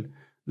pago del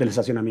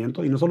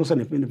estacionamiento, y no solo se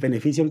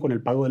benefician con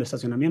el pago del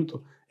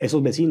estacionamiento,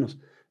 esos vecinos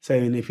se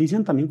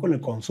benefician también con el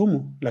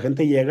consumo. La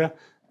gente llega,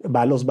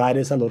 va a los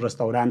bares, a los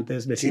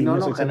restaurantes,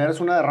 vecinos. Sí, no, generas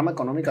una derrama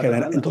económica.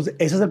 Entonces,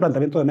 ese es el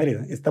planteamiento de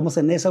Mérida. Estamos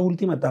en esa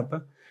última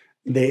etapa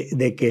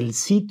de que el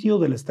sitio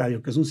del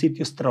estadio, que es un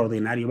sitio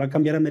extraordinario, va a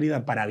cambiar a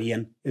Mérida para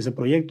bien. Ese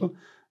proyecto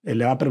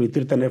le va a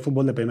permitir tener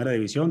fútbol de primera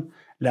división,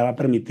 le va a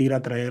permitir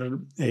atraer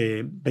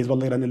béisbol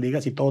de grandes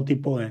ligas y todo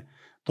tipo de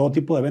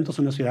eventos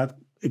en una ciudad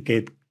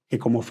que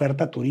como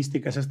oferta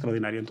turística es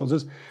extraordinario.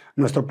 Entonces,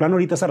 nuestro plan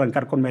ahorita es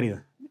arrancar con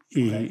Mérida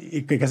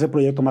y que es el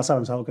proyecto más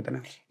avanzado que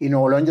tenemos. Y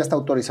Nuevo León ya está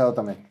autorizado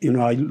también. Y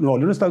Nuevo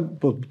León está,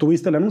 pues,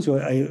 tuviste el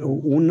anuncio, hay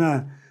un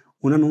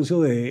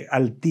anuncio de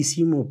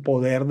altísimo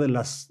poder de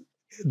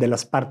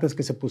las partes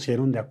que se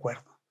pusieron de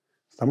acuerdo.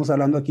 Estamos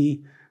hablando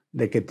aquí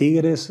de que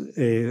Tigres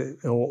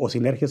o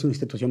Sinergia es una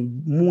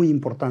institución muy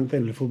importante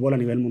en el fútbol a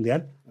nivel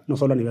mundial, no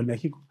solo a nivel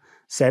México.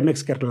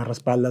 Cemex, que la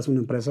respalda, es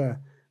una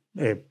empresa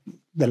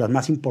de las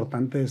más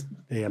importantes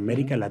de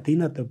América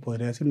Latina, te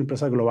podría decir, una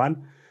empresa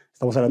global.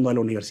 Estamos hablando de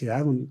la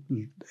universidad, una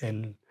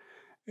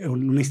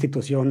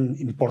institución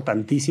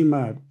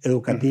importantísima,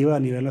 educativa a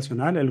nivel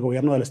nacional, el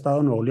gobierno del estado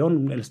de Nuevo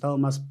León, el estado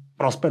más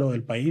próspero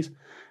del país.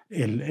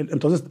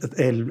 Entonces,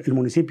 el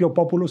municipio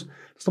Populus,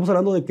 estamos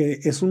hablando de que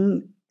es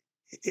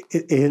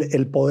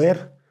el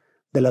poder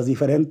de las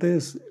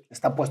diferentes...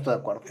 Está puesto de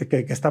acuerdo.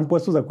 Que están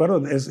puestos de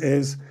acuerdo.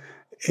 Es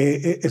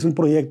un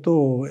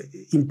proyecto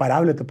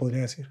imparable, te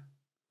podría decir.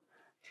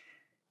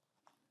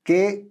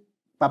 ¿Qué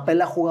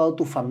papel ha jugado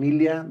tu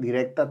familia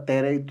directa,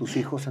 Tere, y tus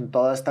hijos en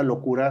toda esta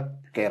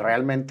locura, que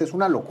realmente es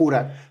una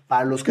locura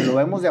para los que lo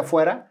vemos de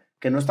afuera,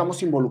 que no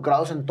estamos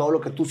involucrados en todo lo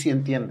que tú sí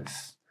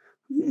entiendes?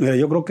 Mira,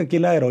 yo creo que aquí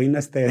la heroína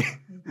es Tere.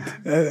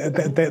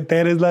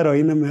 Tere es la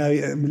heroína,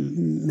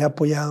 me ha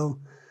apoyado.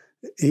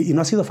 Y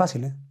no ha sido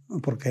fácil,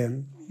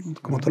 porque,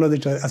 como tú lo has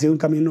dicho, ha sido un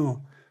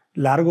camino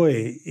largo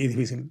y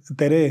difícil.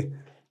 Tere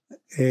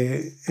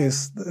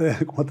es,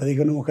 como te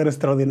dije, una mujer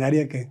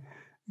extraordinaria que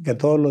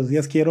todos los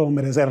días quiero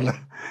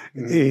merecerla.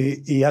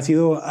 Y ha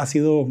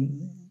sido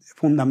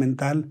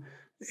fundamental.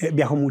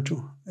 Viajo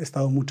mucho, he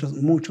estado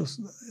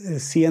muchos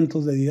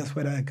cientos de días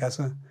fuera de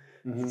casa.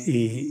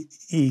 Y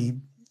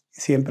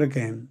siempre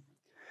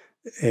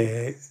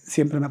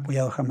me ha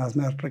apoyado, jamás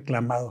me ha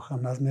reclamado,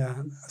 jamás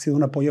ha sido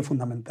un apoyo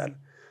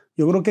fundamental.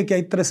 Yo creo que aquí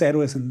hay 3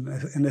 héroes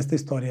en esta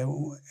historia,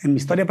 en mi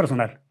historia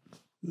personal.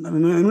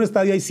 En un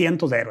estadio hay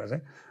cientos de héroes,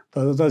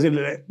 Entonces,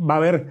 va a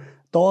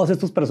haber todos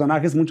estos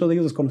personajes, muchos de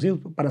ellos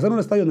desconocidos. Para hacer un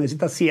estadio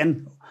necesitas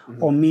 100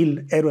 o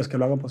 1,000 héroes que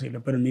lo hagan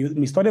posible. Pero en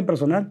mi historia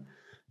personal,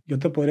 yo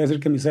te podría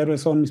decir que mis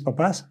héroes son mis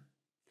papás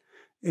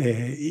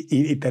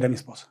y Tere, mi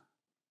esposa.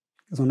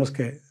 Que son los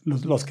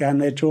que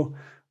han hecho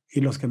y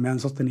los que me han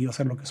sostenido a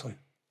ser lo que soy.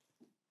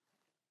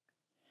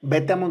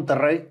 Vete a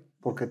Monterrey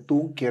porque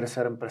tú quieres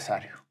ser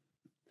empresario.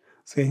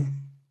 Sí.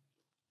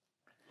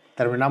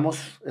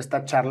 Terminamos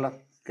esta charla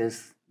que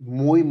es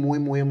muy, muy,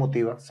 muy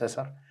emotiva,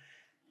 César.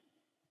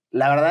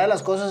 La verdad de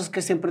las cosas es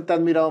que siempre te he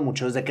admirado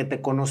mucho. Desde que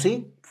te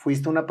conocí,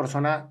 fuiste una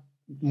persona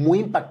muy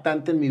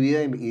impactante en mi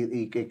vida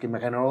y que me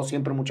generó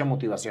siempre mucha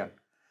motivación.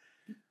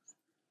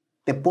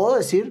 Te puedo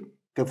decir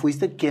que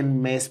fuiste quien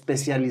me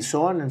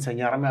especializó en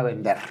enseñarme a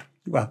vender.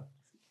 Wow.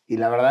 Y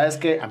la verdad es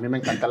que a mí me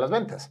encantan las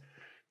ventas.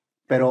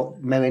 Pero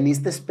me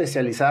veniste a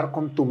especializar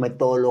con tu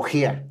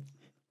metodología,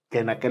 que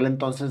en aquel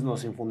entonces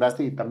nos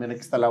infundaste, y también aquí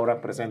está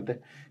Laura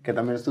presente, que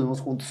también estuvimos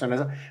juntos en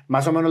esa.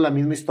 Más o menos la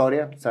misma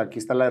historia. O sea, aquí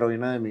está la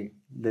heroína de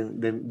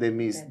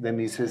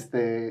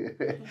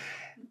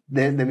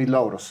mis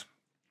logros.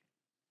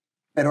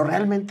 Pero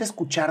realmente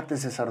escucharte,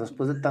 César,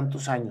 después de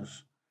tantos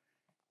años,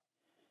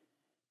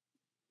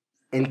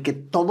 el que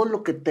todo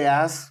lo que te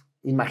has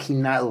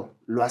imaginado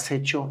lo has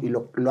hecho y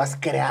lo has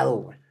creado,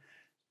 güey.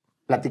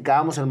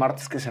 platicábamos el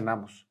martes que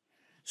cenamos.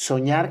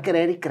 Soñar,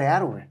 querer y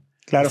crear, güey.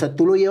 Claro. O sea,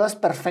 tú lo llevas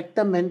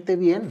perfectamente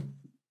bien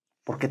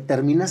porque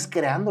terminas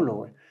creándolo,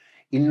 güey.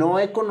 Y no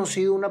he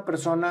conocido una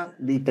persona,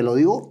 y te lo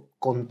digo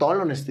con toda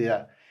la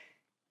honestidad,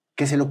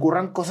 que se le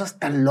ocurran cosas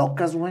tan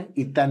locas, güey,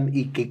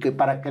 y que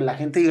para que la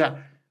gente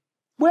diga,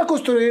 voy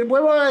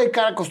a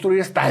dedicar a construir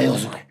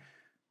estadios, güey.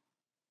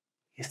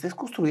 Y estés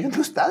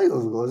construyendo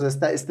estadios, güey. O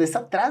sea, estés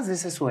atrás de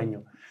ese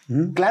sueño.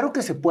 Claro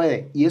que se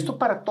puede. Y esto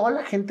para toda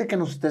la gente que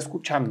nos está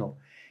escuchando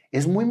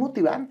es muy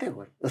motivante,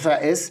 güey. O sea,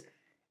 es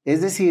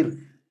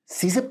decir,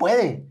 sí se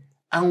puede,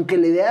 aunque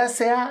la idea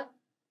sea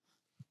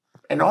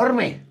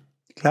enorme.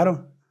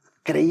 Claro.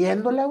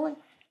 Creyéndola, güey,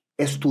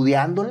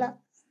 estudiándola,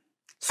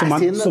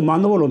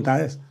 sumando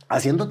voluntades.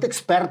 Haciéndote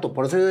experto.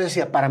 Por eso yo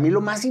decía, para mí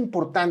lo más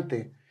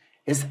importante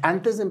es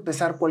antes de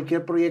empezar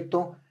cualquier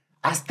proyecto,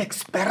 hazte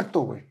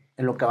experto, güey,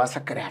 en lo que vas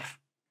a crear.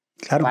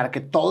 Claro. Para que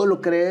todo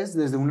lo crees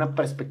desde una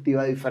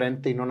perspectiva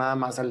diferente y no nada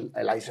más el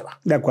ahí se va.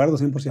 De acuerdo,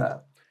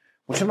 100%.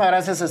 Muchísimas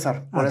gracias,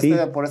 César,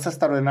 por esta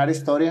extraordinaria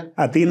historia.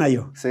 A ti,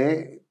 Nayo.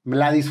 Sí,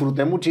 la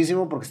disfruté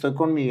muchísimo porque estoy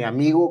con mi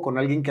amigo, con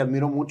alguien que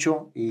admiro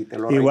mucho y te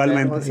lo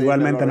reitero.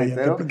 Igualmente,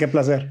 Nayo. Qué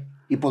placer.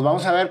 Y pues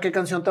vamos a ver qué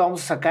canción te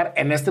vamos a sacar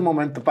en este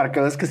momento para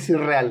que veas que sí es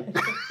real.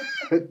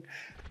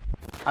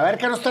 A ver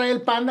qué nos trae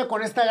el Panda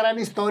con esta gran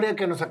historia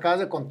que nos acabas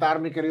de contar,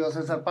 mi querido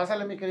César.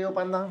 Pásale, mi querido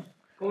Panda.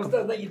 ¿Cómo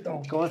estás,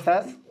 Nayito? ¿Cómo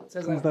estás?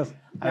 César, ¿Cómo estás?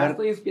 Ya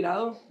estoy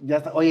inspirado. Ya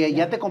está. Oye,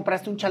 ya te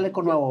compraste un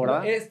chaleco nuevo,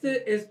 ¿verdad?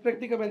 Este es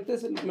prácticamente,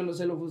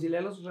 se lo fusilé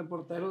a los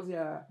reporteros y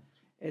a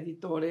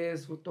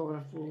editores,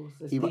 fotógrafos,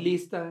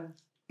 estilistas.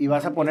 ¿Y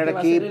vas a poner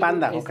aquí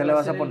Panda o qué le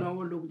vas a poner? Es el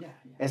nuevo look ya.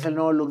 Es el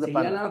nuevo look de sí,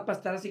 Panda. Ya nada más para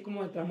estar así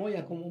como de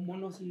tramoya, como un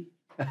mono así.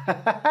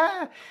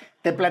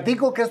 Te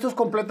platico que esto es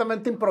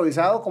completamente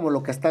improvisado, como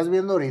lo que estás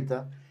viendo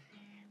ahorita.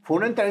 Fue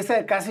una entrevista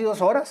de casi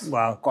 2 horas.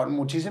 Wow. Con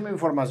muchísima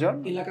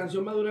información. Y la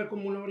canción va a durar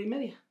como 1 hora y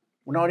media.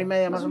 1 hora y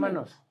media más o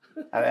menos.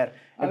 A ver,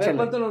 a ver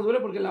cuánto nos dura,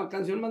 porque la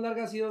canción más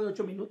larga ha sido de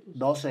 8 minutos.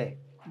 12.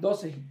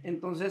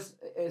 Entonces,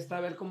 a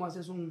ver cómo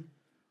haces un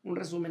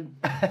resumen.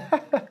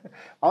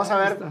 Vamos a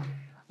ver.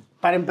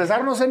 Para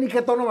empezar, no sé ni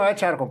qué tono me va a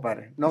echar,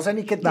 compadre. No sé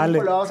ni qué tiempo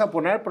le vamos a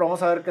poner, pero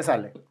vamos a ver qué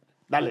sale.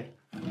 Dale.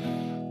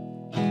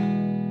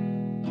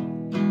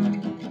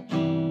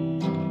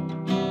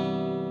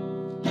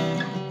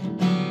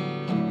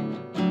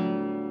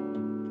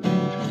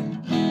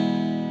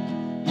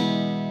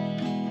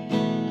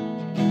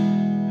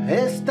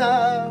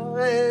 Esta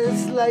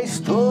es la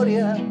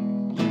historia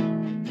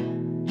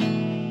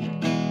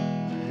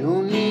de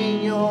un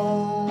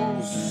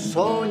niño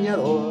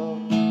soñador.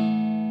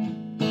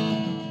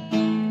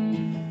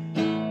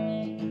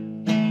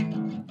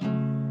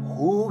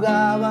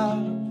 Jugaba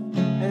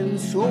en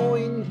su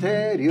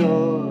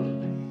interior,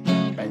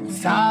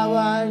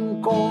 pensaba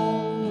en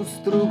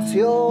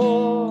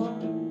construcción.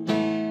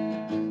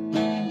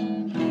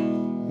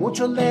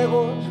 Muchos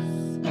legos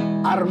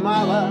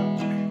armaba,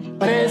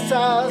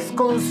 presas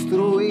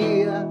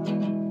construía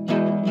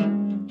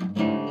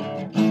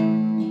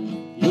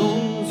y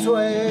un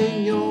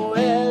sueño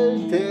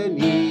él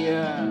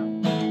tenía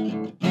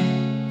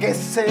que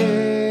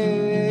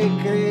se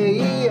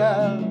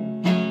creía.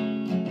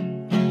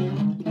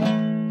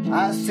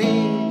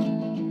 Así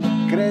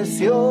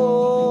creció,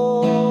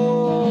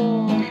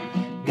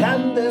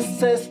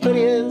 grandes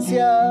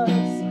experiencias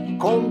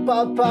con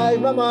papá y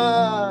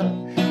mamá,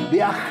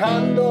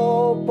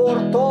 viajando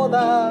por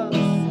todas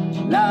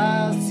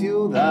las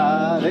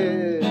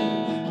ciudades,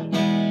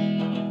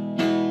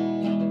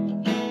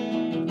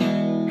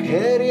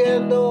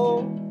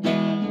 queriendo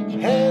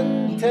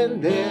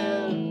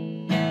entender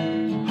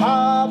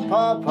a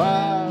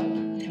papá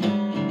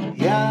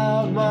y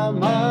a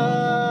mamá.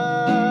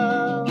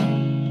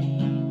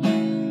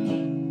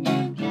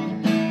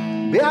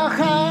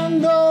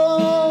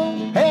 Viajando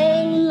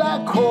en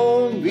la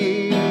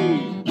combi,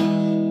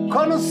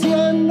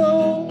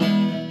 conociendo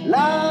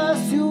las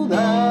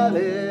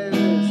ciudades,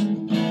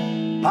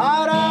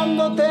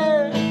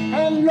 parándote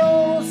en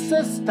los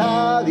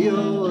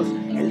estadios,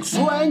 el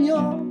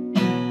sueño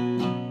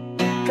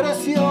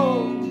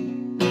creció.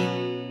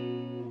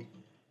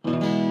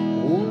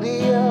 Un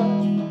día a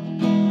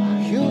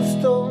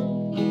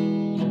Houston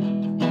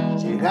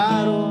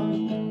llegaron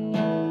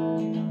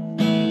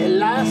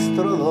el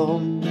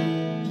Astrodome.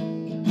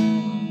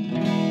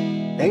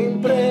 Te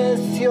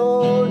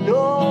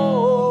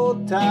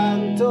impresionó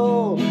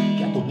tanto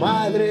que a tu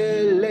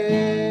madre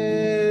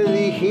le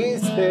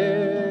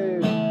dijiste: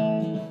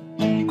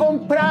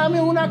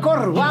 cómprame una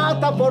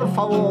corbata, por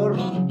favor,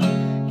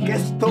 que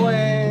esto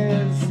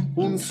es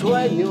un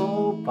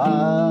sueño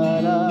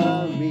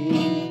para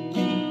mí.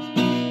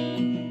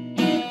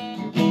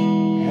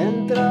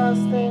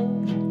 Entraste,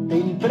 te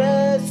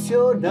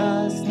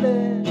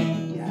impresionaste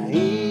y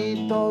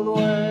ahí todo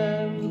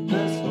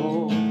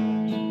empezó.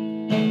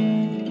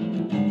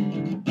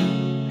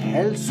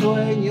 El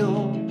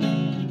sueño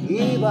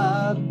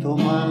iba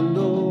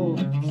tomando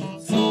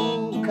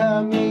su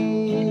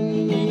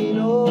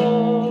camino.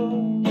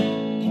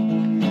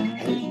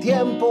 El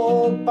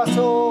tiempo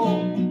pasó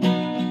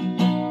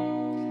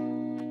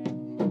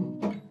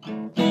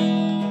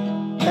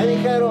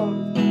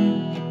ilusión,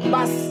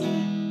 vas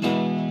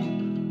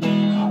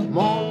a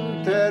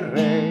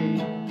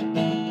Monterrey.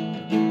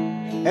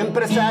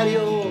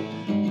 Empresario,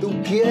 tú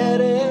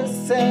quieres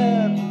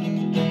ser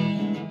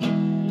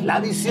la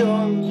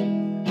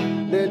visión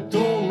de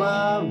tu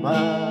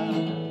mamá.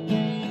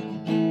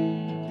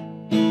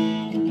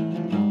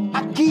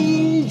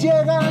 Aquí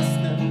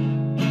llegaste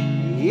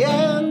y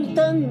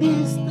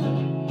entendiste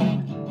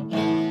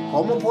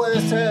cómo puede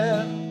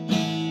ser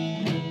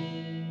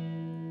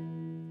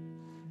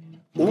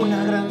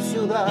una gran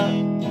ciudad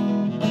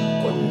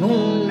con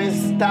un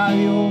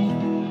estadio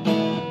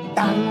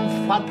tan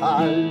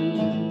fatal.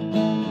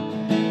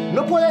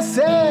 No puede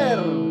ser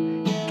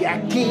que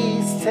aquí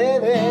se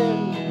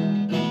den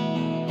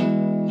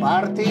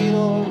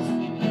partidos,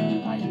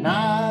 no hay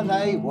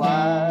nada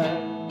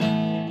igual.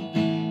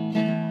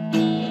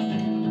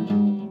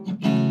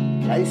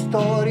 La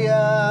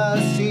historia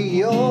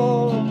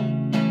siguió,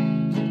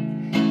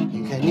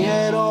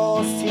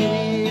 ingeniero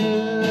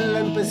civil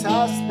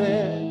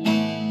empezaste,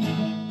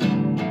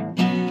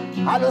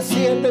 a los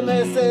 7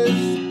 meses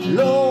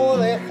lo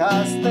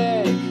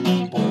dejaste,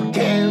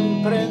 porque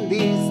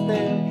emprendiste,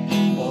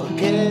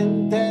 porque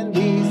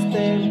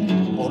entendiste,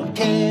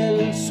 porque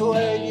el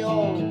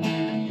sueño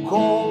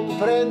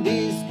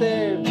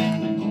comprendiste,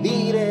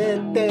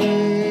 direte,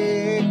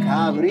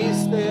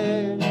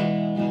 cabriste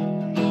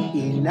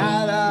y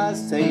nada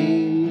se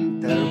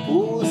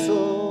interpuso.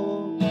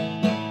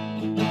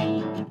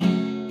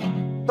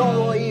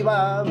 Todo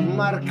iba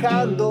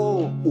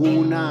marcando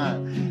una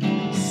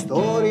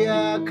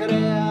historia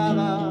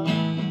creada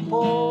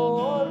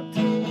por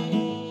ti.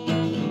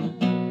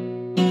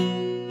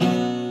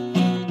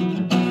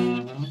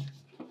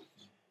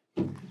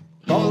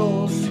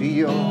 Todo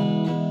siguió,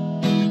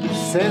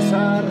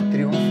 César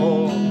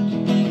triunfó,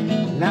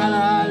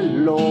 nada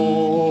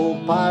lo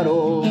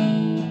paró.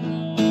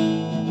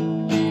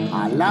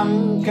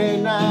 Alan que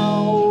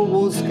now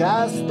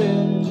buscaste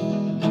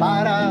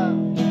para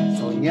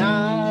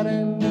soñar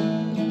en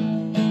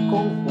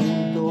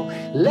conjunto.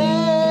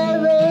 Le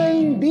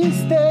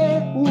vendiste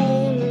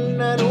un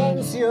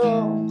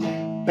anuncio,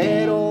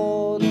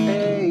 pero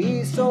te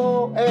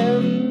hizo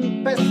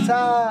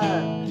empezar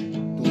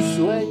tu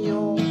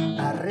sueño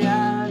a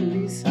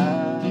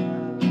realizar.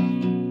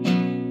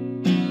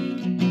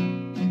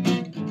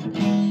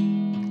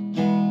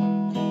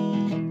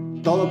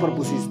 Todo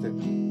propusiste.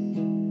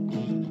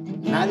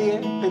 Nadie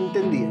te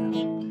entendía,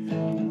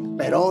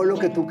 pero lo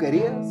que tú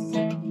querías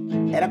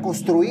era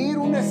construir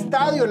un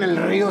estadio en el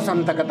río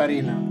Santa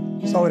Catarina.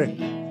 Sobre.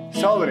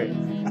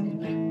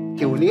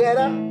 Que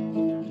uniera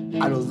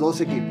a los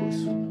 2 equipos.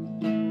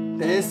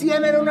 Te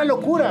decían era una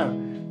locura,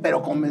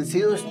 pero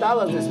convencido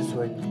estabas de ese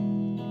sueño.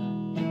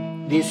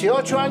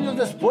 18 años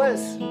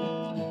después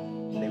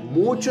de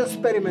mucho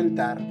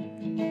experimentar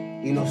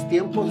y los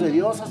tiempos de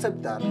Dios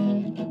aceptar,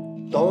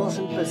 todo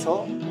se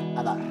empezó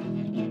a dar.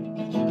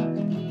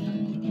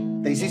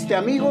 Te hiciste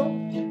amigo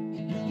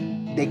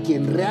de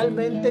quien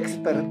realmente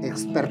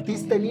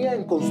expertise tenía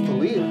en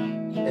construir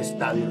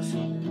estadios.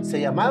 Se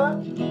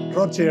llamaba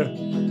Roger.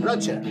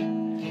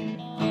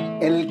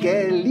 El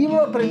que el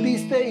libro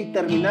aprendiste y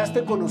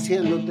terminaste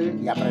conociéndote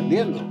y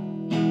aprendiendo.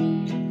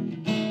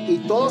 Y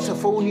todo se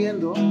fue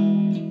uniendo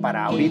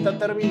para ahorita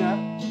terminar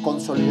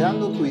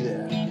consolidando tu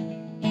idea.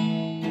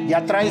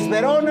 Ya traes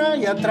Verona,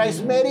 ya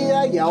traes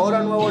Mérida y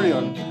ahora Nuevo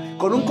León.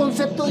 Con un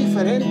concepto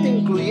diferente,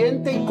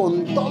 incluyente y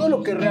con todo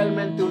lo que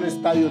realmente un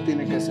estadio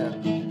tiene que ser.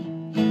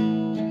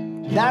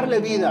 Darle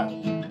vida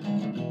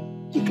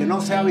y que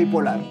no sea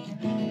bipolar.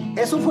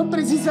 Eso fue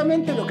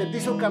precisamente lo que te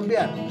hizo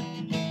cambiar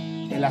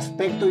el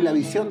aspecto y la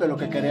visión de lo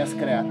que querías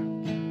crear.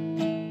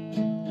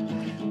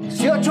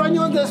 18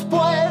 años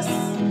después,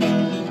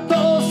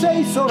 todo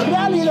se hizo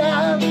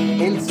realidad.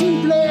 El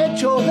simple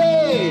hecho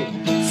de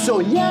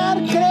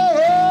soñar,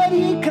 creer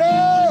y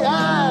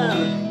crear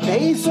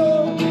te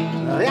hizo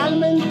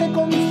realmente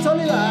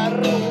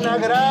consolidar una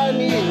gran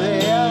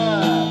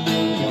idea.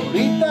 Y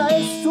ahorita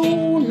es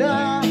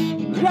una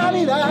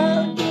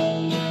realidad.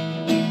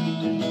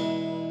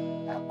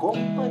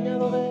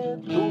 Acompañado de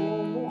tu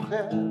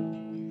mujer,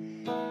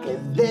 que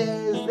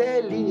desde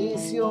el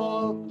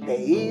inicio te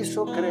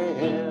hizo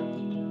creer.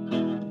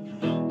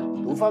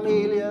 Tu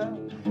familia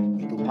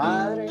y tu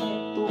madre,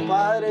 tu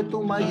padre,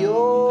 tu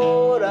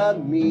mayor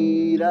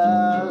admiración.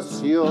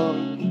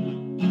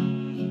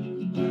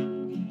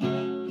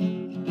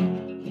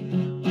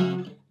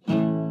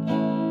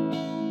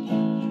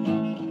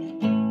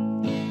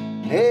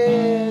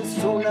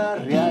 Es una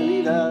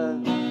realidad.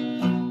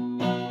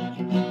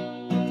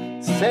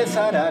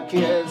 César aquí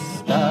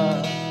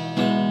está.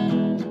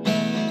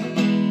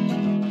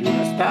 Y un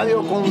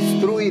estadio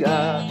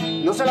construirá,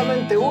 no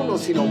solamente uno,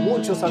 sino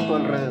muchos a tu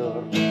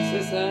alrededor.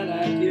 César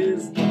aquí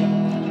está.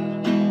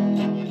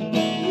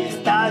 Y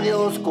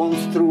estadios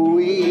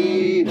construirá.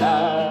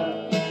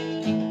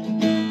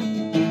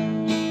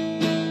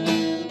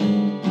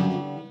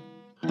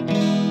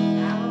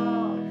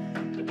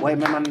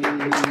 Bueno,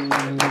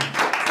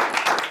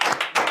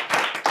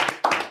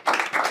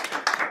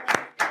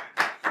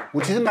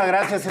 Muchísimas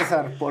gracias,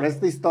 César, por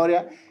esta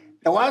historia.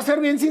 Te voy a ser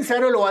bien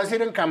sincero y lo voy a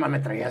decir en cama. Me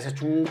traías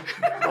hecho un...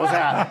 O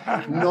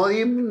sea, no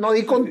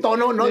di con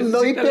tono, no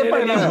di pie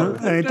para nada.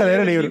 Necesito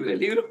leer el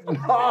libro.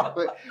 No,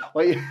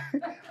 oye,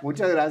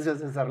 muchas gracias,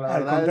 César. La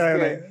verdad es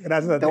que...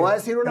 Gracias a ti. Te voy a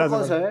decir una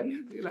cosa,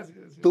 Gracias.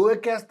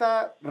 Tuve que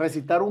hasta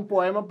recitar un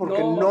poema porque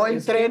no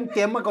entré en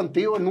tema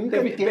contigo, nunca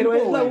en tiempo. Pero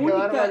es la güey,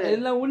 única, es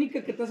la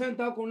única que te has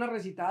aventado con una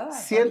recitada.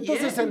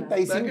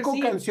 165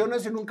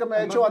 canciones y nunca me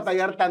ha hecho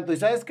batallar tanto. ¿Y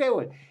sabes qué,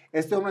 güey?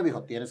 Este hombre me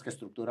dijo, tienes que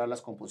estructurar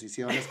las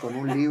composiciones con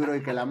un libro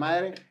y que la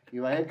madre... Y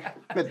vaya,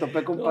 me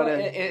topé con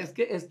pared. Es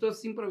que esto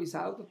es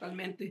improvisado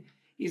totalmente.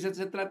 Y se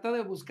trata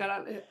de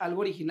buscar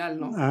algo original,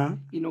 ¿no? Ajá.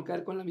 Y no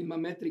caer con la misma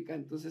métrica.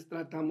 Entonces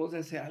tratamos de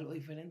hacer algo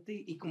diferente.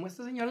 Y como a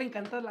este señor le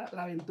encanta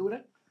la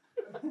aventura...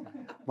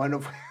 Bueno,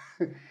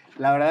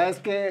 la verdad es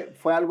que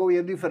fue algo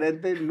bien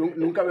diferente.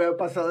 Nunca me había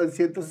pasado en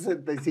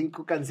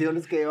 165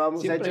 canciones que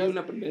llevamos Siempre hechas. hay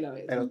una primera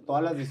vez. Pero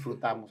todas las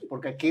disfrutamos.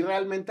 Porque aquí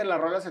realmente la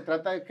rola se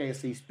trata de que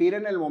se inspire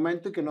en el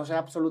momento y que no sea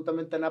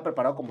absolutamente nada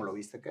preparado como lo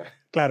viste que era.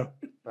 Claro.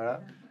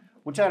 ¿Verdad?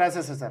 Muchas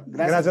gracias, César.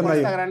 Gracias por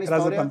esta gran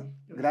historia.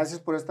 Gracias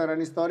por esta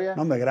gran historia.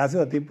 No, hombre,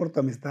 gracias a ti por tu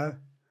amistad.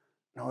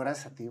 No,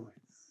 gracias a ti, güey.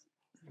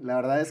 La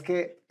verdad es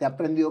que te he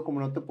aprendido como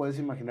no te puedes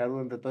imaginar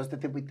durante todo este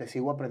tiempo y te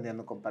sigo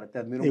aprendiendo, compadre. Te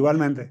admiro.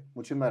 Igualmente.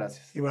 Muchísimas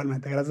gracias.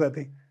 Igualmente, gracias a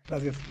ti.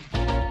 Gracias.